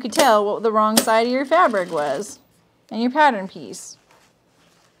interfacing and you could tell what the wrong side of your fabric was and your pattern piece.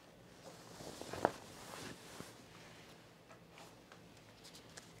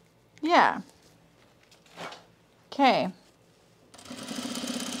 Yeah. Okay.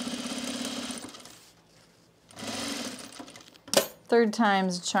 Third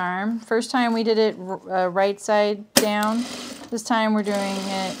time's a charm. First time we did it right side down. This time we're doing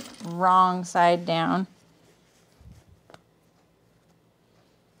it wrong side down.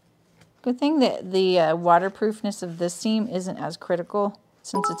 Good thing that the waterproofness of this seam isn't as critical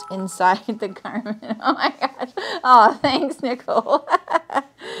since it's inside the garment. Oh my gosh. Oh, thanks, Nicole.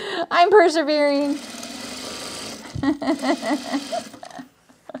 I'm persevering.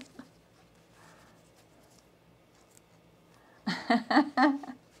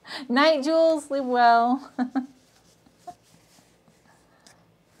 Night, Jules. Live well.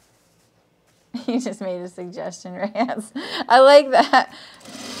 You just made a suggestion, right? I like that.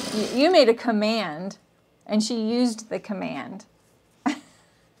 You made a command, and she used the command.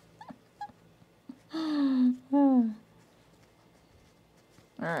 All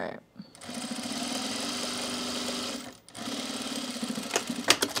right.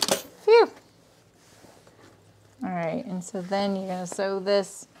 Phew. All right, and so then you're going to sew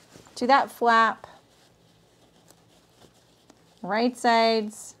this to that flap, right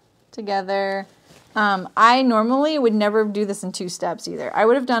sides together. I normally would never do this in 2 steps either. I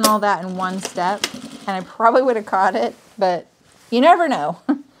would have done all that in 1 step, and I probably would have caught it, but you never know.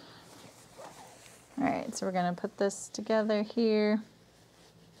 All right, so we're going to put this together here.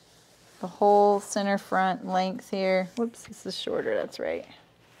 The whole center front length here. Whoops, this is shorter, that's right.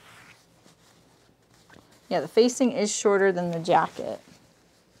 Yeah, the facing is shorter than the jacket.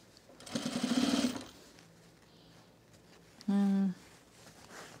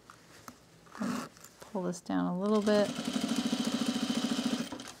 Pull this down a little bit.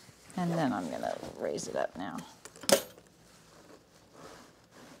 And then I'm going to raise it up now.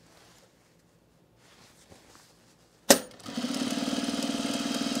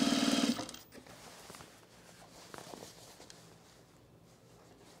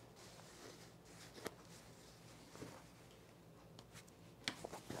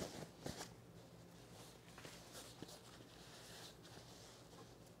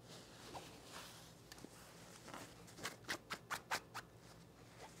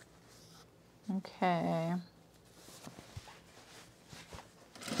 Okay.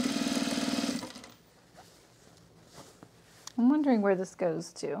 I'm wondering where this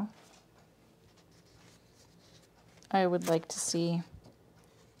goes to. I would like to see.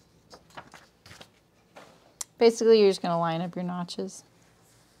 Basically, you're just going to line up your notches.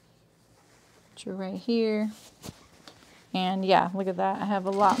 Put you right here. And yeah, look at that. I have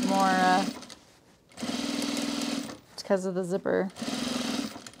a lot more, it's because of the zipper.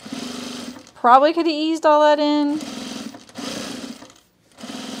 Probably could have eased all that in.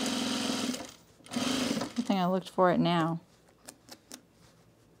 Good thing I looked for it now.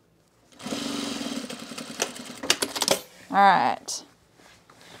 All right.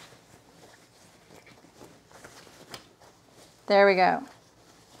 There we go.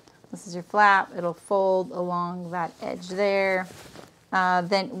 This is your flap. It'll fold along that edge there.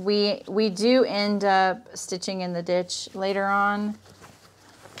 Then we do end up stitching in the ditch later on,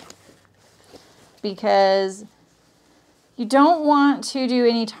 because you don't want to do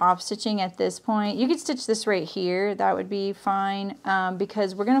any top stitching at this point. You could stitch this right here. That would be fine,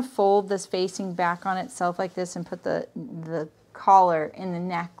 because we're going to fold this facing back on itself like this and put the collar in the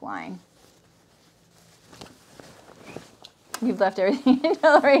neckline. You've left everything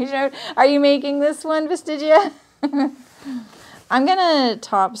until Ray showed. Are you making this one, Vestigia? I'm going to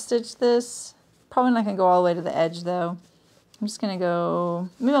top stitch this. Probably not going to go all the way to the edge, though. I'm just going to go,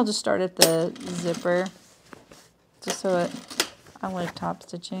 maybe I'll just start at the zipper, just so I like top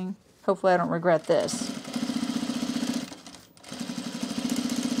stitching. Hopefully I don't regret this.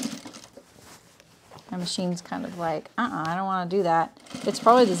 My machine's kind of like, I don't want to do that. It's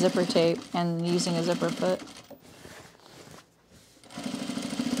probably the zipper tape and using a zipper foot.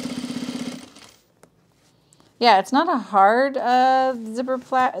 Yeah, it's not a hard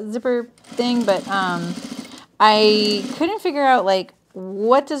zipper thing, but I couldn't figure out, like,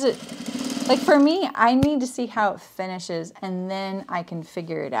 what does it, like, for me, I need to see how it finishes, and then I can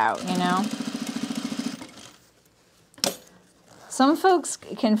figure it out, you know? Some folks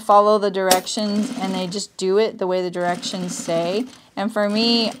can follow the directions, and they just do it the way the directions say, and for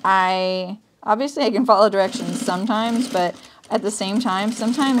me, obviously I can follow directions sometimes, but at the same time,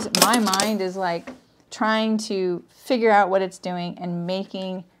 sometimes my mind is, like, trying to figure out what it's doing and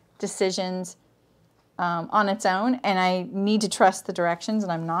making decisions on its own, and I need to trust the directions,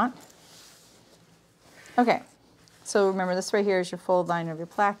 and I'm not. Okay, so remember, this right here is your fold line of your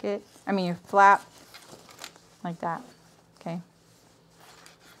your flap, like that, okay?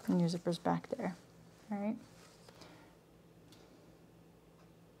 And your zipper's back there, all right?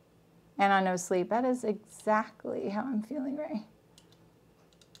 and on no sleep. That is exactly how I'm feeling, Ray.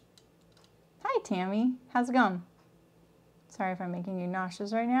 Hi, Tammy. How's it going? Sorry if I'm making you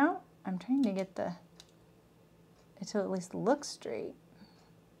nauseous right now. I'm trying to get it to at least look straight.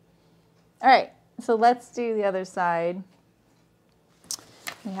 All right, so let's do the other side.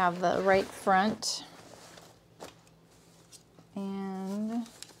 We have the right front. And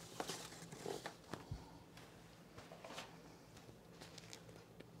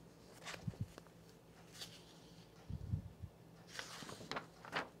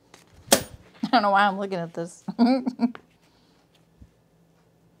I don't know why I'm looking at this.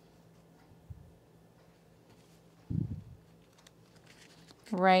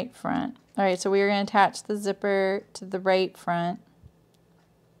 Right front. All right, so we are going to attach the zipper to the right front.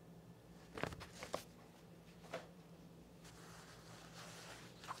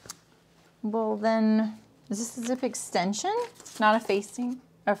 Well, then, is this a zip extension? Not a facing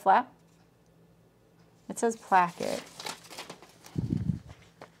or flap? It says placket.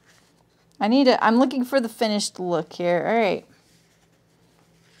 I'm looking for the finished look here. All right.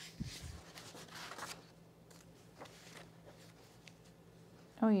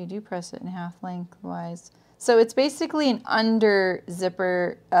 Oh, you do press it in half lengthwise. So it's basically an under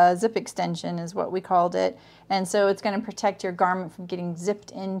zipper, zip extension is what we called it. And so it's going to protect your garment from getting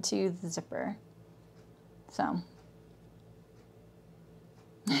zipped into the zipper. So.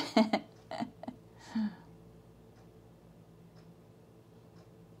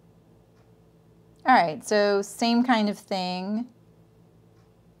 All right, so same kind of thing.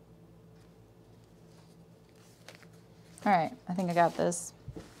 All right, I think I got this.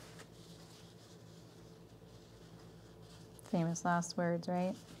 Famous last words,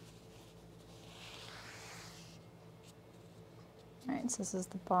 right? All right, so this is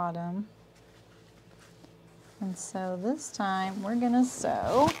the bottom. And so this time we're gonna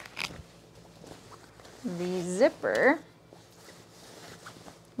sew the zipper.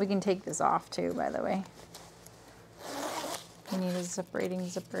 We can take this off too, by the way. We need a separating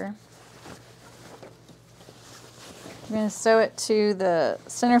zipper. I'm gonna sew it to the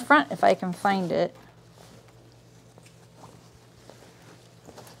center front if I can find it.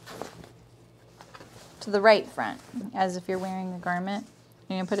 To the right front, as if you're wearing a garment.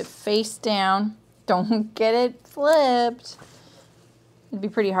 You're gonna put it face down. Don't get it flipped. It'd be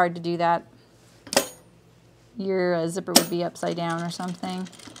pretty hard to do that. Your zipper would be upside down or something.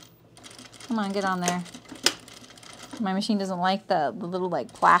 Come on, get on there. My machine doesn't like the little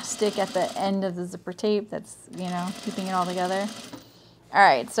like plastic at the end of the zipper tape that's, you know, keeping it all together. All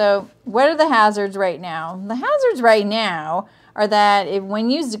right, so what are the hazards right now? The hazards right now are that when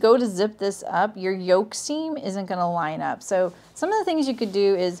you go to zip this up, your yoke seam isn't going to line up. So some of the things you could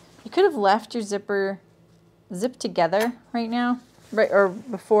do is you could have left your zipper zipped together right now, right, or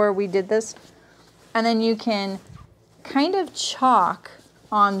before we did this. And then you can kind of chalk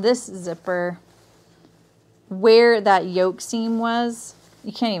on this zipper where that yoke seam was.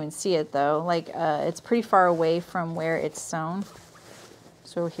 You can't even see it though. Like it's pretty far away from where it's sewn.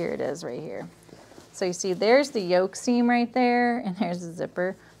 So here it is right here. So you see there's the yoke seam right there and there's the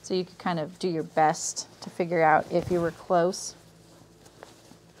zipper. So you could kind of do your best to figure out if you were close.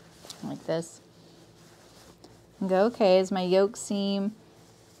 Like this. And go, okay, is my yoke seam,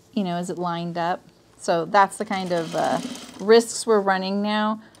 you know, is it lined up? So that's the kind of risks we're running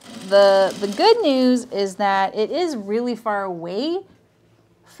now. The good news is that it is really far away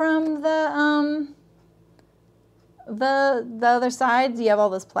from the other side. You have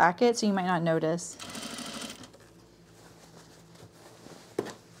all this placket, so you might not notice.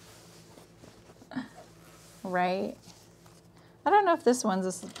 Right? I don't know if this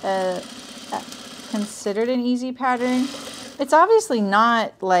one's considered an easy pattern. It's obviously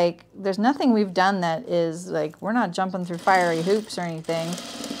not like, there's nothing we've done that is like, we're not jumping through fiery hoops or anything,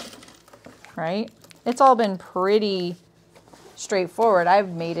 right? It's all been pretty straightforward. I've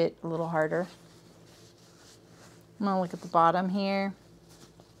made it a little harder. I'm gonna look at the bottom here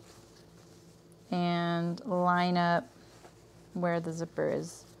and line up where the zipper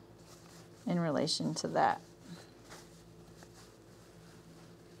is in relation to that.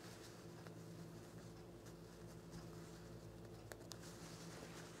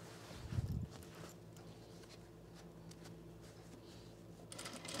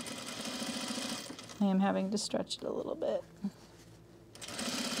 I am having to stretch it a little bit.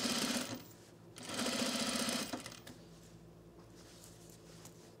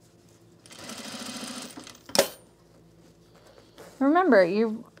 Remember,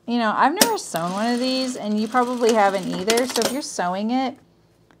 you know, I've never sewn one of these, and you probably haven't either. So if you're sewing it,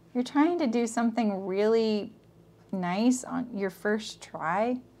 you're trying to do something really nice on your first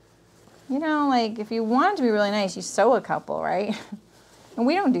try. you know, like if you want it to be really nice, you sew a couple, right? And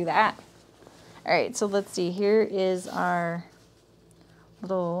we don't do that. All right, so let's see. Here is our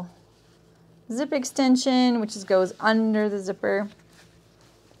little zip extension, which goes under the zipper.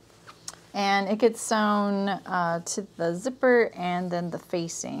 And it gets sewn to the zipper and then the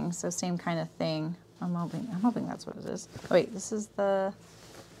facing. So same kind of thing. I'm hoping that's what it is. Oh, wait, this is the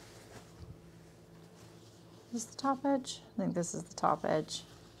top edge? I think this is the top edge.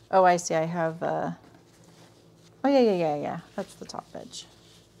 Oh, I see. I have, oh, yeah. That's the top edge.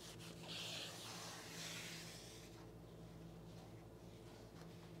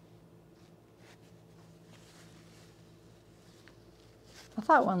 I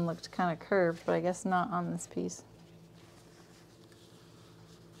thought one looked kind of curved, but I guess not on this piece.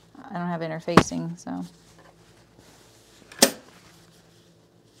 I don't have interfacing, so.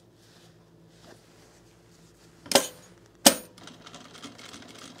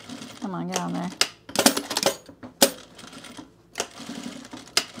 Come on, get on there.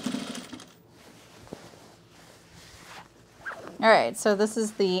 All right, so this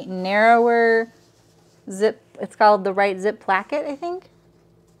is the narrower zip. It's called the right zip placket, I think.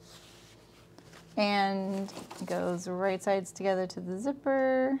 And it goes right sides together to the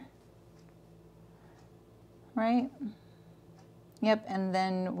zipper. Right? Yep, and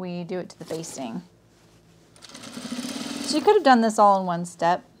then we do it to the facing. So you could have done this all in one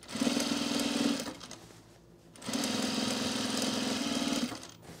step.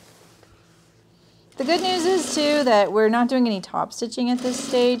 The good news is too that we're not doing any top stitching at this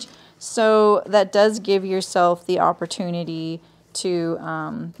stage, so that does give yourself the opportunity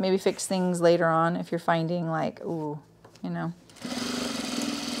to maybe fix things later on if you're finding like, ooh, you know.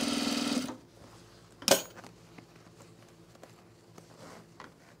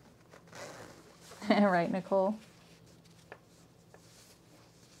 Right, Nicole?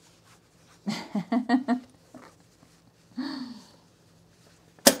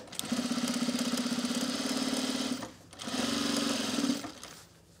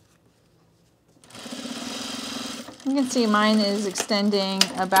 You can see mine is extending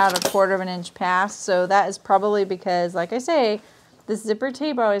about 1/4 inch past, so that is probably because, like I say, this zipper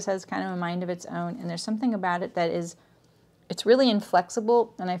tape always has kind of a mind of its own, and there's something about it that is, it's really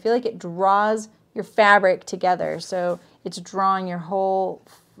inflexible, and I feel like it draws your fabric together, so it's drawing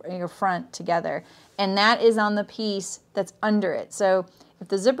your front together, and that is on the piece that's under it. So if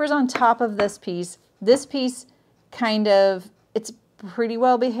the zipper's on top of this piece kind of, it's pretty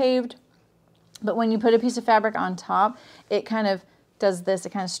well behaved. But when you put a piece of fabric on top, it kind of does this,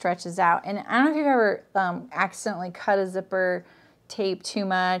 it kind of stretches out. And I don't know if you've ever accidentally cut a zipper tape too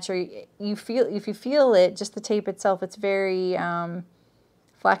much, or if you feel it, just the tape itself, it's very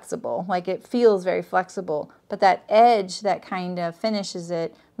flexible. Like it feels very flexible. But that edge that kind of finishes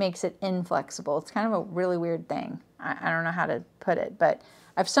it makes it inflexible. It's kind of a really weird thing. I don't know how to put it, but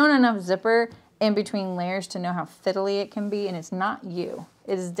I've sewn enough zipper in between layers to know how fiddly it can be, and it's not you.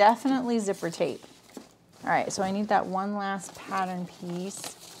 It is definitely zipper tape. All right, so I need that one last pattern piece.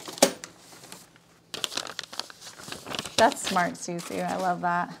 That's smart, Susie. I love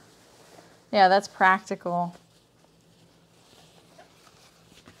that. Yeah, that's practical.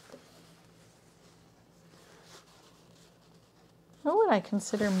 What would I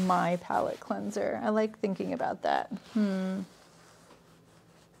consider my palette cleanser? I like thinking about that.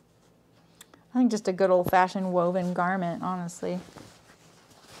 I think just a good old-fashioned woven garment, honestly.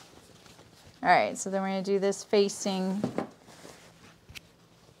 All right, so then we're going to do this facing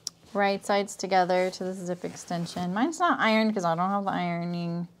right sides together to this zip extension. Mine's not ironed because I don't have the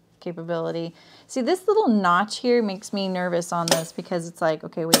ironing capability. See, this little notch here makes me nervous on this because it's like,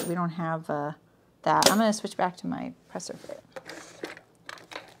 okay, wait, we don't have that. I'm going to switch back to my presser fit.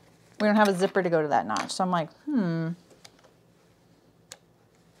 We don't have a zipper to go to that notch, so I'm like,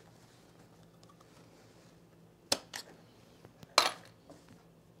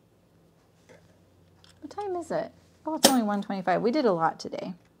 What time is it? Oh, it's only 1:25. We did a lot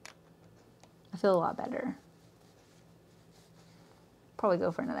today. I feel a lot better. Probably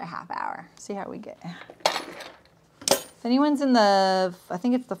go for another half hour. See how we get. If anyone's in the, I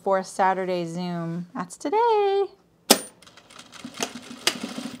think it's the 4th Saturday Zoom, that's today.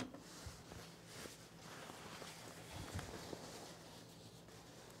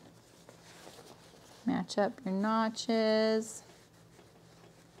 Match up your notches.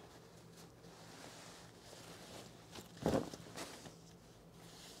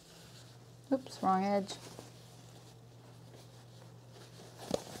 Oops, wrong edge.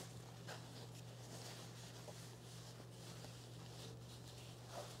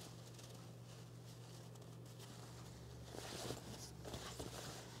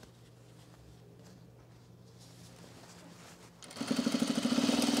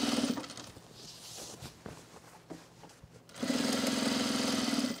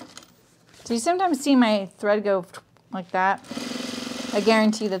 So you sometimes see my thread go like that. I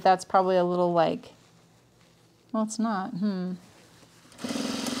guarantee that that's probably a little like, well, it's not.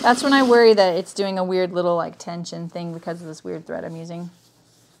 That's when I worry that it's doing a weird little like tension thing because of this weird thread I'm using.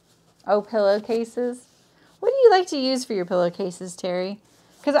 Oh, pillowcases. What do you like to use for your pillowcases, Terry?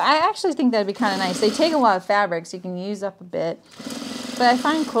 Because I actually think that'd be kind of nice. They take a lot of fabric, so you can use up a bit. But I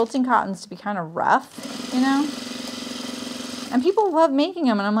find quilting cottons to be kind of rough, you know? And people love making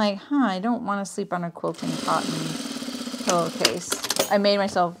them, and I'm like, I don't want to sleep on a quilting cotton pillowcase. I made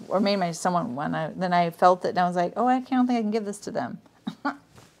myself, or made someone one. Then I felt it, and I was like, oh, I don't think I can give this to them.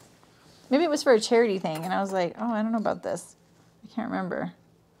 Maybe it was for a charity thing, and I was like, oh, I don't know about this. I can't remember.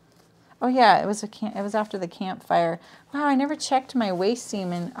 Oh yeah, it was after the campfire. Wow, I never checked my waist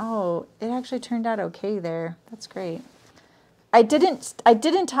seam, and oh, it actually turned out okay there. That's great. I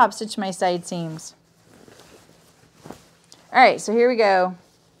didn't top stitch my side seams. All right, so here we go.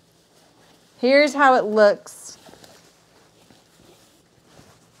 Here's how it looks.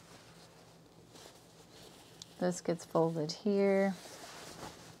 This gets folded here.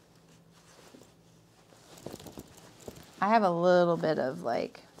 I have a little bit of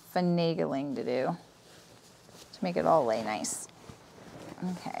like finagling to do to make it all lay nice.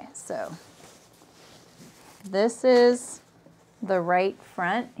 Okay, so this is the right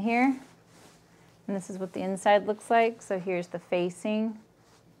front here, and this is what the inside looks like. So here's the facing.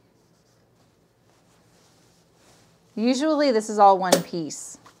 Usually this is all one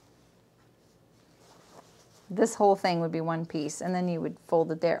piece. This whole thing would be one piece, and then you would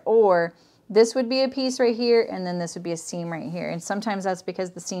fold it there, or this would be a piece right here, and then this would be a seam right here. And sometimes that's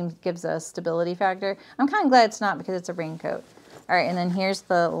because the seam gives a stability factor. I'm kind of glad it's not because it's a raincoat. All right, and then here's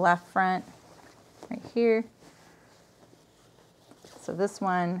the left front right here. So this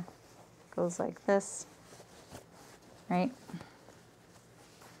one goes like this, right?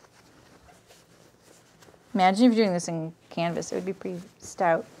 Imagine if you're doing this in canvas, it would be pretty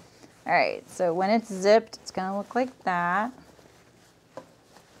stout. All right, so when it's zipped, it's gonna look like that.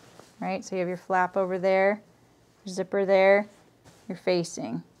 Right, so you have your flap over there, your zipper there, your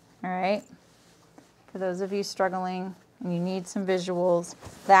facing, all right? For those of you struggling and you need some visuals,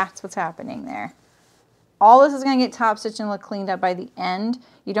 that's what's happening there. All this is gonna get top stitched and look cleaned up by the end.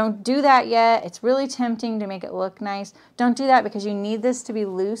 You don't do that yet. It's really tempting to make it look nice. Don't do that because you need this to be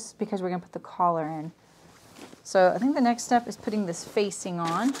loose because we're gonna put the collar in. So I think the next step is putting this facing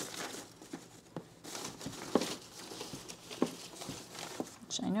on.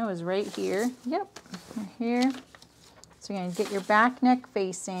 I know is right here. Yep, right here. So you're going to get your back neck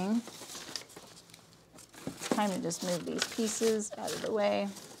facing. Time to just move these pieces out of the way.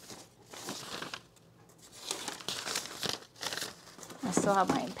 I still have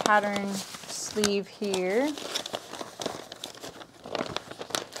my pattern sleeve here.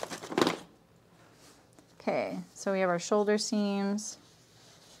 Okay, so we have our shoulder seams.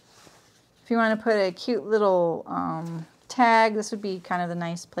 If you want to put a cute little tag, this would be kind of the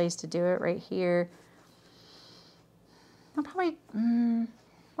nice place to do it right here. I'll probably,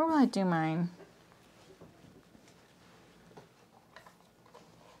 where will I do mine?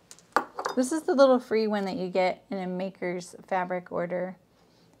 This is the little free one that you get in a maker's fabric order.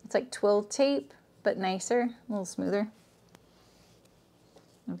 It's like twill tape, but nicer, a little smoother.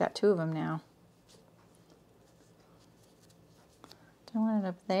 I've got 2 of them now. Do I want it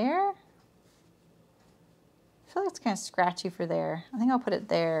up there? I feel like it's kind of scratchy for there. I think I'll put it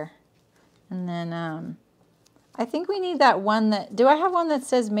there. And then I think we need that one that, do I have one that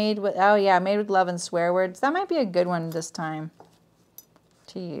says made with, oh yeah, made with love and swear words. That might be a good one this time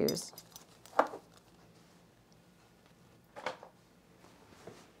to use.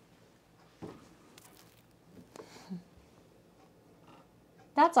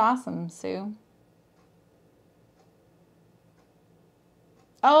 That's awesome, Sue.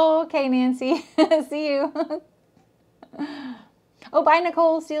 Oh, okay, Nancy. See you. Oh, bye,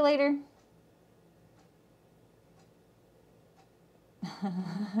 Nicole. See you later.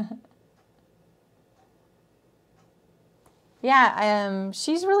 Yeah,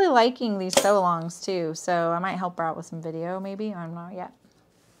 she's really liking these sew-alongs too, so I might help her out with some video maybe. I don't know yet.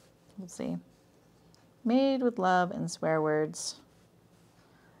 We'll see. Made with love and swear words.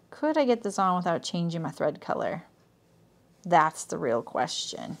 Could I get this on without changing my thread color? That's the real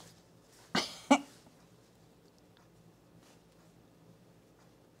question.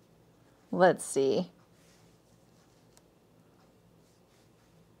 Let's see.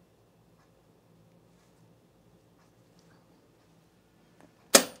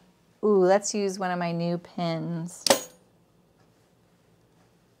 Ooh, let's use one of my new pins.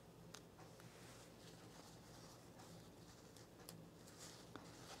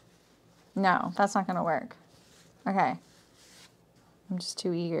 No, that's not going to work. Okay. I'm just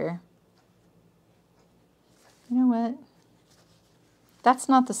too eager. You know what? That's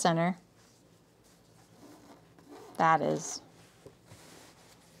not the center. That is.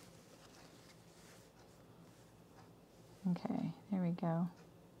 Okay, there we go.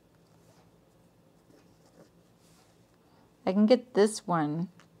 I can get this one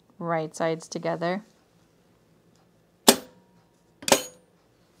right sides together.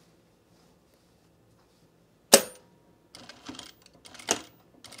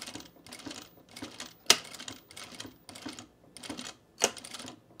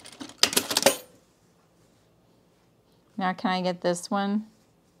 Now can I get this one?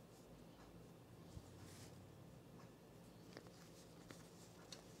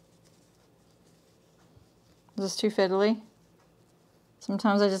 Is this too fiddly?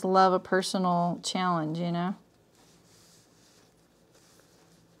 Sometimes I just love a personal challenge, you know?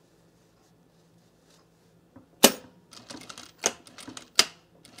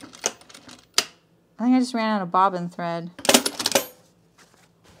 I think I just ran out of bobbin thread.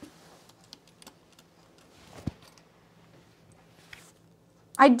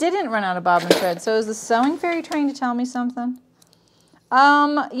 I didn't run out of bobbin thread, so is the sewing fairy trying to tell me something?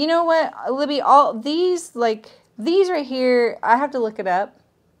 You know what, Libby, all these, like, these right here, I have to look it up.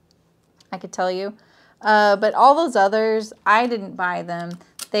 I could tell you. But all those others, I didn't buy them.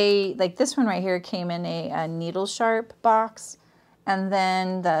 They, like this one right here came in a needle sharp box. And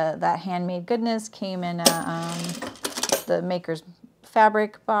then that Handmade Goodness came in the Maker's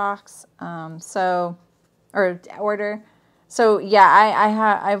Fabric box. Order. So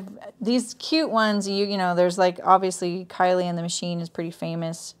yeah, I've these cute ones. You know, there's like obviously Kylie and the Machine is pretty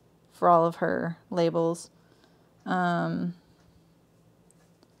famous for all of her labels. But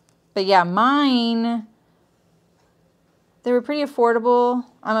yeah, mine, they were pretty affordable.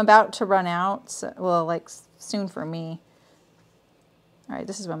 I'm about to run out. So, well, like soon for me. All right,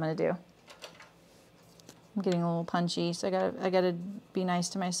 this is what I'm gonna do. I'm getting a little punchy, so I gotta be nice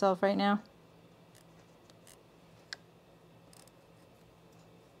to myself right now.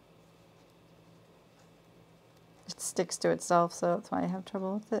 It sticks to itself, so that's why I have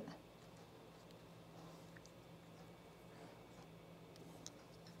trouble with it.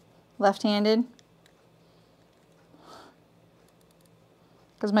 Left-handed,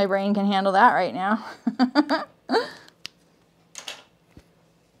 because my brain can handle that right now.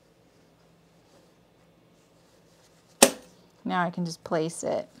 Now I can just place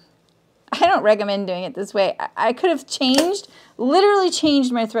it. I don't recommend doing it this way. I could have literally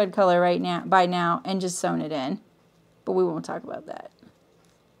changed my thread color by now and just sewn it in, but we won't talk about that.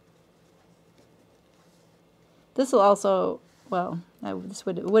 This will also, well, this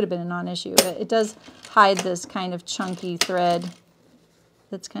would have been a non-issue, but it does hide this kind of chunky thread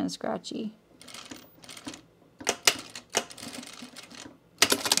that's kind of scratchy.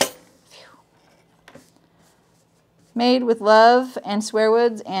 Made with love and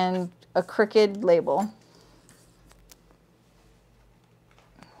swearwoods and a crooked label.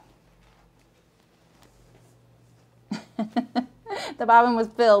 The bobbin was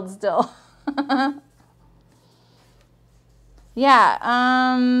filled still. Yeah,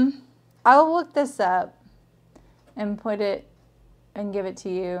 I'll look this up and put it and give it to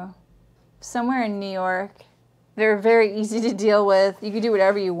you. Somewhere in New York. They're very easy to deal with. You can do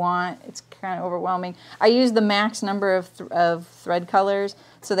whatever you want. It's kind of overwhelming. I used the max number of thread colors,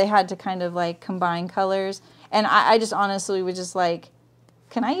 so they had to kind of like combine colors. And I just honestly was just like,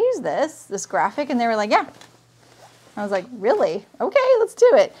 can I use this graphic? And they were like, yeah. I was like, really? Okay, let's do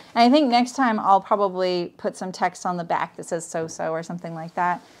it. And I think next time I'll probably put some text on the back that says so-so or something like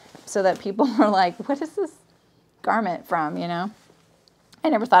that, so that people are like, what is this garment from, you know? I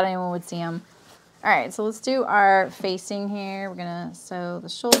never thought anyone would see them. All right, so let's do our facing here. We're gonna sew the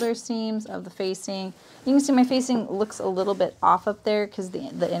shoulder seams of the facing. You can see my facing looks a little bit off up there because the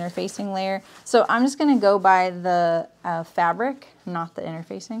interfacing layer. So I'm just gonna go by the fabric, not the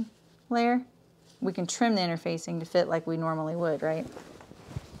interfacing layer. We can trim the interfacing to fit like we normally would, right?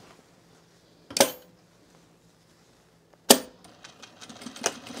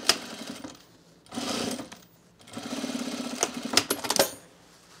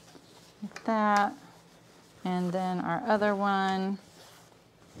 That, and then our other one.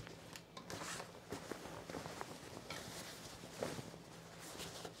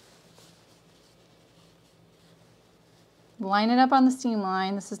 Line it up on the seam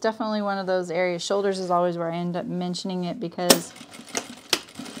line. This is definitely one of those areas. Shoulders is always where I end up mentioning it because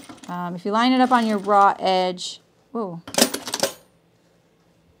if you line it up on your raw edge, whoa,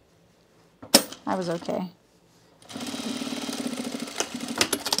 I was okay.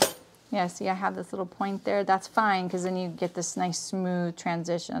 Yeah, see, I have this little point there. That's fine, because then you get this nice smooth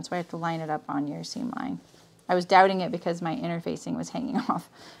transition. That's why I have to line it up on your seam line. I was doubting it because my interfacing was hanging off.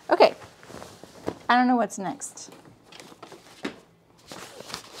 Okay, I don't know what's next.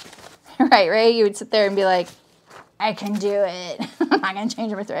 Right, Ray? You would sit there and be like, I can do it. I'm not going to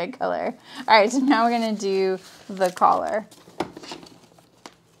change my thread color. All right, so now we're going to do the collar.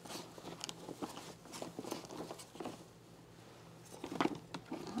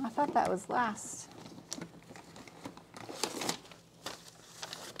 I thought that was last.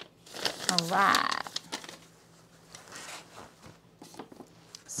 All right.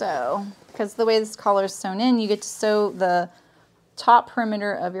 So, because the way this collar is sewn in, you get to sew the top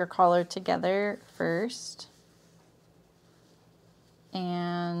perimeter of your collar together first.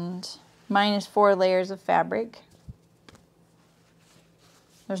 And mine is 4 layers of fabric.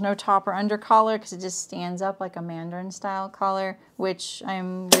 There's no top or under collar because it just stands up like a Mandarin style collar, which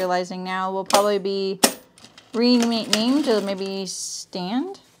I'm realizing now will probably be renamed to maybe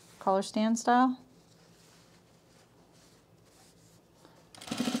stand, collar stand style.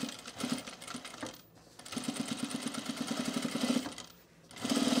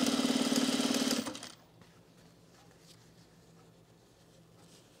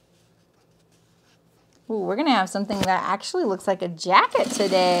 Ooh, we're gonna have something that actually looks like a jacket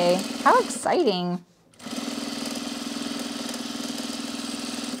today. How exciting.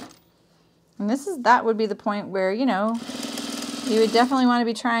 And that would be the point where, you know, you would definitely want to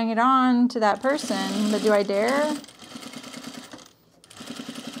be trying it on to that person, but do I dare?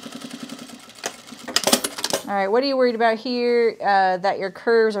 All right, what are you worried about here? That your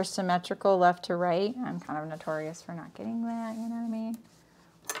curves are symmetrical left to right. I'm kind of notorious for not getting that, you know what I mean?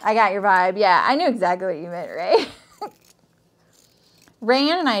 I got your vibe. Yeah, I knew exactly what you meant, right?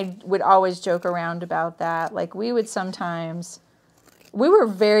 Rayanne and I would always joke around about that. Like, we would sometimes, we were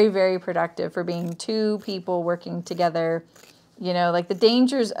very, very productive for being 2 people working together. You know, like the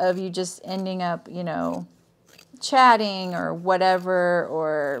dangers of you just ending up, you know, chatting or whatever,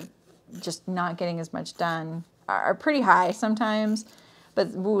 or just not getting as much done are pretty high sometimes. But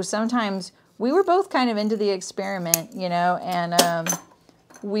ooh, sometimes we were both kind of into the experiment, you know, and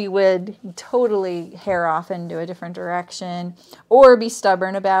we would totally hair off into a different direction or be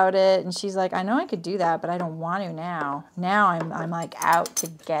stubborn about it. And she's like, I know I could do that, but I don't want to now. Now I'm like out to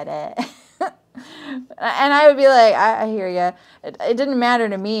get it. And I would be like, I hear you. It didn't matter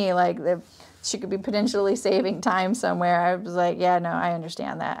to me. Like, she could be potentially saving time somewhere. I was like, yeah, no, I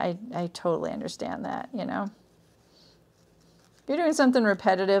understand that. I totally understand that, you know. If you're doing something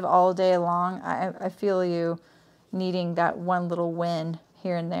repetitive all day long, I feel you needing that one little win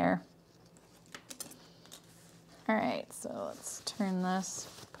here and there. All right, so let's turn this.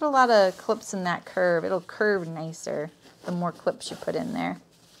 Put a lot of clips in that curve. It'll curve nicer the more clips you put in there.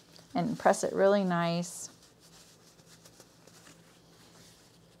 And press it really nice.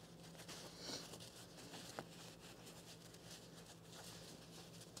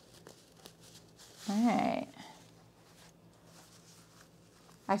 All right.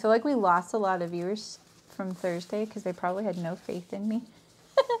 I feel like we lost a lot of viewers from Thursday because they probably had no faith in me.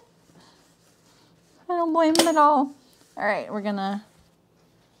 I don't blame them at all. All right, I'm gonna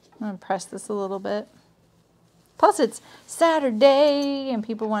press this a little bit. Plus, it's Saturday and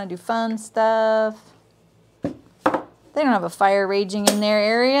people want to do fun stuff. They don't have a fire raging in their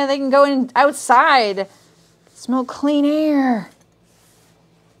area. They can go in outside, smell clean air.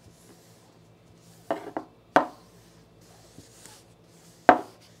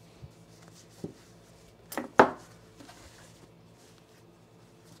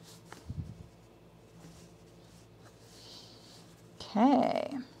 Okay.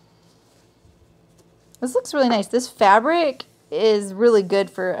 This looks really nice. This fabric is really good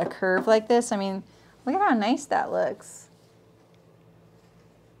for a curve like this. I mean, look at how nice that looks.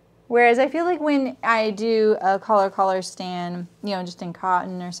 Whereas I feel like when I do a collar stand, you know, just in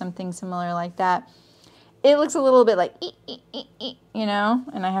cotton or something similar like that, it looks a little bit like, you know,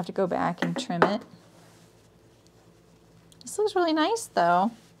 and I have to go back and trim it. This looks really nice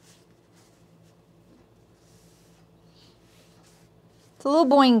though. It's a little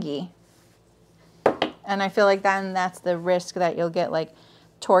boingy. And I feel like that's the risk that you'll get like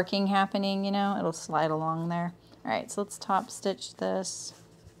torquing happening, you know, it'll slide along there. All right, so let's top stitch this.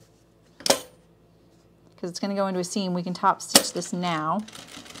 Because it's going to go into a seam, we can top stitch this now.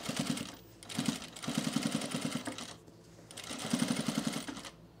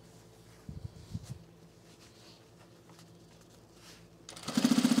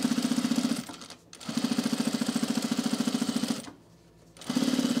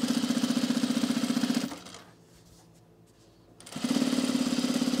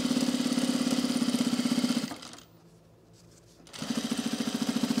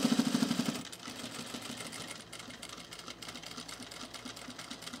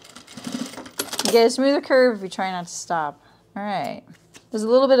 get a smoother curve if you try not to stop. All right. There's a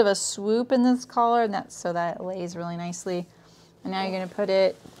little bit of a swoop in this collar, and that's so that it lays really nicely. And now you're going to put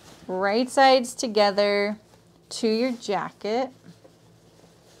it right sides together to your jacket.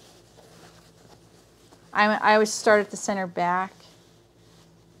 I always start at the center back,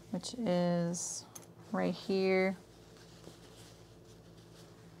 which is right here.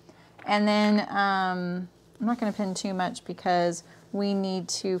 And then I'm not going to pin too much because we need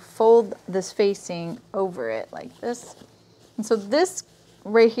to fold this facing over it like this. And so this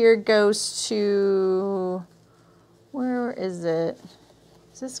right here goes to, where is it?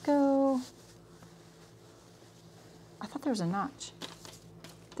 Does this go? I thought there was a notch.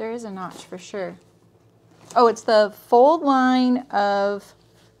 There is a notch for sure. Oh, it's the fold line of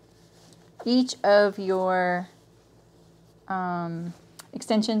each of your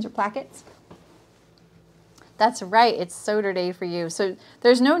extensions or plackets. That's right, it's solder day for you. So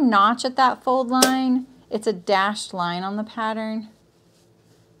there's no notch at that fold line. It's a dashed line on the pattern.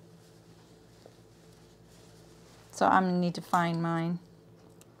 So I'm gonna need to find mine.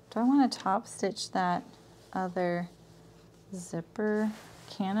 Do I want to top stitch that other zipper?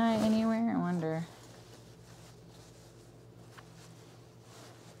 Can I anywhere? I wonder.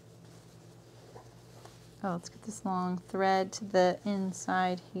 Oh, let's get this long thread to the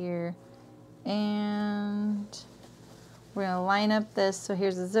inside here. And we're going to line up this. So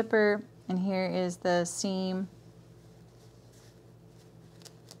here's the zipper, and here is the seam.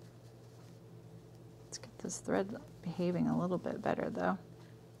 Let's get this thread behaving a little bit better, though.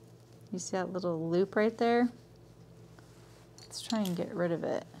 You see that little loop right there? Let's try and get rid of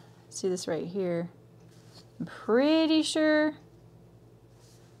it. See this right here? I'm pretty sure.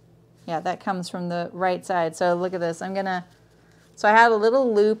 Yeah, that comes from the right side. So look at this. So I had a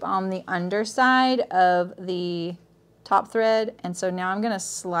little loop on the underside of the top thread, and so now I'm gonna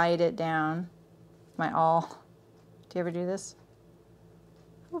slide it down my awl. Do you ever do this?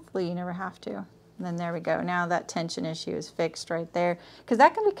 Hopefully you never have to. And then there we go. Now that tension issue is fixed right there, because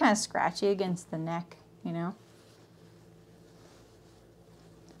that can be kind of scratchy against the neck, you know.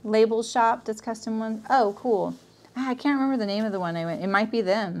 Label Shop does custom ones. Oh, cool. I can't remember the name of the one I went. It might be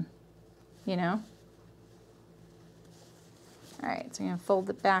them. You know? All right, so I'm going to fold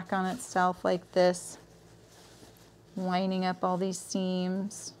it back on itself like this, lining up all these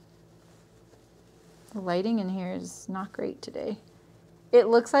seams. The lighting in here is not great today. It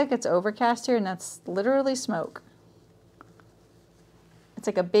looks like it's overcast here, and that's literally smoke. It's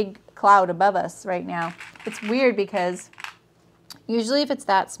like a big cloud above us right now. It's weird because usually if it's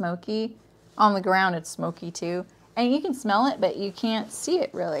that smoky, on the ground it's smoky too. And you can smell it, but you can't see it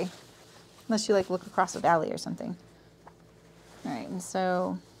really. Unless you like look across a valley or something. All right, and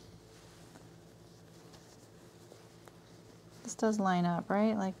so this does line up,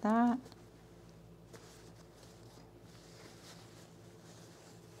 right? Like that.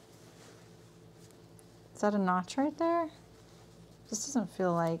 Is that a notch right there? This doesn't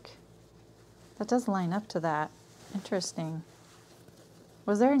feel like, that does line up to that. Interesting.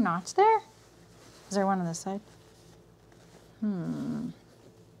 Was there a notch there? Is there one on this side?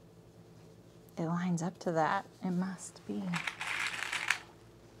 It lines up to that. It must be.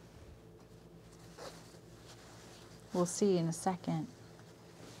 We'll see in a second.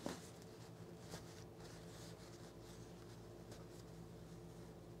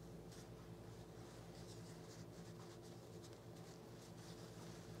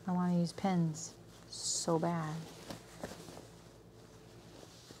 I want to use pins so bad.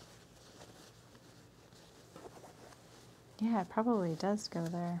 Yeah, it probably does go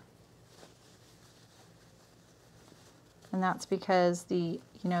there. And that's because the,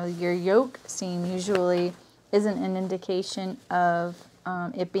 your yoke seam usually isn't an indication of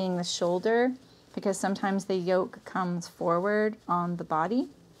it being the shoulder, because sometimes the yoke comes forward on the body.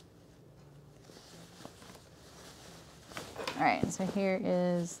 All right, so here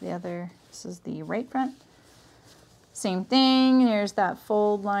is the other, this is the right front. Same thing, there's that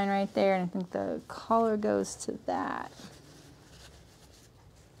fold line right there, and I think the collar goes to that.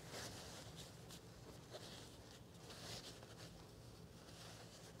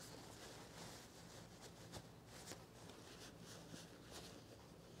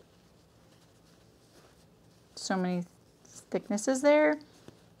 So many thicknesses there.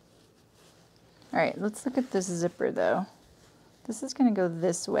 All right, let's look at this zipper though. This is gonna go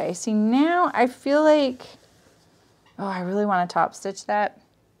this way. See, now I feel like, oh, I really wanna top stitch that.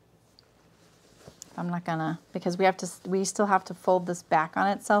 I'm not gonna, because we still have to fold this back on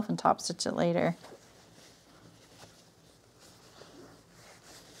itself and top stitch it later.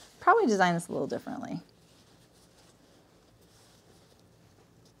 Probably design this a little differently.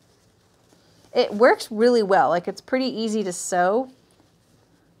 it works really well. Like, it's pretty easy to sew.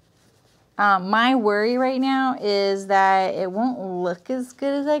 My worry right now is that it won't look as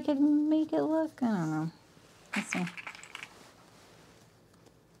good as I could make it look. I don't know. Let's see.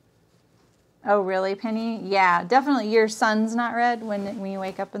 Oh, really, Penny? Yeah, definitely. Your sun's not red when you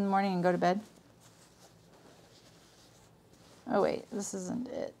wake up in the morning and go to bed? Oh, wait. This isn't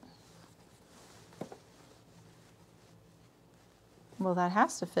it. Well, that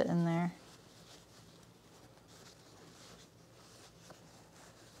has to fit in there.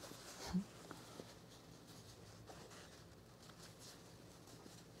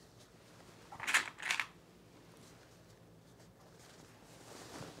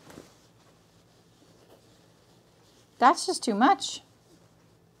 That's just too much.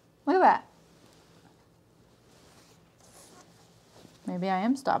 Look at that. Maybe I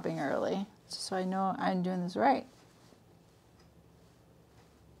am stopping early, just so I know I'm doing this right.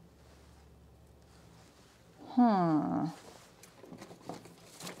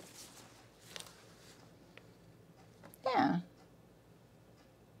 Yeah.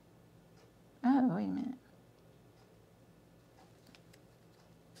 Oh, wait a minute.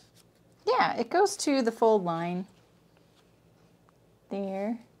 Yeah, it goes to the fold line.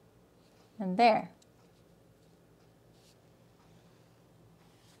 There. And there.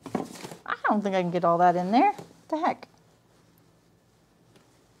 I don't think I can get all that in there. What the heck?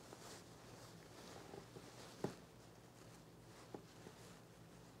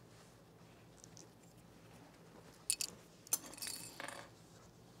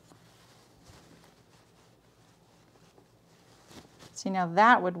 See, now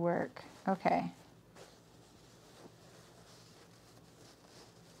that would work. Okay.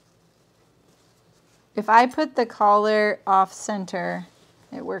 If I put the collar off center,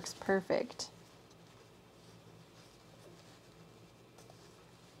 it works perfect.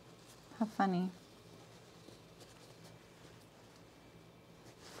 How funny.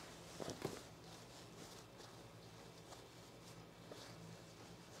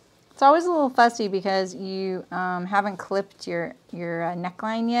 It's always a little fussy because you haven't clipped your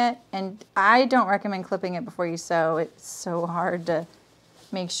neckline yet, and I don't recommend clipping it before you sew. It's so hard to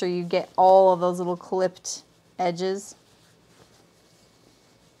make sure you get all of those little clipped edges.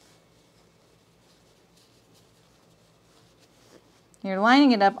 You're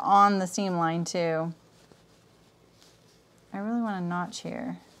lining it up on the seam line too. I really want a notch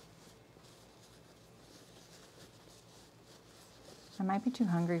here. I might be too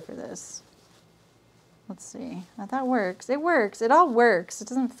hungry for this. Let's see. That works. It works. It all works. It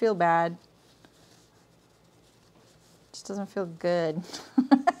doesn't feel bad. It just doesn't feel good.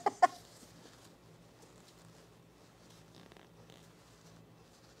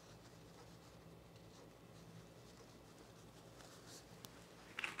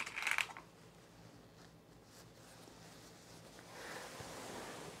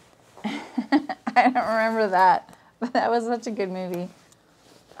 I don't remember that, but that was such a good movie.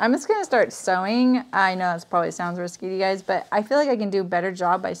 I'm just gonna start sewing. I know this probably sounds risky to you guys, but I feel like I can do a better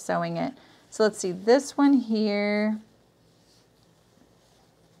job by sewing it. So let's see, this one here,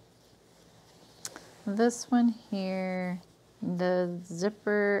 this one here, the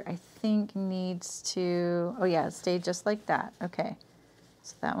zipper I think needs to, oh yeah, stay just like that. Okay,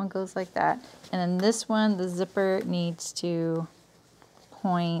 so that one goes like that. And then this one, the zipper needs to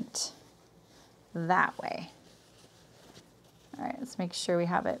point that way. All right, let's make sure we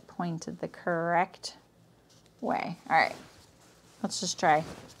have it pointed the correct way. All right, let's just try.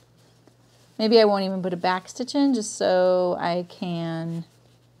 Maybe I won't even put a back stitch in just so I can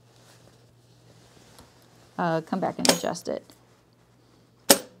come back and adjust it.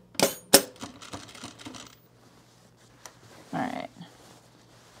 All right.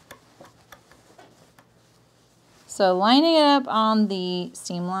 So lining it up on the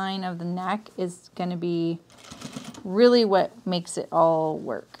seam line of the neck is going to be really what makes it all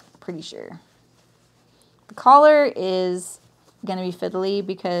work, pretty sure. The collar is going to be fiddly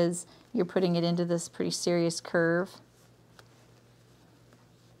because you're putting it into this pretty serious curve.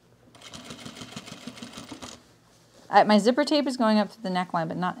 My zipper tape is going up to the neckline,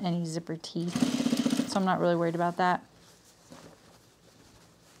 but not any zipper teeth, so I'm not really worried about that.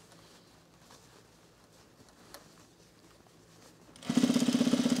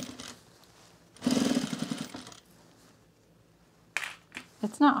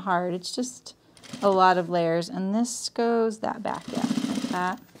 It's not hard, it's just a lot of layers. And this goes that back, yeah, like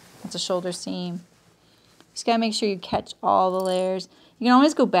that. That's a shoulder seam. You just gotta make sure you catch all the layers. You can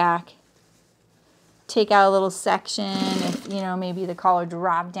always go back, take out a little section if, you know, maybe the collar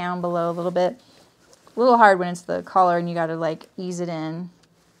dropped down below a little bit. A little hard when it's the collar and you gotta like ease it in.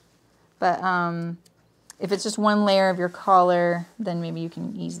 But if it's just one layer of your collar, then maybe you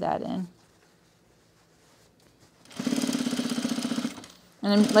can ease that in.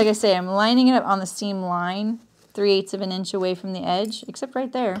 And then, like I say, I'm lining it up on the seam line, 3/8 of an inch away from the edge, except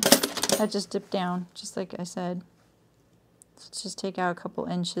right there. That just dipped down, just like I said. So let's just take out a couple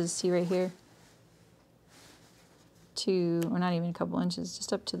inches, see right here? Or not even a couple inches,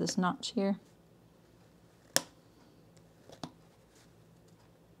 just up to this notch here.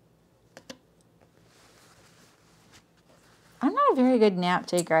 I'm not a very good nap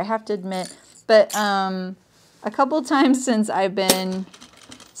taker, I have to admit, but a couple times since I've been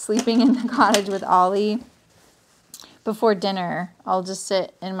sleeping in the cottage with Ollie, before dinner, I'll just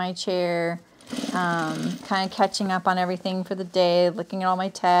sit in my chair, kind of catching up on everything for the day, looking at all my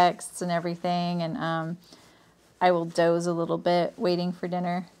texts and everything, and I will doze a little bit waiting for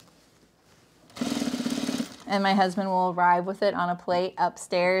dinner. And my husband will arrive with it on a plate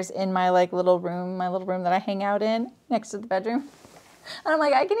upstairs in my little room that I hang out in next to the bedroom. And I'm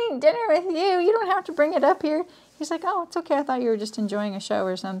like, I can eat dinner with you. You don't have to bring it up here. He's like, oh, it's okay. I thought you were just enjoying a show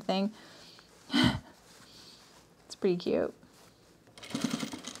or something. It's pretty cute.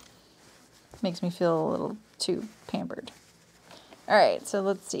 Makes me feel a little too pampered. All right, so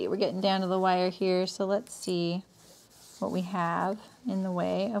let's see. We're getting down to the wire here. So let's see what we have in the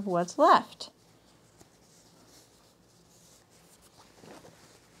way of what's left.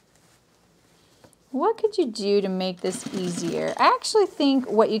 What could you do to make this easier? I actually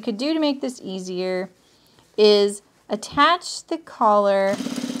think what you could do to make this easier is attach the collar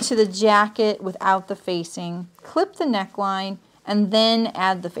to the jacket without the facing, clip the neckline, and then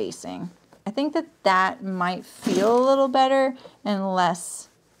add the facing. I think that might feel a little better and less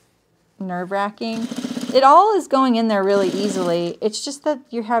nerve-wracking. It all is going in there really easily. It's just that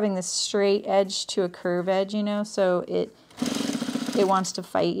you're having this straight edge to a curve edge, you know, so it wants to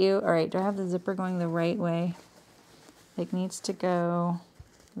fight you. All right, do I have the zipper going the right way? It needs to go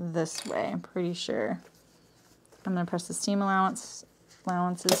this way, I'm pretty sure. I'm going to press the seam allowances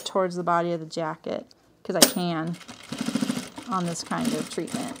towards the body of the jacket because I can on this kind of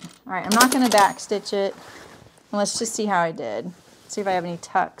treatment. All right, I'm not going to back stitch it. Let's just see how I did. See if I have any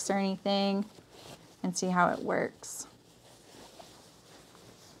tucks or anything and see how it works.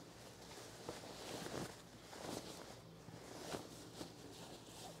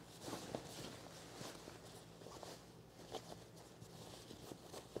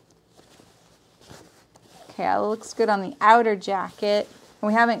 Okay, it looks good on the outer jacket.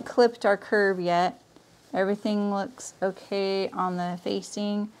 We haven't clipped our curve yet. Everything looks okay on the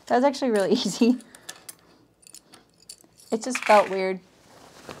facing. That was actually really easy. It just felt weird.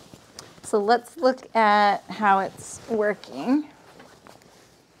 So let's look at how it's working.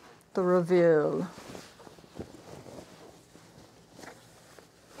 The reveal.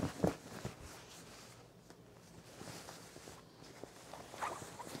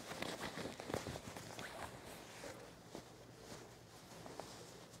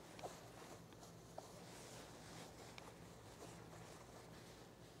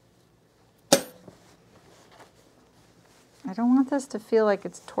 I don't want this to feel like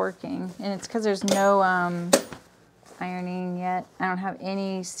it's torquing, and it's because there's no ironing yet. I don't have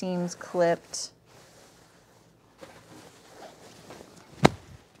any seams clipped.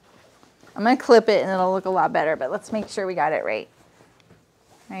 I'm going to clip it and it'll look a lot better, but let's make sure we got it right.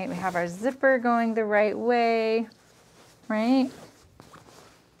 All right, we have our zipper going the right way, right?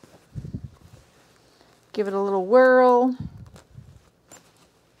 Give it a little whirl.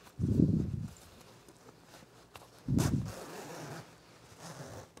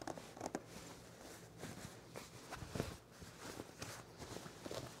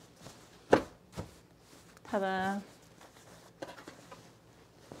 Ta-da.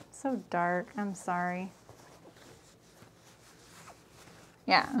 So dark, I'm sorry.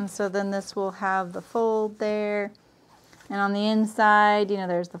 Yeah, and so then this will have the fold there. And on the inside, you know,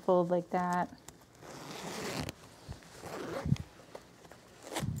 there's the fold like that.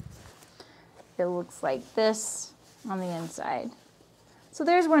 It looks like this on the inside. So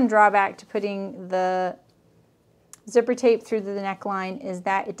there's one drawback to putting the zipper tape through the neckline is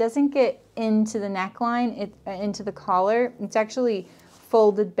that it doesn't get into the neckline, into the collar. It's actually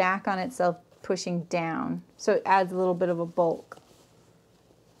folded back on itself, pushing down. So it adds a little bit of a bulk.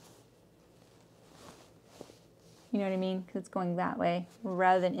 You know what I mean? Because it's going that way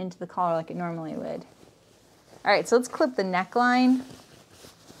rather than into the collar like it normally would. All right, so let's clip the neckline.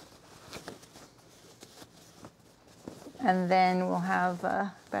 And then we'll have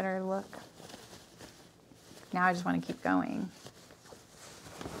a better look. Now I just want to keep going.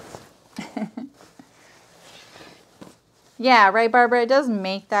 Yeah, right, Barbara? It does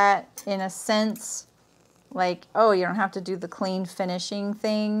make that in a sense, like, oh, you don't have to do the clean finishing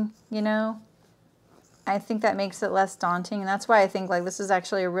thing, you know? I think that makes it less daunting, and that's why I think like this is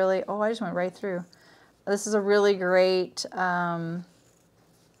actually a really, oh, I just went right through. This is a really great, you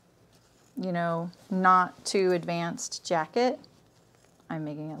know, not too advanced jacket. I'm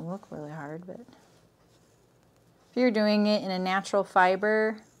making it look really hard, but if you're doing it in a natural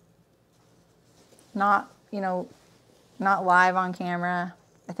fiber, not, you know, not live on camera,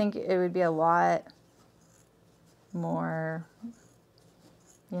 I think it would be a lot more,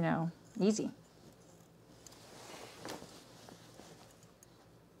 you know, easy.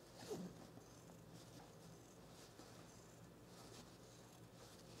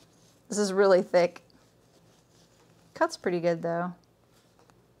 This is really thick. Cuts pretty good though.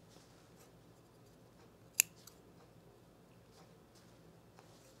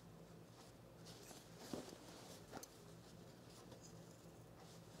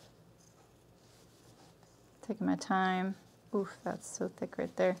 Taking my time. Oof, that's so thick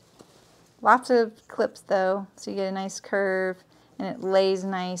right there. Lots of clips though, so you get a nice curve and it lays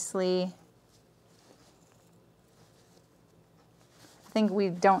nicely. I think we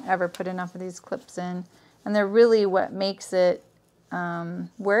don't ever put enough of these clips in, and they're really what makes it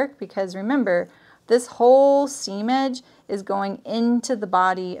work, because remember, this whole seam edge is going into the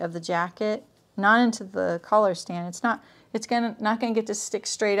body of the jacket, not into the collar stand. It's not gonna get to stick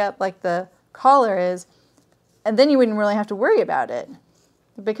straight up like the collar is, and then you wouldn't really have to worry about it.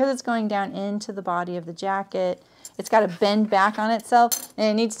 Because it's going down into the body of the jacket, it's got to bend back on itself, and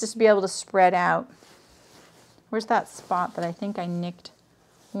it needs to be able to spread out. Where's that spot that I think I nicked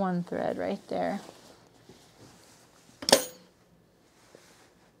one thread right there?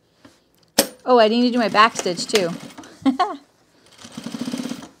 Oh, I need to do my back stitch too. I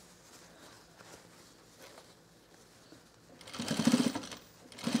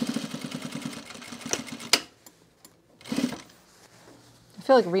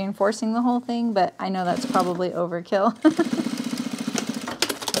feel like reinforcing the whole thing, but I know that's probably overkill.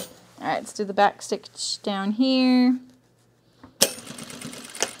 All right, let's do the back stitch down here. All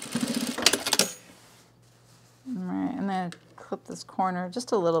right, I'm gonna clip this corner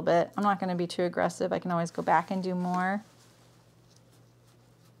just a little bit. I'm not gonna be too aggressive. I can always go back and do more.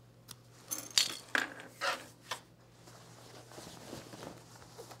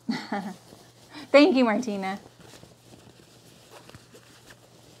 Thank you, Martina.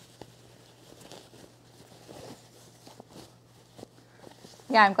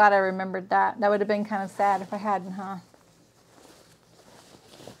 Yeah, I'm glad I remembered that. That would have been kind of sad if I hadn't, huh?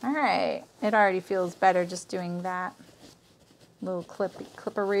 All right, it already feels better just doing that. Little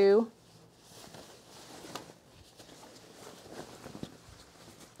clipperoo.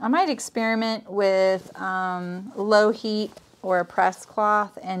 I might experiment with low heat or a press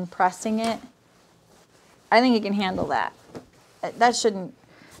cloth and pressing it. I think it can handle that. That shouldn't,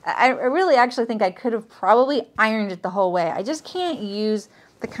 I really actually think I could have probably ironed it the whole way. I just can't use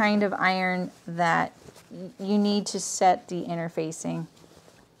the kind of iron that you need to set the interfacing.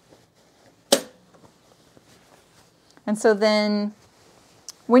 And so then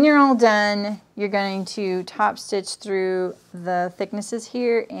when you're all done, you're going to top stitch through the thicknesses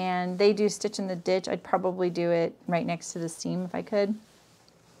here, and they do stitch in the ditch. I'd probably do it right next to the seam if I could.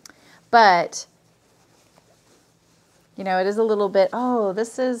 But you know, it is a little bit, oh,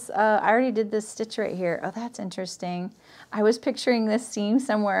 this is, I already did this stitch right here. Oh, that's interesting. I was picturing this seam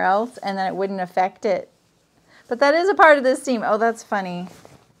somewhere else and then it wouldn't affect it. But that is a part of this seam. Oh, that's funny.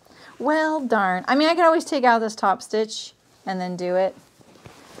 Well, darn. I mean, I could always take out this top stitch and then do it.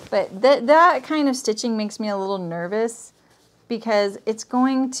 But that kind of stitching makes me a little nervous because it's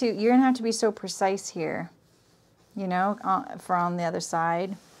going to, you're going to have to be so precise here, you know, for on the other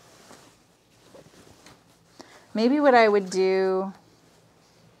side. Maybe what I would do,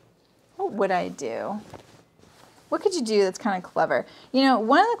 what would I do? What could you do that's kind of clever? You know,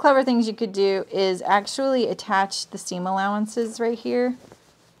 one of the clever things you could do is actually attach the seam allowances right here,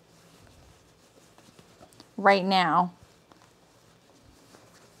 right now.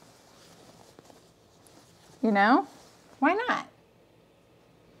 You know, why not?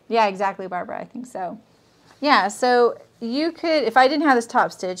 Yeah, exactly, Barbara, I think so. Yeah, so you could, if I didn't have this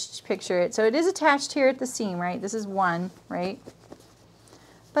top stitch, picture it. So it is attached here at the seam, right? This is one, right?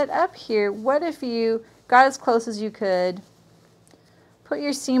 But up here, what if you got as close as you could, put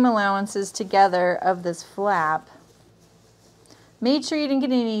your seam allowances together of this flap, made sure you didn't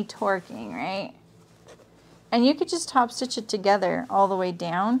get any torquing, right? And you could just top stitch it together all the way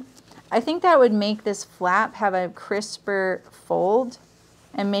down. I think that would make this flap have a crisper fold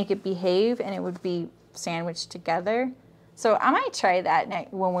and make it behave, and it would be sandwiched together. So I might try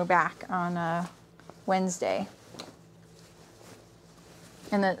that when we're back on Wednesday.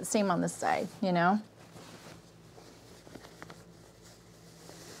 And the same on this side, you know.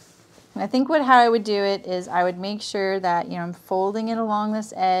 And I think how I would do it is I would make sure that, you know, I'm folding it along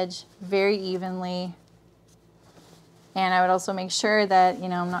this edge very evenly. And I would also make sure that, you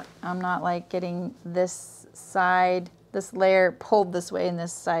know, I'm not like getting this side, this layer pulled this way and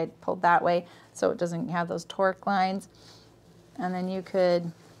this side pulled that way, so it doesn't have those torque lines. And then you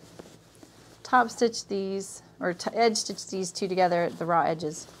could top stitch these, or edge stitch these two together at the raw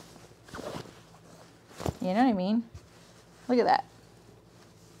edges. You know what I mean? Look at that.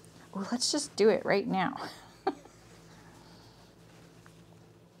 Well, let's just do it right now. I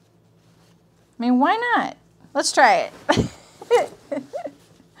mean, why not? Let's try it.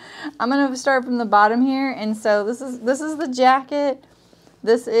 I'm gonna start from the bottom here, and so this is the jacket,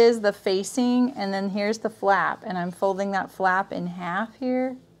 this is the facing, and then here's the flap, and I'm folding that flap in half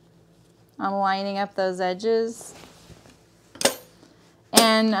here. I'm lining up those edges,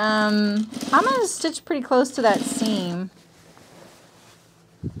 and I'm gonna stitch pretty close to that seam.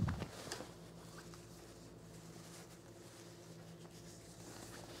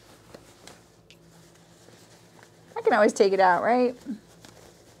 I can always take it out, right?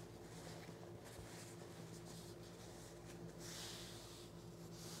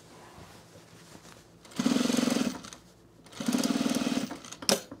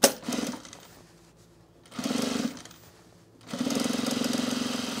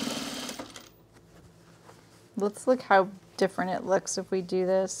 Let's look how different it looks if we do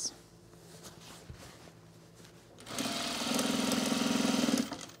this.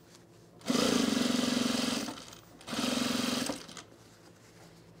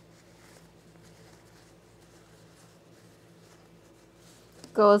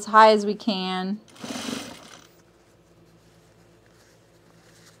 Go as high as we can.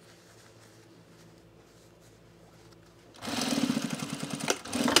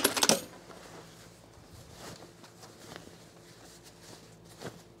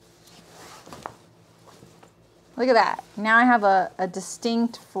 Look at that. Now I have a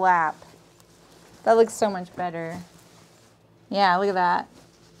distinct flap. That looks so much better. Yeah, look at that.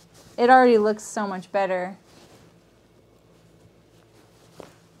 It already looks so much better.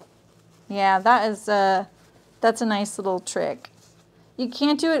 Yeah, that's a nice little trick. You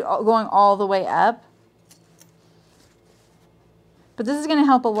can't do it going all the way up, but this is going to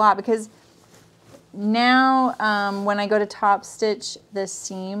help a lot because now when I go to top stitch this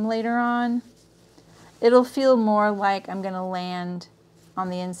seam later on, it'll feel more like I'm going to land on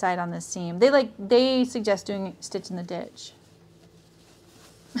the inside on the seam. They suggest doing stitch in the ditch.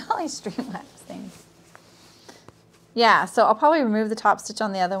 All these Streamlabs things. Yeah, so I'll probably remove the top stitch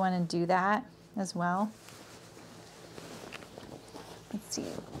on the other one and do that as well. Let's see.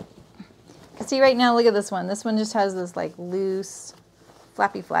 Because see right now, look at this one. This one just has this like loose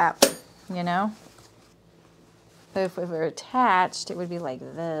flappy flap, you know? But if it were attached, it would be like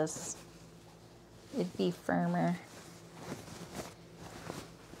this. It'd be firmer.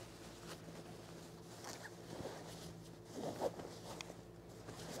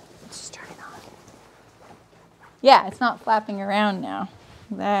 Let's just try it on. Yeah, it's not flapping around now.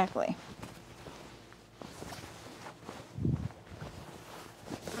 Exactly.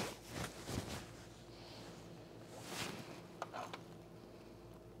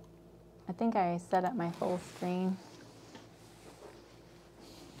 I think I set up my full screen.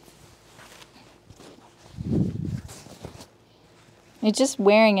 It's just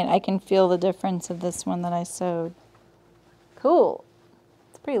wearing it, I can feel the difference of this one that I sewed. Cool.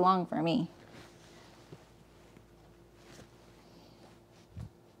 It's pretty long for me.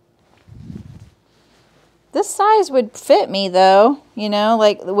 This size would fit me though, you know,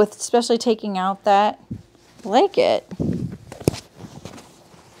 like with especially taking out that, I like it.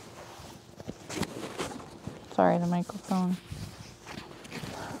 Sorry, the microphone.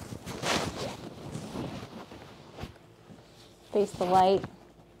 Face the light.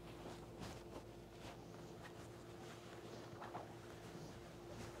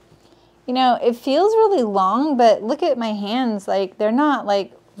 You know, it feels really long, but look at my hands, like they're not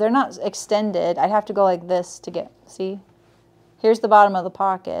extended. I'd have to go like this to get, see? Here's the bottom of the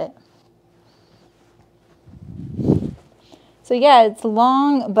pocket. So yeah, it's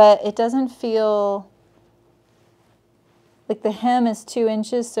long, but it doesn't feel like the hem is 2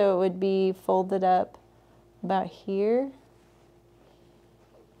 inches, so it would be folded up about here.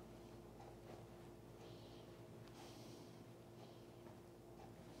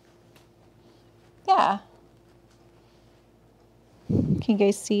 Yeah. Can you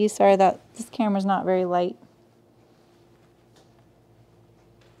guys see? Sorry that this camera's not very light.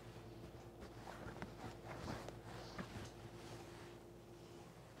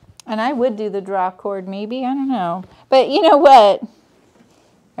 And I would do the draw cord maybe, I don't know. But you know what?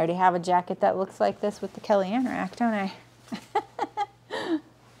 I already have a jacket that looks like this with the Kellyanne rack, don't I?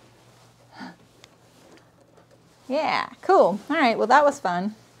 Yeah, cool. All right, well that was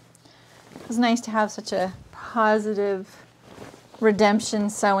fun. It was nice to have such a positive redemption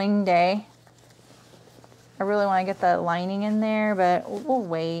sewing day. I really want to get the lining in there, but we'll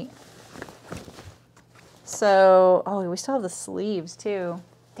wait. So, oh, we still have the sleeves too.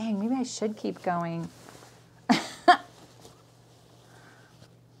 Dang, maybe I should keep going.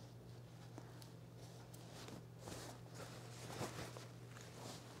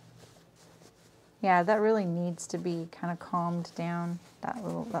 Yeah, that really needs to be kind of calmed down,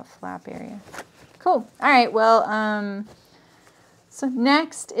 that flap area. Cool. All right, well, so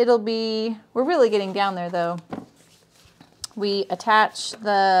next it'll be, we're really getting down there though. We attach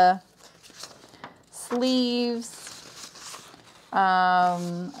the sleeves,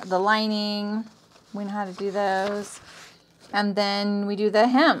 the lining, we know how to do those. And then we do the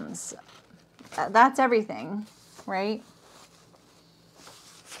hems. That's everything, right?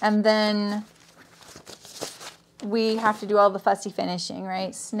 And then we have to do all the fussy finishing,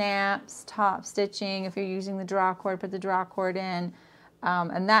 right? Snaps, top stitching. If you're using the draw cord, put the draw cord in.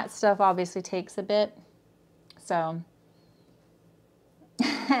 And that stuff obviously takes a bit. So,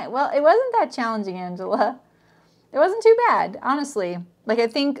 well, it wasn't that challenging, Angela. It wasn't too bad, honestly. Like, I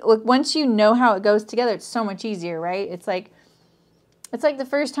think, look, once you know how it goes together, it's so much easier, right? It's like the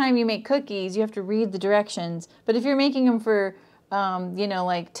first time you make cookies, you have to read the directions. But if you're making them for you know,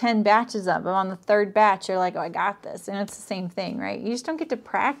 like 10 batches up. On the third batch, you're like, oh, I got this. And it's the same thing, right? You just don't get to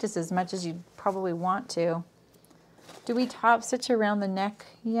practice as much as you probably want to. Do we top stitch around the neck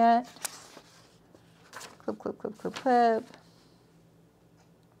yet? Clip, clip, clip, clip, clip.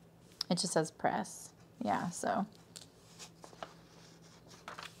 It just says press. Yeah, so.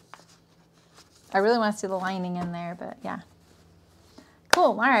 I really want to see the lining in there, but yeah. Cool.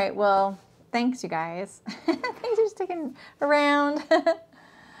 All right, well, thanks, you guys. Thanks for sticking around.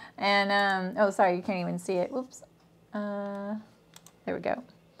 And, oh, sorry, you can't even see it. Whoops. There we go.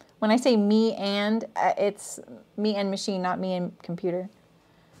 When I say me and, it's me and machine, not me and computer.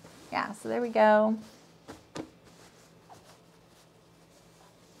 Yeah, so there we go.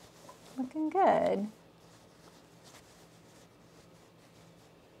 Looking good.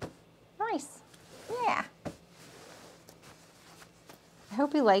 Nice. Yeah. I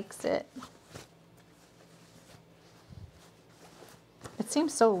hope he likes it. It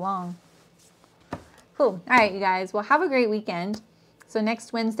seems so long. Cool. All right, you guys. Well, have a great weekend. So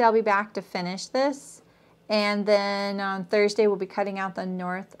next Wednesday, I'll be back to finish this. And then on Thursday, we'll be cutting out the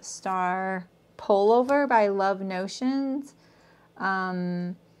North Star pullover by Love Notions.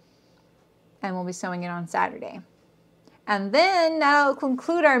 And we'll be sewing it on Saturday. And then that'll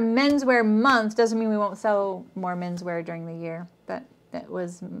conclude our menswear month. Doesn't mean we won't sew more menswear during the year, but that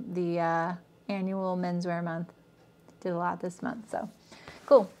was the annual menswear month. Did a lot this month, so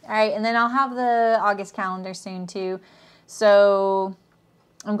cool. All right, and then I'll have the August calendar soon too. So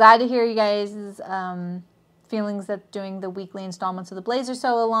I'm glad to hear you guys' feelings that doing the weekly installments of the Blazer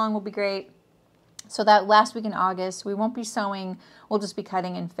Sew Along will be great. So that last week in August, we won't be sewing. We'll just be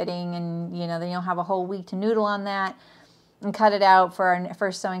cutting and fitting, and you know, then you'll have a whole week to noodle on that and cut it out for our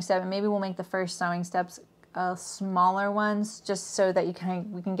first sewing step. And maybe we'll make the first sewing steps smaller ones, just so that we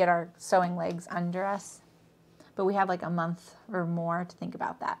can get our sewing legs under us. But we have like a month or more to think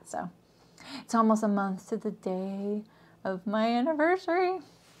about that. So it's almost a month to the day of my anniversary.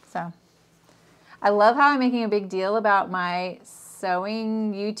 So I love how I'm making a big deal about my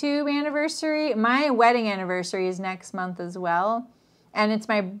sewing YouTube anniversary. My wedding anniversary is next month as well. And it's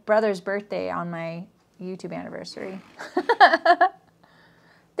my brother's birthday on my YouTube anniversary.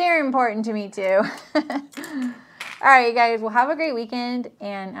 They're important to me too. All right, you guys, well, have a great weekend,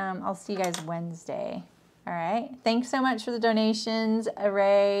 and I'll see you guys Wednesday. All right. Thanks so much for the donations,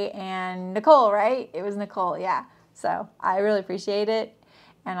 Ray and Nicole, right? It was Nicole, yeah. So I really appreciate it.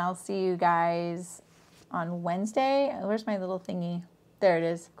 And I'll see you guys on Wednesday. Where's my little thingy? There it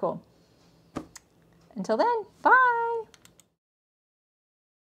is. Cool. Until then, bye.